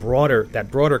working on that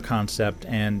broader concept,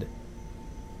 and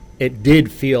it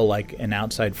did feel like an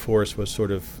outside force was sort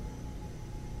of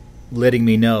letting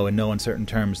me know in no uncertain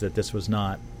terms that this was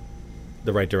not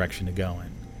the right direction to go in.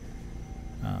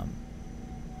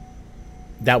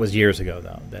 That was years ago,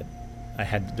 though, that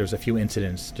there's a few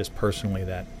incidents just personally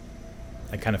that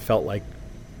I kind of felt like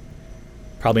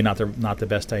probably not the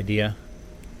best idea.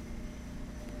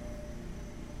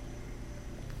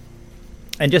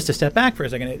 And just to step back for a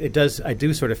second, I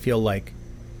do sort of feel like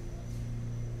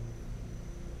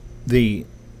these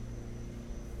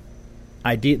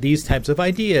types of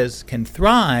ideas can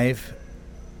thrive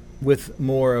with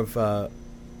more of a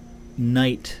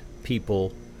night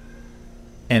people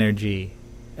energy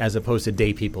as opposed to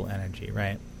day people energy,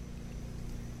 right?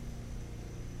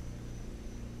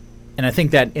 And I think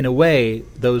that in a way,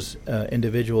 those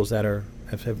individuals that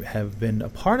have been a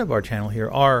part of our channel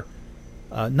here are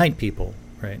night people,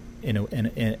 right?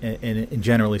 In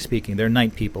generally speaking, they're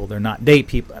night people. They're not day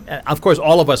people. Of course,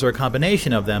 all of us are a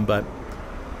combination of them, but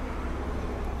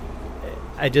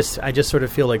I just sort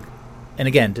of feel like, and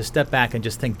again, to step back and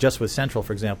just think, just with Central,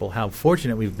 for example, how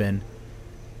fortunate we've been,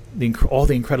 all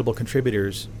the incredible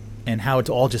contributors, and how it's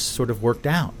all just sort of worked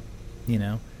out,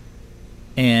 and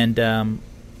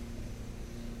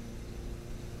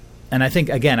I think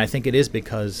it is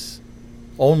because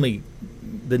only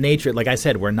the nature, like I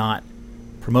said, we're not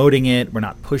promoting it, we're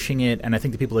not pushing it, and I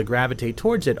think the people that gravitate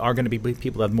towards it are going to be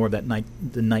people that have more of that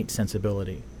the night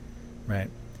sensibility, right?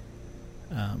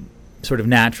 Sort of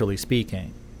naturally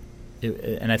speaking.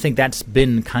 And I think that's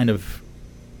been kind of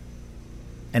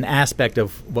an aspect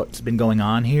of what's been going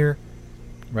on here,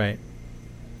 right?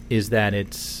 Is that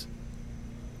it's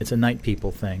a night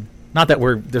people thing. Not that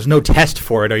there's no test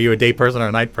for it. Are you a day person or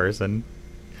a night person?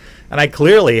 And I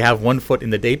clearly have one foot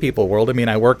in the day people world. I mean,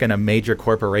 I work in a major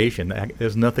corporation.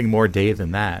 There's nothing more day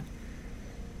than that.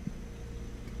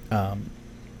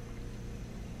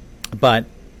 But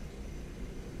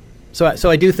so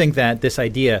I do think that this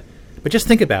idea, but just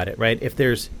think about it, right? If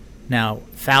there's now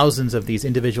thousands of these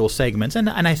individual segments, and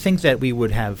I think that we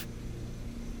would have,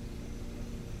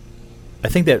 I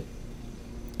think that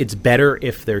it's better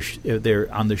if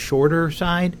they're on the shorter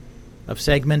side of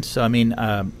segments. So I mean,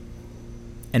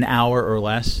 an hour or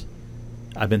less.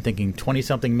 I've been thinking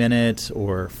 20-something minutes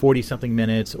or 40-something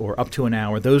minutes or up to an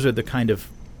hour. Those are the kind of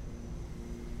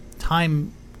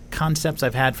time concepts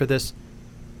I've had for this.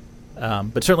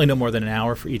 But certainly no more than an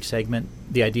hour for each segment.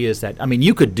 The idea is that, I mean,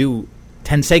 you could do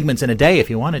 10 segments in a day if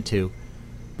you wanted to,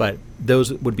 but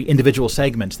those would be individual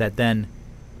segments that then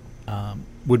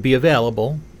would be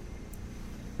available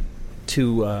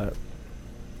to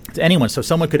anyone. So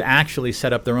someone could actually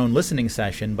set up their own listening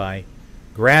session by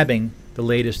grabbing the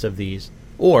latest of these,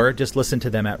 or just listen to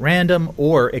them at random,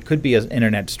 or it could be an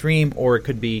internet stream, or it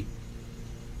could be,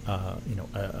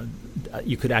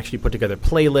 you could actually put together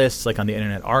playlists like on the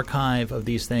Internet Archive of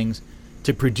these things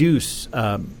to produce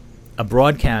a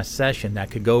broadcast session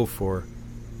that could go for,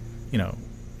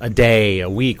 a day, a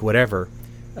week, whatever,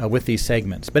 with these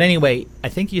segments. But anyway, I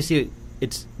think you see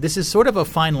this is sort of a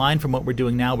fine line from what we're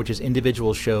doing now, which is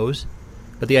individual shows.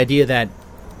 But the idea that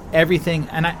everything,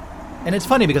 and it's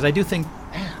funny because I do think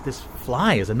this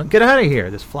fly is get out of here.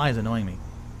 This fly is annoying me.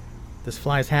 This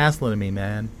fly is hassling me,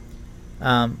 man.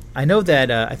 I know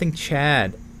that I think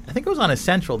Chad, it was on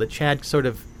Essential that Chad sort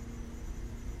of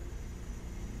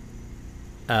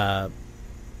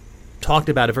talked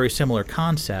about a very similar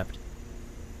concept.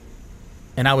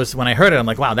 And when I heard it, I'm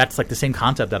like, wow, that's like the same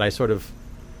concept that I sort of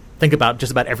think about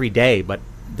just about every day, but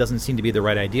doesn't seem to be the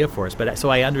right idea for us. But so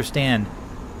I understand.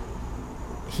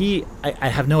 I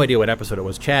have no idea what episode it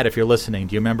was. Chad, if you're listening,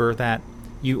 do you remember that?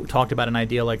 You talked about an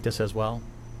idea like this as well?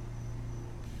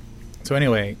 So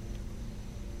anyway,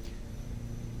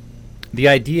 the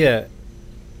idea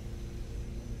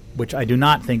which I do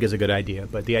not think is a good idea,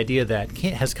 but the idea that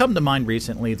has come to mind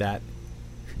recently that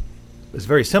is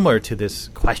very similar to this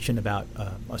question about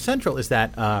Central is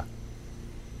that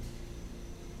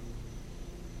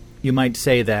you might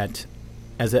say that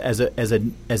as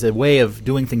a way of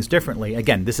doing things differently.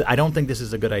 Again, I don't think this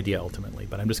is a good idea ultimately,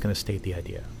 but I'm just going to state the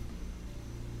idea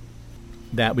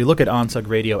that we look at OnSug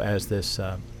Radio as this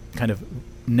kind of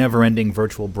never-ending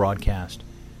virtual broadcast,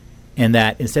 and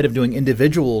that instead of doing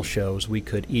individual shows, we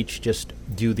could each just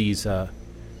do these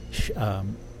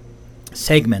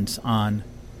segments on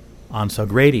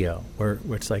OnSug Radio, where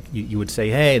it's like you would say,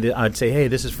 hey, I'd say, hey,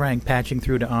 this is Frank patching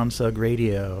through to OnSug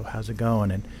Radio. How's it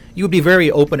going? And you would be very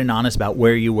open and honest about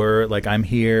where you were. Like, I'm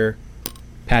here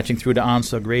patching through to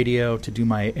OnSug Radio to do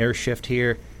my air shift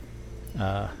here.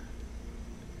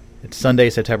 It's Sunday,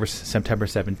 September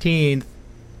 17th,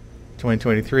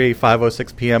 2023,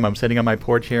 5:06 p.m. I'm sitting on my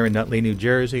porch here in Nutley, New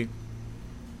Jersey.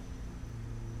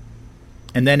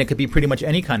 And then it could be pretty much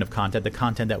any kind of content, the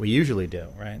content that we usually do,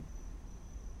 right?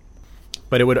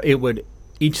 But it would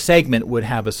each segment would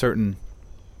have a certain,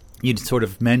 you'd sort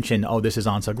of mention, oh, this is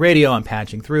OnSug Radio, I'm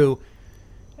patching through,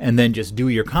 and then just do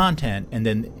your content, and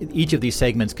then each of these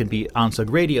segments could be OnSug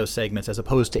Radio segments as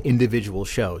opposed to individual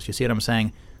shows. You see what I'm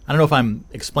saying? I don't know if I'm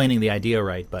explaining the idea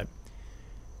right, but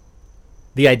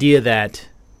the idea that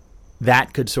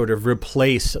could sort of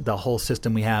replace the whole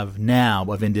system we have now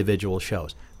of individual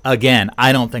shows. Again,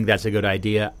 I don't think that's a good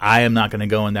idea. I am not going to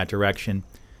go in that direction.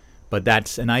 But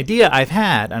that's an idea I've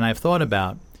had and I've thought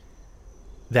about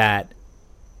that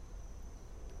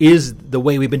is the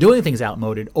way we've been doing things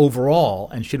outmoded overall,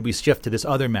 and should we shift to this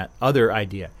other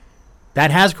idea? That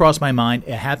has crossed my mind.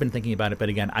 I have been thinking about it, but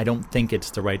again, I don't think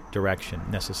it's the right direction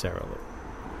necessarily.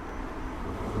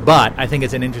 But I think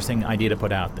it's an interesting idea to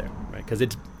put out there, right? Because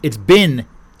it's been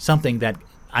something that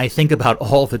I think about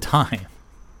all the time.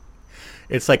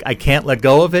 It's like I can't let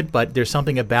go of it, but there's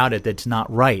something about it that's not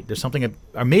right. There's something,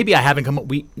 or maybe I haven't come up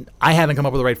with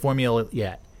the right formula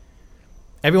yet.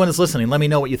 Everyone that's listening, let me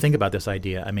know what you think about this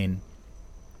idea. I mean,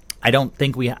 I don't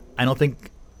think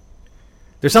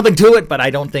there's something to it, but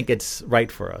I don't think it's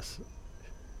right for us.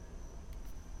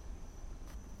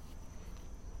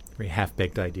 Very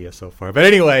half-baked idea so far. But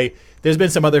anyway, there's been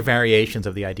some other variations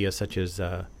of the idea, such as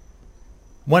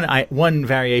one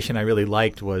variation I really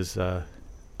liked was,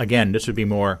 again, this would be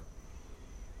more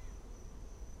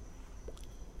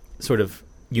sort of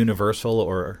universal,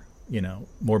 or,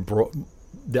 more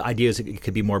the idea is it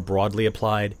could be more broadly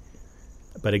applied.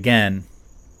 But again,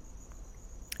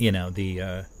 and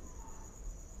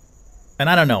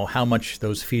I don't know how much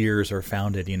those fears are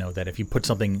founded, that if you put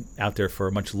something out there for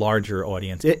a much larger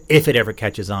audience, if it ever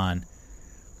catches on,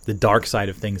 the dark side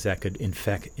of things that could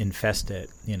infest it,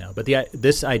 But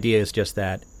this idea is just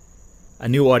that a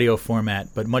new audio format,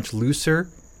 but much looser.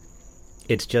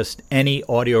 It's just any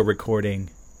audio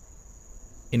recording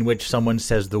in which someone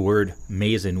says the word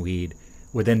Mazenweed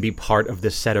would then be part of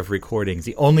this set of recordings.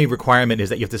 The only requirement is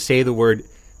that you have to say the word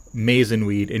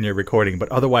Mazenweed in your recording,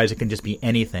 but otherwise it can just be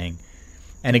anything.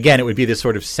 And again, it would be this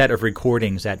sort of set of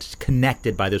recordings that's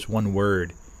connected by this one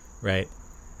word, right?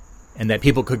 And that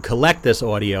people could collect this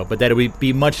audio, but that it would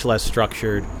be much less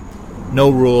structured, no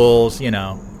rules,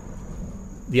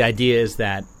 The idea is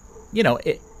that,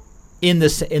 in the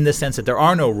sense that there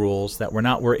are no rules, that we're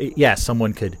not, yes,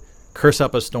 someone could curse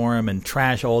up a storm and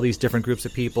trash all these different groups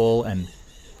of people, and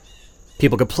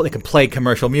people could play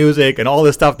commercial music and all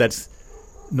this stuff that's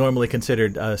normally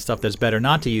considered stuff that's better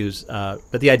not to use.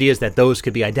 But the idea is that those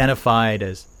could be identified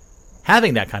as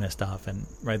having that kind of stuff, and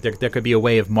right there could be a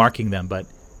way of marking them. But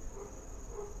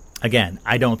again,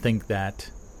 I think that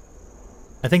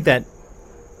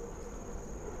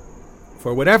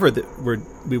for whatever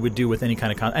we would do with any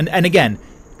kind of concept. And again,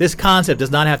 this concept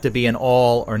does not have to be an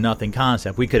all or nothing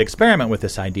concept. We could experiment with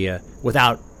this idea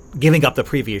without giving up the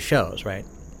previous shows, right?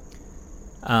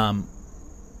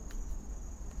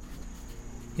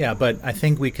 Yeah, but I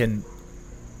think we can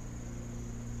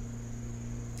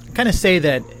kind of say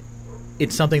that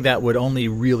it's something that would only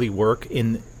really work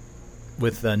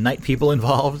with night people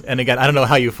involved. And again, I don't know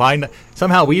how you find.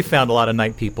 Somehow we found a lot of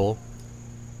night people.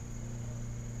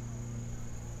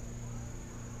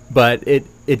 But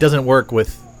it doesn't work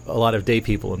with a lot of day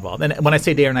people involved. And when I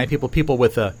say day or night people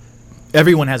with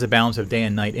everyone has a balance of day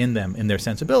and night in them, in their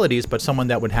sensibilities, but someone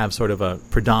that would have sort of a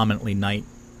predominantly night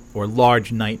or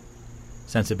large night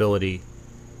sensibility,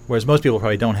 whereas most people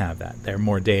probably don't have that. They're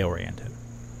more day-oriented.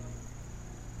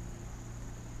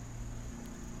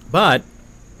 But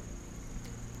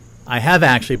I have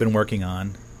actually been working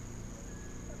on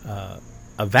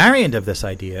a variant of this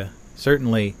idea,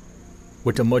 certainly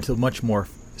with a much more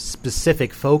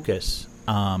specific focus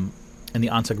in the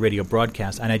OnSug Radio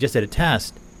broadcast. And I just did a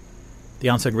test, the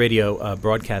OnSug Radio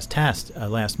broadcast test.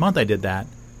 Last month I did that.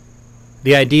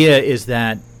 The idea is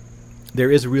that there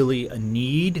is really a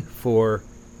need for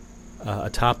a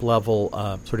top-level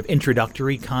sort of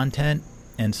introductory content.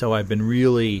 And so I've been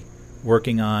really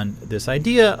working on this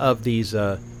idea of these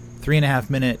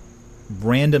 3.5-minute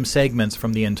random segments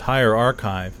from the entire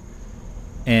archive.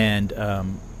 And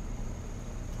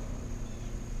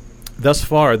thus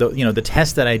far, the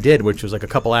test that I did, which was like a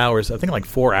couple hours, I think like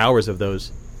 4 hours of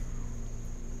those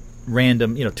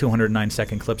random,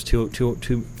 209-second clips,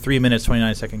 3 minutes,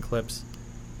 29-second clips,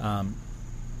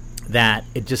 that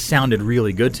it just sounded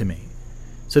really good to me.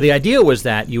 So the idea was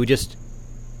that you would just,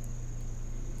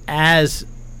 as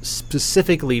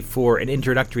specifically for an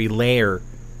introductory layer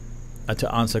to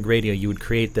OnSug Radio, you would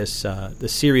create this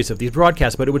series of these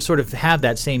broadcasts, but it would sort of have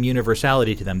that same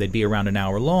universality to them. They'd be around an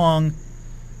hour long,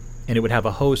 and it would have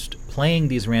a host playing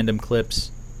these random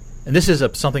clips. And this is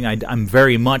something I'm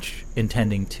very much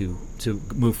intending to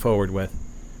move forward with.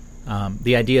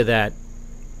 The idea that,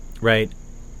 right,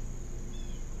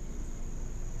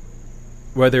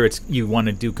 whether it's you want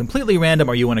to do completely random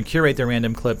or you want to curate the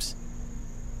random clips,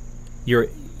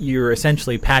 you're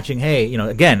essentially patching. Hey,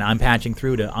 again, I'm patching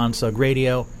through to OnSug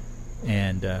Radio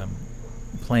and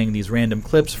playing these random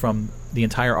clips from the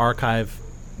entire archive.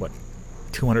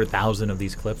 200,000 of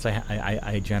these clips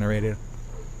I generated.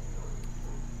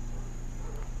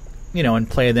 And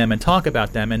play them and talk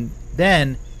about them. And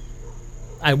then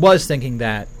I was thinking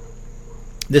that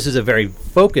this is a very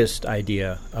focused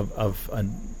idea of a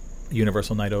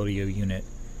universal night audio unit,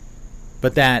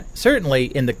 but that certainly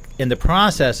in the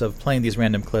process of playing these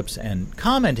random clips and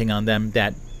commenting on them,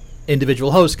 that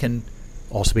individual hosts can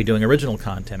also be doing original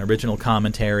content, original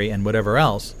commentary, and whatever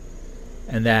else.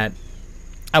 And that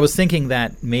I was thinking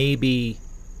that maybe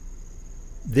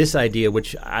this idea,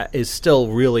 which is still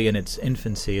really in its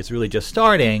infancy, it's really just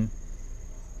starting,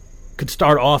 could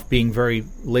start off being very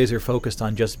laser focused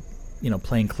on just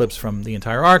playing clips from the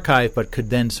entire archive, but could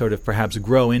then sort of perhaps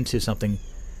grow into something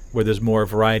where there's more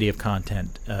variety of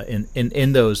content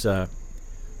in those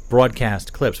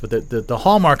broadcast clips. But the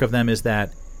hallmark of them is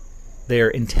that they are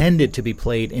intended to be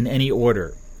played in any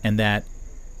order, and that,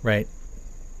 right,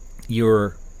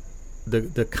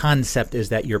 the concept is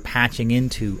that you're patching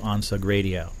into OnSug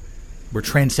Radio. We're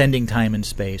transcending time and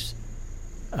space,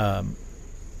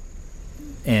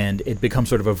 and it becomes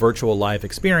sort of a virtual live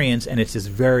experience, and it's this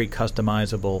very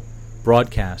customizable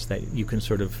broadcast that you can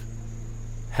sort of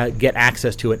get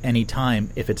access to at any time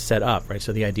if it's set up, right?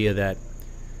 So the idea that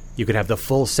you could have the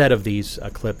full set of these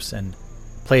clips and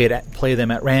play them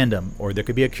at random, or there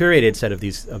could be a curated set of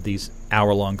these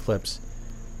hour-long clips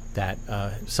that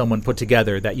someone put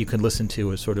together that you can listen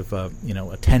to as sort of a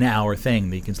 10-hour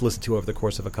thing that you can listen to over the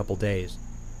course of a couple days,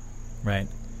 right?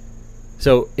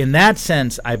 So in that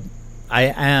sense, I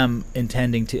am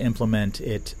intending to implement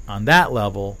it on that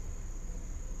level,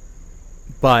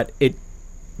 but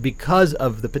because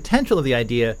of the potential of the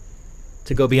idea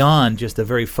to go beyond just a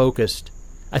very focused.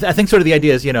 I think sort of the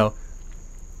idea is,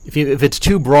 if it's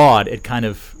too broad, it kind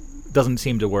of doesn't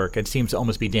seem to work. It seems to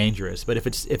almost be dangerous. But if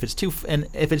it's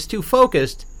too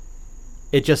focused,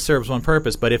 it just serves one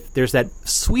purpose. But if there's that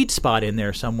sweet spot in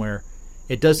there somewhere,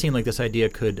 it does seem like this idea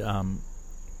could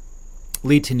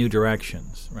lead to new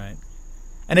directions, right?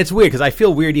 And it's weird because I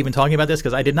feel weird even talking about this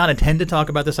because I did not intend to talk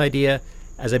about this idea,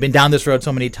 as I've been down this road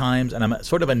so many times, and I'm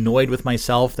sort of annoyed with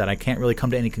myself that I can't really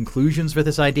come to any conclusions for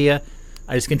this idea.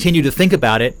 I just continue to think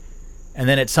about it. And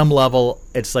then at some level,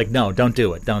 it's like, no, don't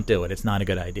do it. Don't do it. It's not a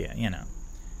good idea,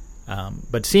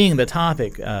 But seeing the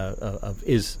topic of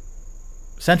is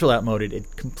Central Outmoded,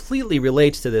 it completely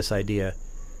relates to this idea.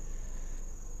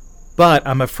 But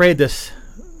I'm afraid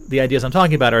the ideas I'm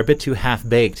talking about are a bit too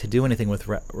half-baked to do anything with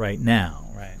right now,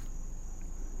 right?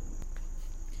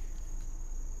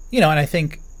 And I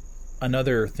think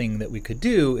another thing that we could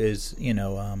do is,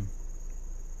 and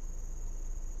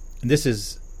this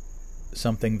is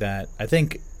something that I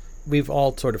think we've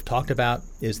all sort of talked about,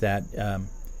 is that,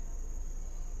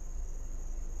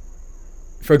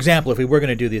 for example, if we were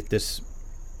going to do this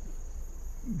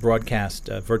broadcast,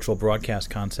 virtual broadcast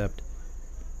concept,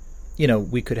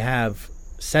 we could have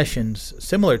sessions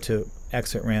similar to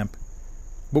Exit Ramp,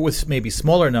 but with maybe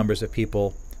smaller numbers of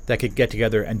people that could get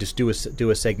together and just do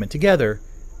a segment together,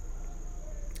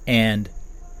 and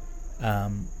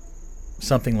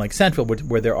something like Central,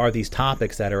 where there are these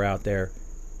topics that are out there,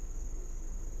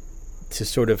 to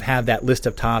sort of have that list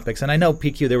of topics. And I know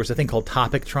PQ, there was a thing called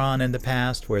Topictron in the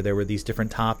past, where there were these different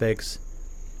topics.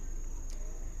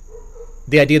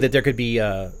 The idea that there could be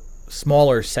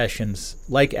smaller sessions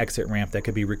like Exit Ramp that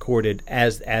could be recorded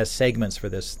as segments for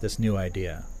this new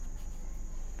idea.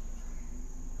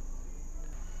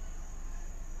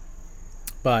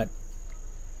 But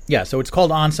yeah, so it's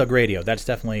called OnSug Radio. That's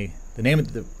definitely the name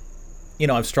of the.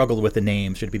 I've struggled with the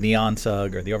name. Should it be the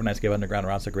OnSug or the Overnightscape Underground or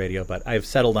OnSug Radio? But I've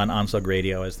settled on OnSug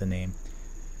Radio as the name.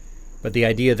 But the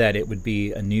idea that it would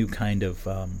be a new kind of,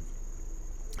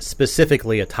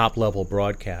 specifically a top-level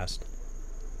broadcast.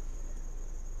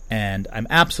 And I'm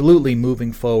absolutely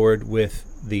moving forward with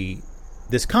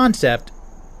this concept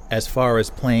as far as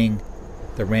playing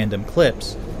the random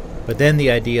clips. But then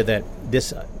the idea that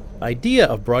this idea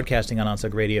of broadcasting on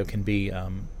OnSug Radio can be,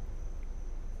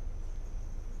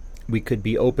 we could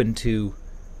be open to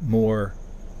more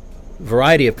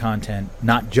variety of content,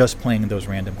 not just playing those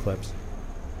random clips.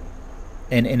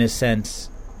 And in a sense,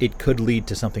 it could lead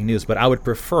to something new. But I would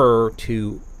prefer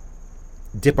to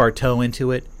dip our toe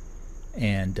into it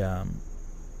and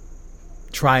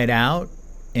try it out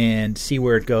and see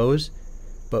where it goes,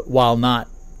 but while not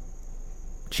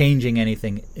changing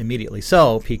anything immediately.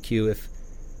 So, PQ, if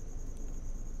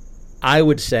I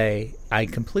would say I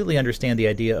completely understand the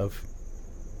idea of,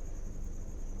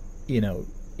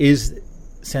 is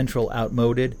Central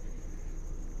outmoded?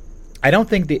 I don't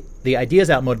think the idea is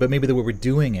outmoded, but maybe the way we're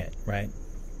doing it, right?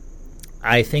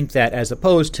 I think that as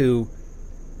opposed to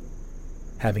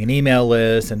having an email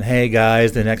list and, hey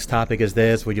guys, the next topic is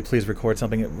this, would you please record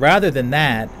something? Rather than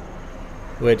that,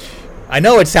 which I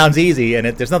know it sounds easy and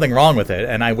there's nothing wrong with it,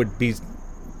 and I would be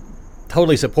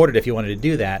totally supported if you wanted to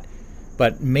do that,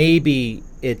 but maybe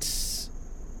it's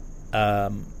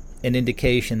an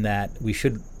indication that we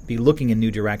should be looking in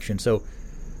new directions. So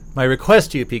my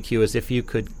request to you, PQ, is if you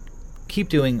could keep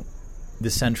doing the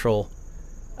Central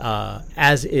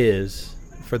as is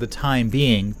for the time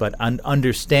being, but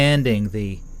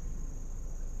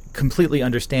completely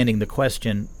understanding the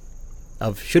question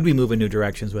of should we move in new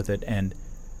directions with it. And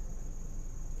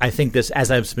I think this,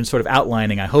 as I've been sort of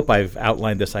outlining, I hope I've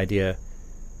outlined this idea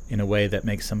in a way that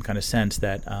makes some kind of sense,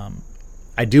 that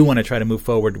I do want to try to move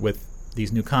forward with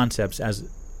these new concepts. As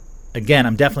again,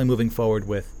 I'm definitely moving forward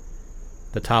with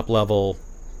the top level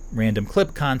random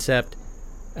clip concept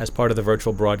as part of the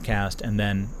virtual broadcast, and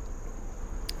then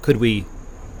could we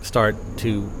start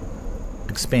to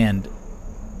expand,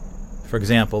 for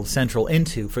example, Central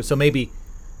into, so maybe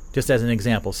just as an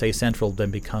example, say Central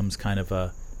then becomes kind of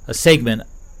a segment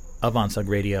of OnSug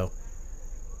Radio.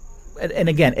 And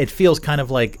again, it feels kind of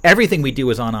like everything we do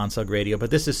is on OnSug Radio,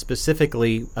 but this is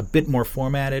specifically a bit more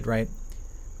formatted, right?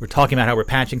 We're talking about how we're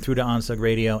patching through to OnSug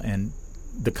Radio, and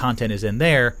the content is in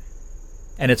there,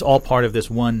 and it's all part of this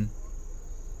one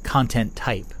content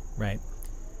type, right?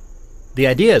 The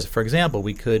idea is, for example,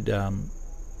 we could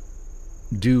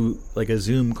do like a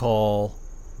Zoom call,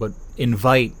 but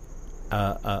invite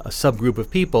a subgroup of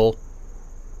people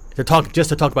to talk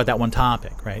about that one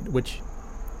topic, right? Which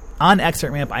on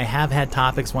Exit Ramp, I have had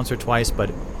topics once or twice,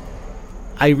 but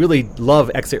I really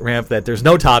love Exit Ramp that there's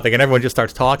no topic and everyone just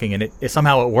starts talking, and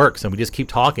somehow it works, and we just keep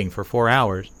talking for 4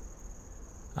 hours.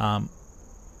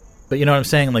 But you know what I'm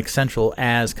saying? Like Central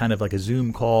as kind of like a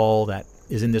Zoom call that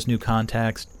is in this new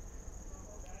context.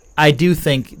 I do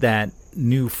think that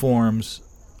new forms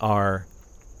I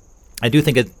do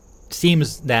think it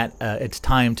seems that it's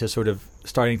time to sort of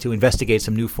starting to investigate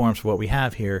some new forms for what we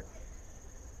have here.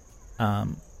 I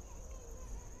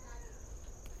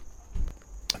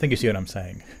think you see what I'm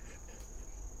saying.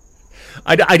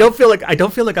 I don't feel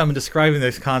like I'm describing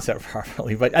this concept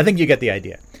properly, but I think you get the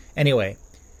idea. Anyway,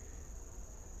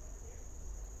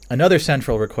 another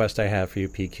Central request I have for you,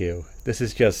 PQ. This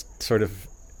is just sort of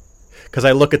because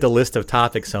I look at the list of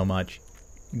topics so much.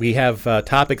 We have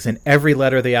topics in every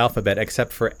letter of the alphabet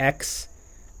except for X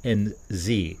and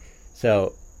Z.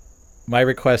 So my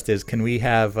request is, can we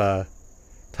have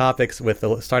topics with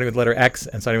starting with letter X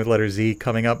and starting with letter Z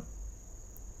coming up?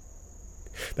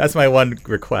 That's my one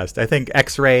request. I think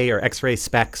X-ray or X-ray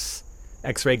specs,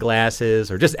 X-ray glasses,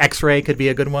 or just X-ray could be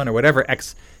a good one, or whatever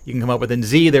X you can come up with. And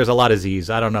Z, there's a lot of Zs.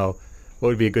 I don't know what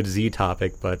would be a good Z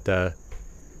topic, but I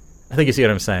think you see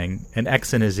what I'm saying. An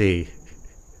X and a Z.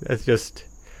 That's just...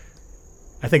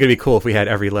 I think it'd be cool if we had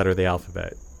every letter of the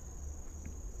alphabet.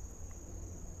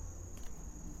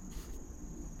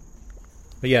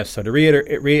 But yes, so to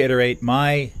reiterate,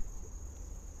 my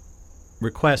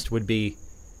request would be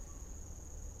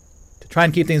to try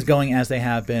and keep things going as they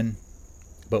have been,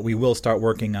 but we will start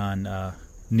working on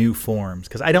new forms.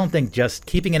 Because I don't think just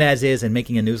keeping it as is and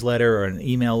making a newsletter or an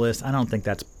email list, I don't think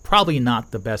that's probably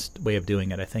not the best way of doing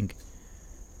it. I think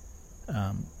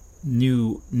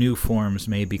new forms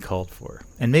may be called for.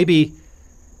 And maybe,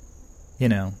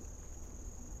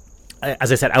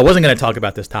 as I said, I wasn't going to talk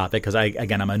about this topic because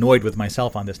I'm annoyed with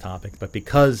myself on this topic. But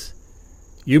because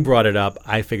you brought it up,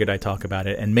 I figured I'd talk about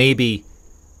it, and maybe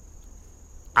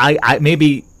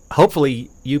hopefully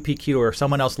UPQ or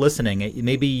someone else listening,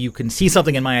 maybe you can see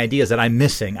something in my ideas that I'm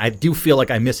missing. I do feel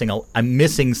like I'm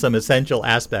missing some essential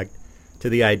aspect to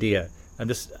the idea. I'm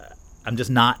just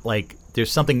not like,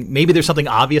 there's something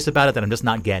obvious about it that I'm just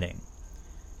not getting,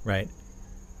 right?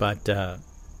 But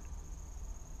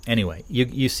anyway,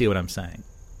 you see what I'm saying.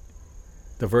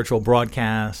 The virtual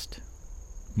broadcast,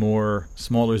 more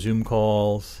smaller Zoom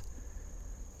calls,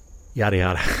 yada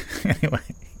yada. Anyway.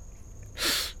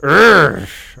 I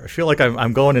feel like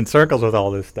I'm going in circles with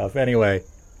all this stuff. Anyway,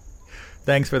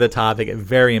 thanks for the topic. A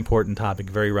very important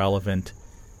topic, very relevant.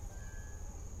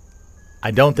 I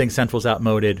don't think Central's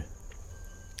outmoded,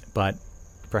 but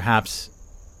perhaps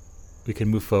we can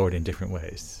move forward in different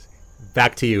ways.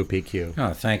 Back to you, PQ.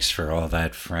 Oh, thanks for all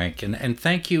that, Frank. And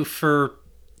thank you for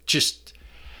just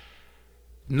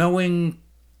knowing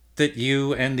that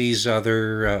you and these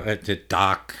other,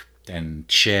 Doc and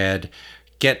Chad,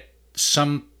 get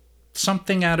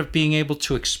something out of being able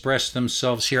to express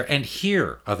themselves here and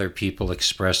hear other people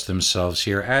express themselves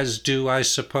here, as do, I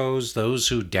suppose, those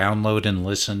who download and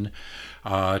listen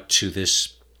to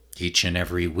this each and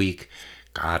every week.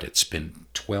 God, it's been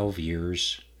 12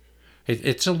 years.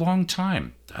 It's a long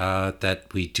time that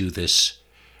we do this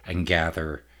and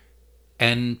gather.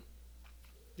 And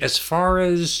as far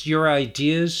as your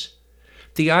ideas,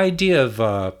 the idea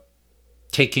of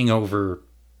taking over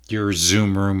your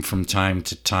Zoom room from time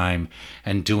to time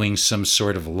and doing some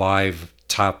sort of live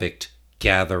topic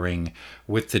gathering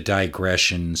with the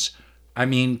digressions. I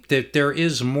mean, there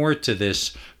is more to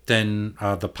this than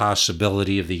the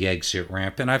possibility of the exit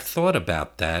ramp, and I've thought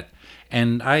about that,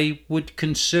 and I would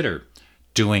consider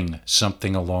doing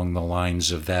something along the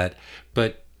lines of that.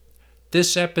 But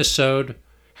this episode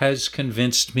has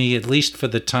convinced me, at least for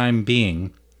the time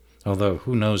being, although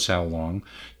who knows how long,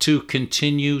 to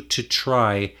continue to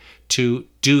try to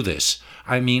do this.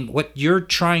 I mean, what you're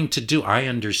trying to do, I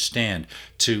understand,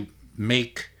 to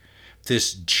make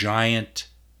this giant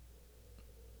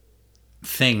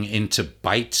thing into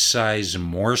bite-sized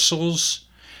morsels,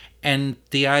 and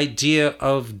the idea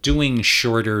of doing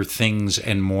shorter things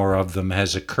and more of them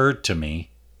has occurred to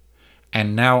me.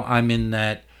 And now I'm in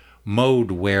that mode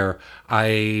where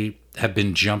I have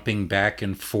been jumping back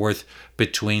and forth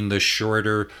between the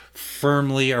shorter,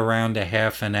 firmly around a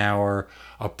half an hour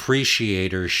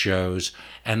appreciator shows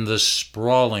and the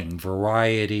sprawling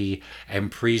variety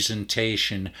and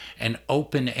presentation and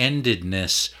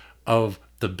open-endedness of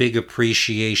the big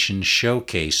appreciation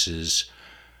showcases.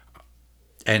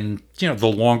 And, the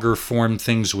longer form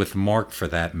things with Mark, for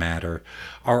that matter,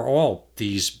 are all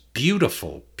these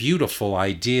beautiful, beautiful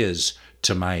ideas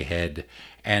to my head.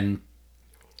 And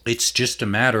it's just a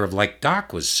matter of, like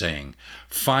Doc was saying,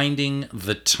 finding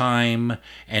the time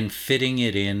and fitting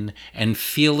it in and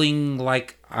feeling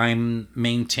like I'm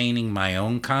maintaining my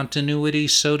own continuity,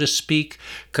 so to speak,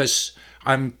 because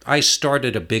I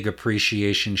started a big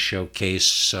appreciation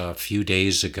showcase a few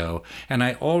days ago, and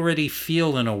I already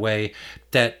feel in a way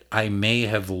that I may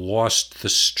have lost the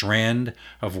strand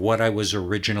of what I was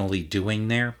originally doing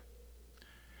there.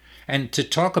 And to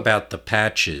talk about the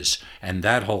patches and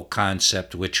that whole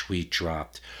concept which we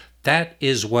dropped, that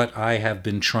is what I have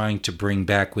been trying to bring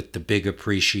back with the big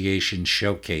appreciation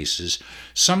showcases.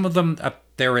 Some of them,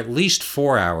 they're at least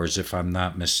 4 hours, if I'm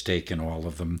not mistaken, all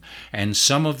of them. And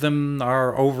some of them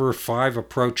are over 5,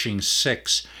 approaching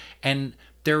 6. And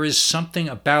there is something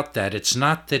about that. It's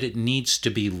not that it needs to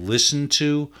be listened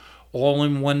to all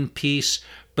in one piece,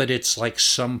 but it's like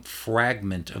some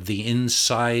fragment of the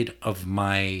inside of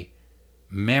my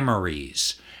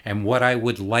memories and what I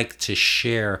would like to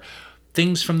share.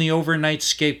 Things from the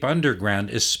Overnightscape Underground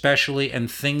especially,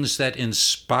 and things that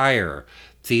inspire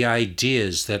the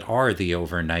ideas that are the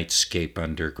Overnightscape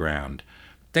Underground.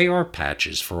 They are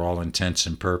patches for all intents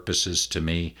and purposes to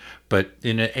me, but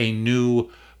in a new,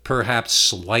 perhaps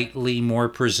slightly more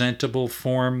presentable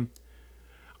form.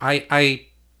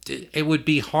 It would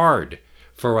be hard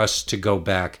for us to go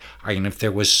back. And if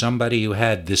there was somebody who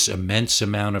had this immense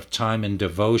amount of time and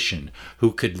devotion,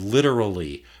 who could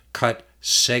literally cut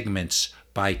segments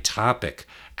by topic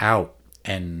out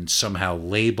and somehow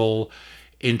label,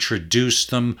 introduce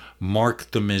them, mark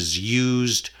them as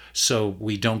used, so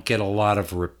we don't get a lot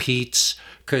of repeats.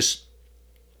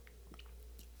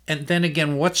 And then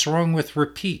again, what's wrong with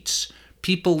repeats?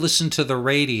 People listen to the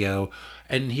radio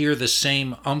and hear the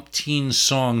same umpteen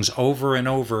songs over and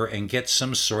over and get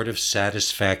some sort of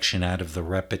satisfaction out of the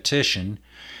repetition.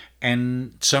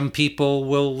 And some people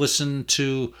will listen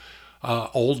to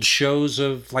old shows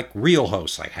of like real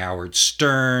hosts like Howard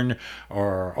Stern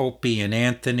or Opie and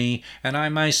Anthony. And I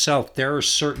myself, there are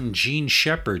certain Gene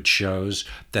Shepard shows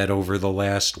that over the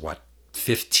last,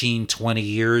 15, 20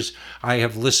 years, I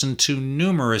have listened to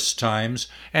numerous times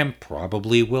and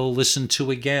probably will listen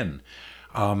to again.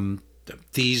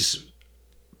 These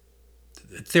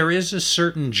There is a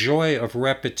certain joy of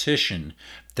repetition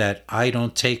that I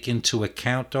don't take into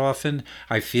account often.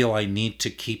 I feel I need to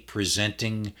keep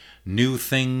presenting new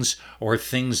things or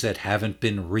things that haven't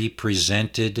been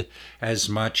represented as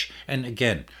much. And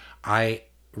again, the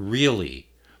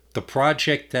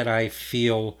project that I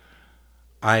feel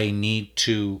I need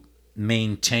to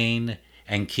maintain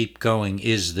and keep going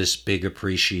is this big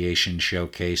appreciation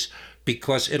showcase,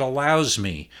 because it allows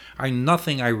me,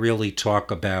 nothing I really talk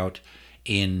about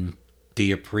in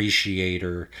the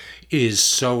Appreciator is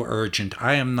so urgent.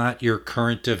 I am not your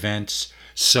current events,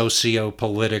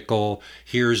 socio-political,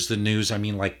 here's the news.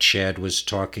 Like Chad was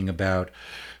talking about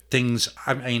things.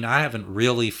 I haven't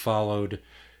really followed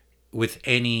with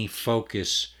any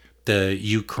focus the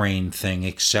Ukraine thing,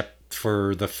 except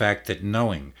for the fact that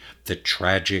knowing the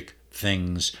tragic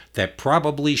things that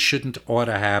probably shouldn't ought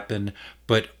to happen,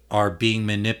 but are being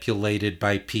manipulated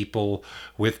by people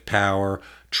with power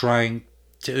trying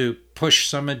to push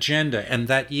some agenda, and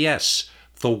that yes,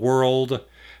 the world,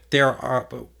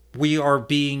 we are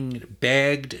being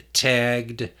bagged,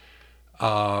 tagged,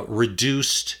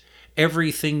 reduced.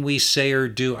 Everything we say or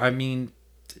do,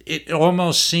 it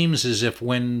almost seems as if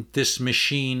when this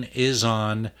machine is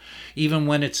on, even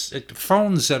when it's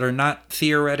phones that are not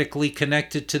theoretically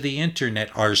connected to the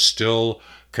internet are still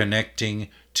connecting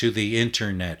to the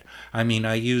internet. I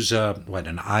use an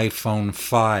iPhone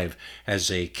 5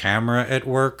 as a camera at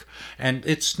work, and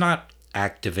it's not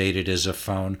activated as a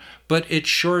phone, but it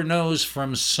sure knows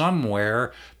from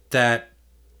somewhere that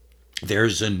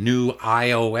there's a new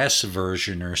iOS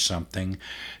version or something.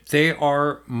 They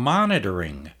are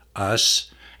monitoring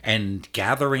us and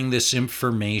gathering this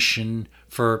information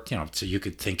for, so you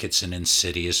could think it's an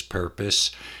insidious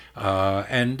purpose.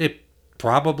 And it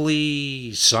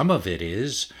probably, some of it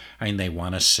is. They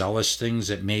want to sell us things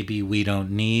that maybe we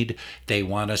don't need. They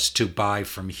want us to buy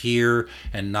from here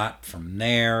and not from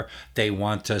there. They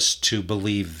want us to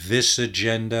believe this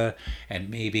agenda and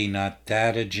maybe not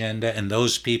that agenda. And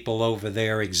those people over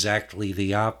there, exactly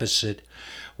the opposite.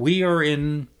 We are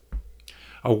in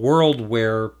a world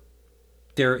where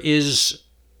it's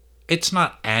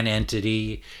not an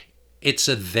entity, it's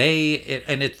a they,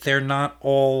 and they're not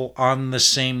all on the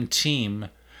same team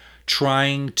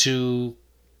trying to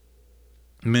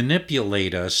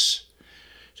manipulate us,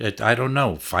 I don't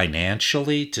know,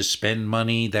 financially, to spend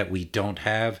money that we don't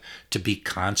have, to be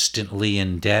constantly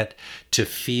in debt, to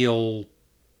feel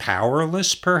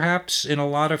powerless, perhaps, in a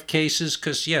lot of cases,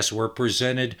 because yes, we're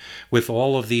presented with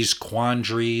all of these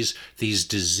quandaries, these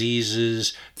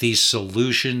diseases, these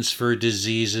solutions for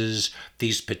diseases,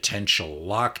 these potential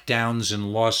lockdowns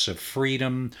and loss of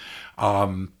freedom.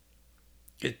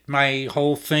 My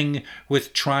whole thing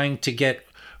with trying to get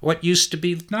what used to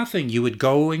be nothing. You would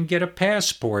go and get a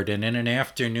passport, and in an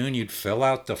afternoon you'd fill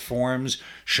out the forms,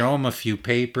 show them a few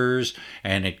papers,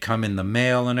 and it'd come in the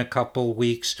mail in a couple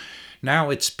weeks.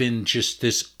 Now it's been just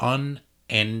this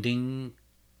unending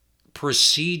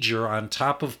procedure on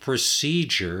top of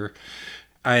procedure.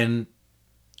 And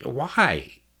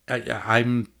why?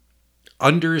 I'm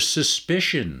under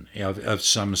suspicion of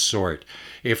some sort.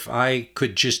 If I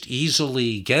could just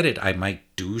easily get it, I might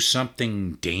do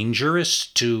something dangerous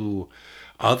to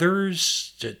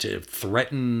others to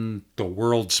threaten the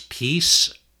world's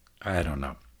peace. I don't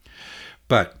know.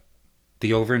 But the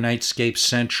Overnightscape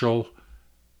Central,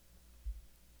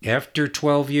 after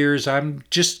 12 years, I'm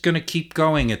just going to keep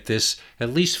going at this,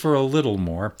 at least for a little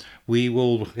more. We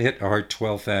will hit our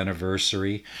 12th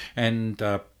anniversary, and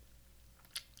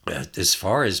as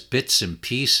far as bits and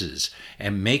pieces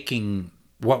and making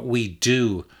what we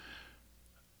do,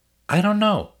 I don't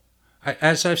know.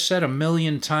 As I've said a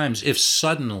million times, if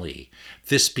suddenly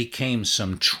this became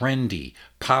some trendy,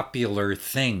 popular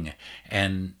thing,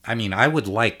 and I would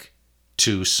like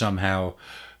to somehow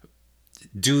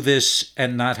do this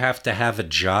and not have to have a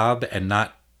job and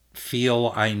not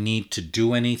feel I need to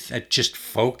do anything, just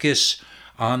focus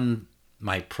on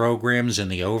my programs in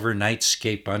the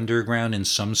Overnightscape Underground in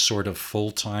some sort of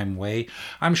full-time way.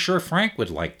 I'm sure Frank would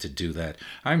like to do that.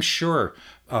 I'm sure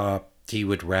he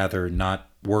would rather not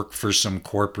work for some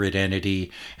corporate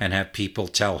entity and have people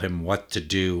tell him what to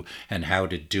do and how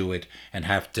to do it and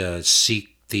have to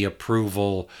seek the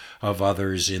approval of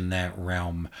others in that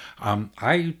realm.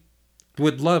 I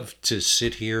would love to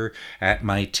sit here at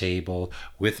my table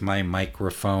with my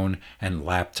microphone and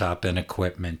laptop and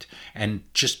equipment and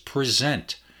just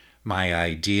present my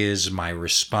ideas, my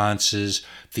responses,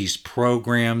 these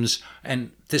programs,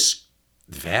 and this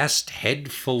vast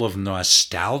head full of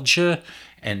nostalgia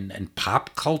and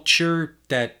pop culture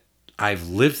that I've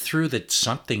lived through, that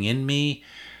something in me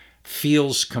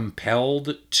feels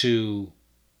compelled to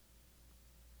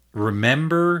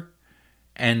remember.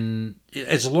 And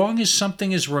as long as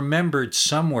something is remembered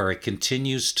somewhere, it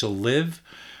continues to live.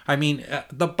 I mean,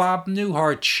 the Bob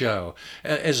Newhart show,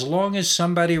 as long as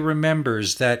somebody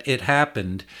remembers that it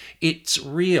happened, it's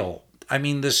real. I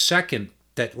mean, the second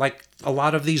that, like a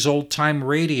lot of these old-time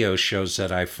radio shows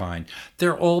that I find,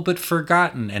 they're all but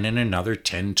forgotten. And in another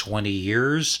 10, 20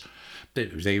 years,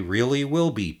 they really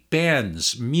will be.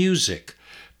 Bands, music,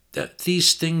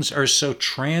 these things are so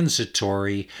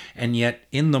transitory, and yet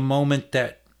in the moment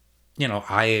that,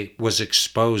 I was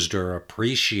exposed or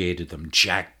appreciated them,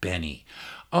 Jack Benny.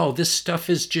 Oh, this stuff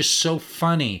is just so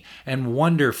funny and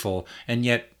wonderful, and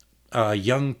yet a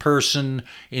young person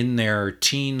in their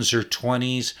teens or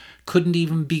 20s couldn't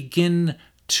even begin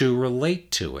to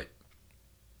relate to it.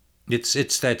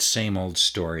 It's that same old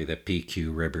story that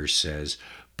PQ Rivers says,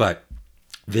 but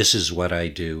this is what I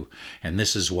do, and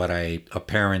this is what I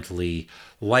apparently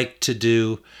like to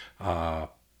do.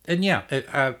 And yeah,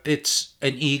 it's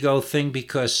an ego thing,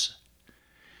 because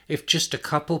if just a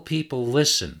couple people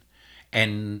listen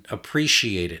and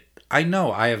appreciate it, I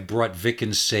know I have brought Vic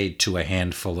and Sade to a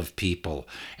handful of people,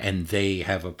 and they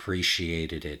have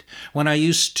appreciated it. When I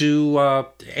used to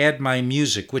add my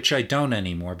music, which I don't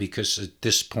anymore, because at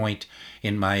this point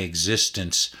in my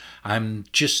existence, I'm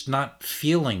just not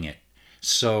feeling it.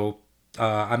 So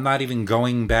I'm not even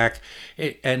going back.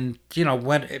 And,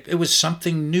 when it was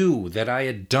something new that I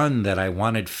had done that I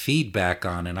wanted feedback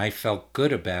on and I felt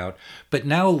good about, but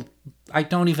now I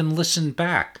don't even listen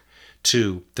back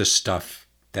to the stuff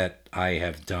that I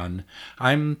have done.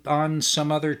 I'm on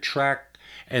some other track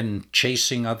and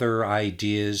chasing other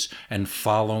ideas and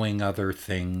following other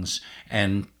things.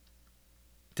 And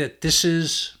that this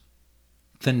is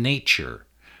the nature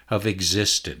of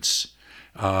existence.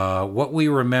 What we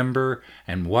remember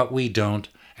and what we don't,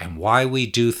 and why we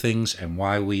do things and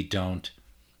why we don't.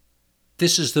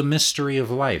 This is the mystery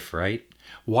of life, right?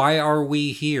 Why are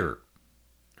we here?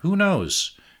 Who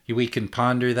knows? We can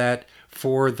ponder that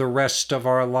for the rest of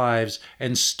our lives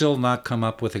and still not come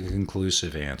up with a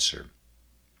conclusive answer.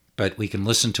 But we can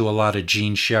listen to a lot of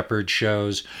Gene Shepard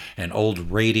shows and old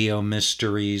radio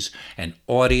mysteries and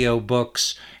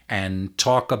audiobooks and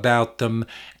talk about them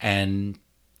and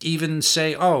even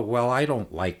say, oh, well, I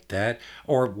don't like that,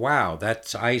 or wow,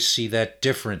 I see that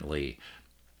differently.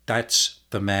 That's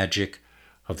the magic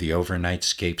of the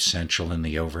Overnightscape Central and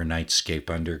the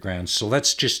Overnightscape Underground. So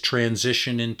let's just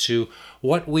transition into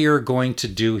what we are going to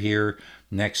do here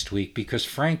next week, because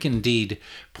Frank indeed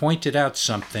pointed out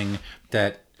something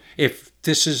that if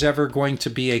this is ever going to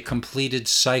be a completed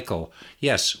cycle,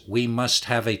 yes, we must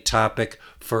have a topic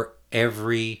for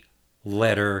every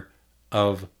letter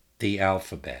of the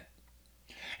alphabet.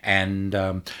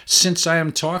 And since I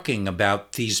am talking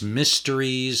about these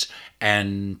mysteries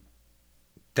and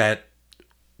that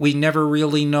we never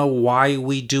really know why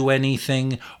we do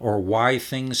anything or why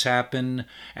things happen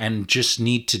and just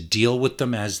need to deal with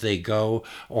them as they go,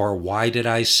 or why did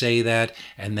I say that,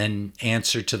 and then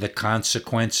answer to the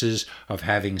consequences of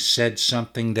having said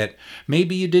something that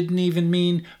maybe you didn't even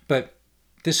mean, but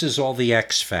this is all the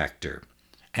X factor.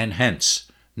 And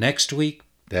hence, next week,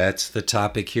 that's the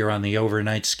topic here on the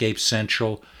Overnightscape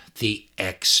Central, the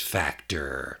X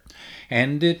Factor.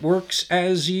 And it works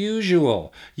as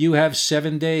usual. You have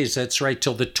 7 days, that's right,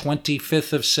 till the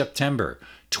 25th of September,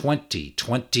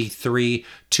 2023,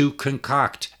 to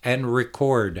concoct and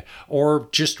record, or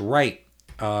just write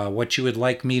what you would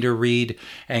like me to read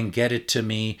and get it to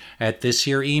me at this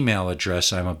here email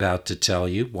address I'm about to tell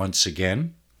you once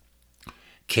again,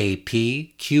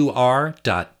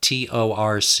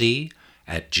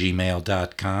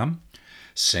 kpqr.torc@gmail.com.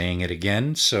 Saying it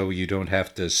again so you don't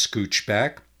have to scooch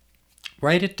back.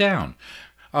 Write it down.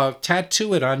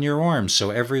 Tattoo it on your arm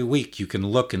so every week you can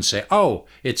look and say, oh,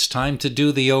 it's time to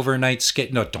do the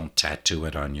Overnightscape. No, don't tattoo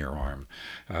it on your arm.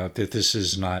 This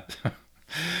is not...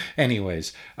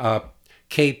 Anyways,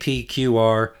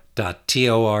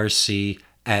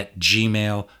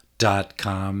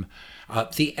 kpqr.torc@gmail.com.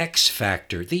 The X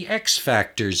Factor. The X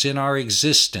Factors in our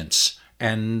existence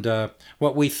and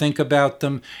what we think about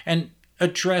them, and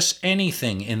address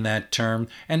anything in that term,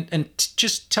 and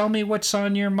just tell me what's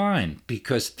on your mind,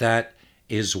 because that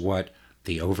is what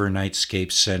the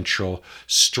Overnightscape Central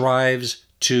strives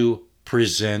to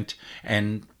present,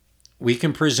 and we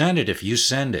can present it if you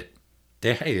send it.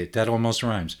 Hey, that almost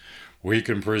rhymes. We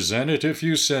can present it if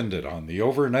you send it on the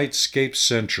Overnightscape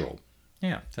Central.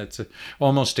 Yeah, that's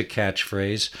almost a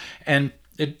catchphrase. And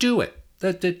do it.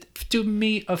 Do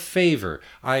me a favor.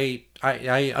 I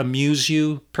amuse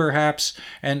you, perhaps,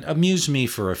 and amuse me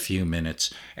for a few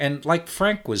minutes. And like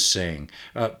Frank was saying,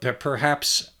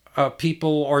 perhaps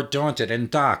people are daunted, and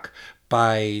Doc,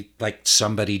 by like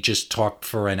somebody just talked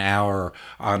for an hour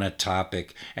on a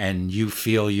topic and you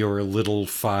feel your little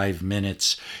 5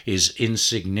 minutes is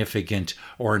insignificant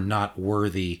or not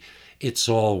worthy. It's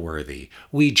all worthy.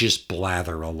 We just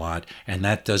blather a lot, and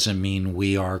that doesn't mean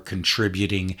we are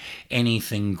contributing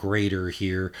anything greater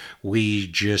here. We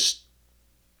just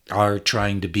are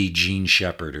trying to be Gene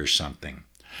Shepherd or something.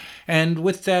 And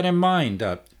with that in mind,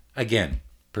 again,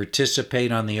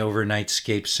 participate on the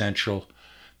Overnightscape Central.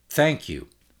 Thank you.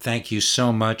 Thank you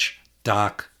so much,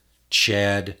 Doc,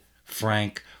 Chad,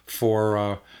 Frank,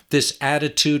 for this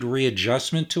attitude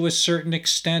readjustment to a certain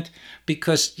extent.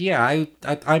 Because, yeah,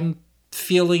 I'm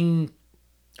feeling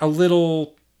a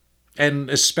little, and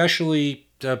especially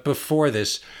before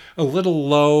this, a little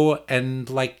low, and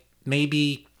like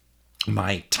maybe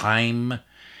my time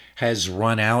has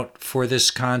run out for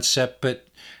this concept, but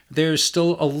there's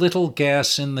still a little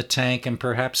gas in the tank, and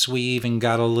perhaps we even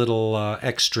got a little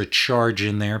extra charge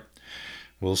in there.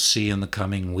 We'll see in the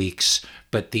coming weeks.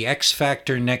 But the X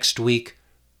Factor next week,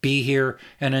 be here,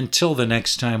 and until the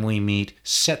next time we meet,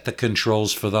 set the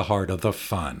controls for the heart of the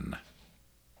fun.